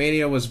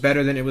WrestleMania was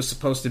better than it was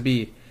supposed to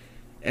be.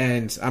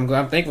 And I'm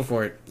thankful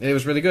for it. It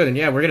was really good. And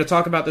yeah, we're going to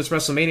talk about this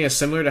WrestleMania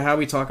similar to how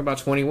we talk about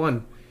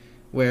 21,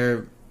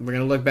 where we're going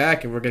to look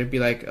back and we're going to be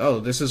like, oh,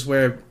 this is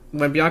where,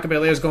 when Bianca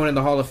Belair is going in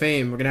the Hall of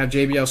Fame, we're going to have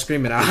JBL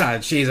screaming,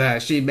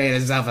 she made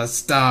herself a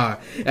star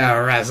at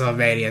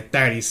WrestleMania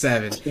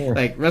 37. Yeah.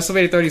 Like,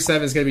 WrestleMania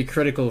 37 is going to be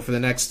critical for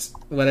the next,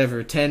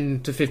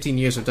 10 to 15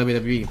 years of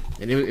WWE.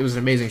 And it was an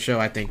amazing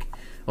show, I think,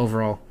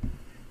 overall.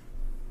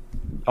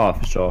 Oh,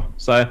 for sure.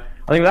 So, I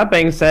think with that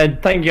being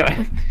said, thank you.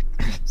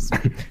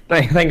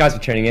 Thank you guys for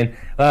tuning in.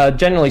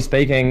 Generally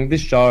speaking,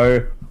 this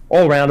show,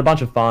 all around, a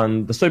bunch of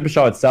fun. The Super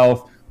Show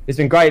itself, it's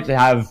been great to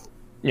have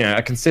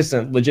a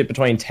consistent, legit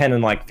between 10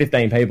 and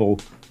 15 people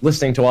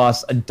listening to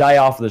us a day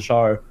after the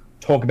show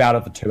talk about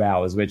it for 2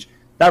 hours, which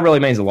that really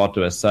means a lot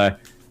to us. So,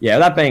 yeah,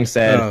 that being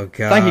said,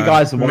 thank you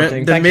guys for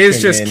watching. The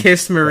Miz just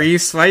kissed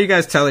Maurice. Why are you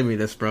guys telling me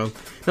this, bro?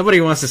 Nobody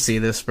wants to see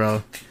this,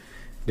 bro.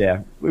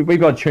 Yeah, we've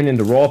got to tune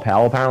into Raw,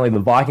 pal. Apparently the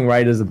Viking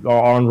Raiders are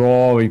on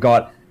Raw. We've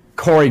got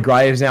Corey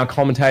Graves now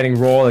commentating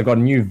Raw. They've got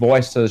a new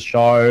voice to the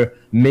show.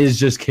 Miz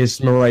just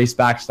kissed Maurice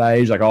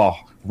backstage.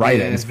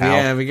 Ratings, pal.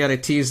 Yeah, we gotta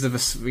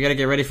we gotta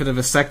get ready for the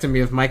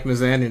vasectomy of Mike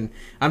Mizanin.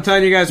 I'm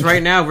telling you guys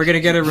right now, we're gonna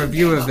get a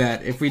review of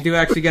that. If we do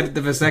actually get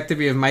the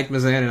vasectomy of Mike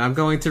Mizanin, I'm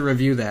going to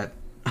review that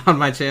on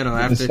my channel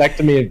after. The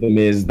vasectomy of the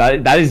Miz,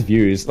 that is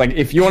views.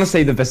 If you want to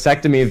see the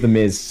vasectomy of the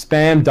Miz,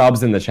 spam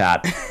dubs in the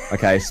chat.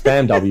 Okay,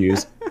 spam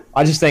W's.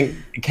 I just think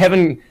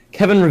Kevin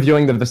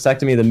reviewing the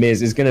vasectomy of the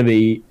Miz is going to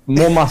be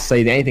more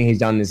must-see than anything he's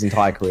done in his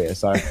entire career.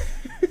 So,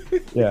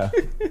 yeah.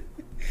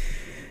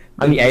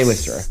 I'm the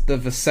A-lister. The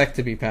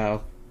vasectomy,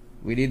 pal.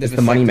 We need the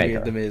vasectomy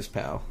of the Miz,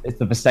 pal. It's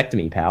the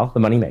vasectomy, pal. The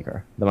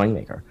moneymaker. The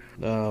moneymaker.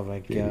 Oh,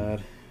 my God. Yeah,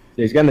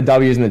 he's getting the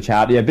W's in the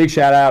chat. Yeah, big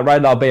shout-out.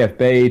 Rated R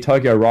BFB,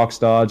 Tokyo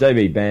Rockstar,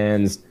 JB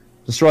Bands,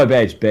 Destroy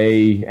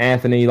BHB,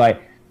 Anthony.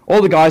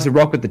 All the guys who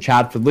rock with the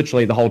chat for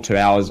literally the whole 2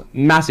 hours.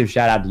 Massive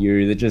shout-out to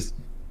you. That just...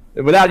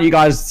 Without you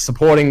guys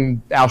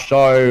supporting our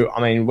show, I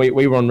mean, we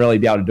wouldn't really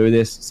be able to do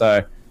this.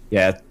 So,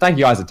 yeah, thank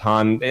you guys a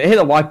ton. Hit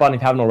the like button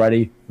if you haven't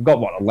already. We've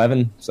got,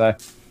 11? So,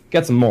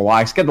 get some more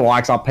likes. Get the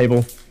likes up,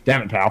 people.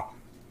 Damn it, pal.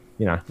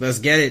 Let's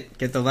get it.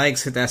 Get the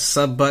likes. Hit that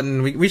sub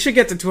button. We should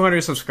get to 200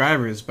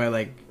 subscribers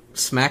by,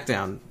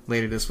 SmackDown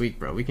later this week,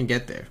 bro. We can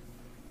get there.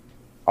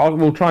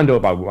 We'll try and do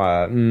it by...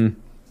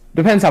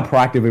 depends how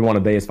proactive we want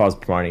to be as far as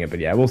promoting it.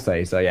 But, yeah, we'll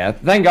see. So, yeah,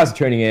 thank you guys for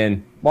tuning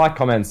in. Like,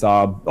 comment,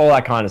 sub, all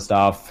that kind of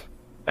stuff.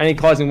 Any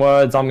closing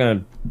words? I'm going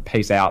to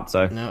peace out.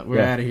 So no,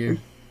 we're out of here.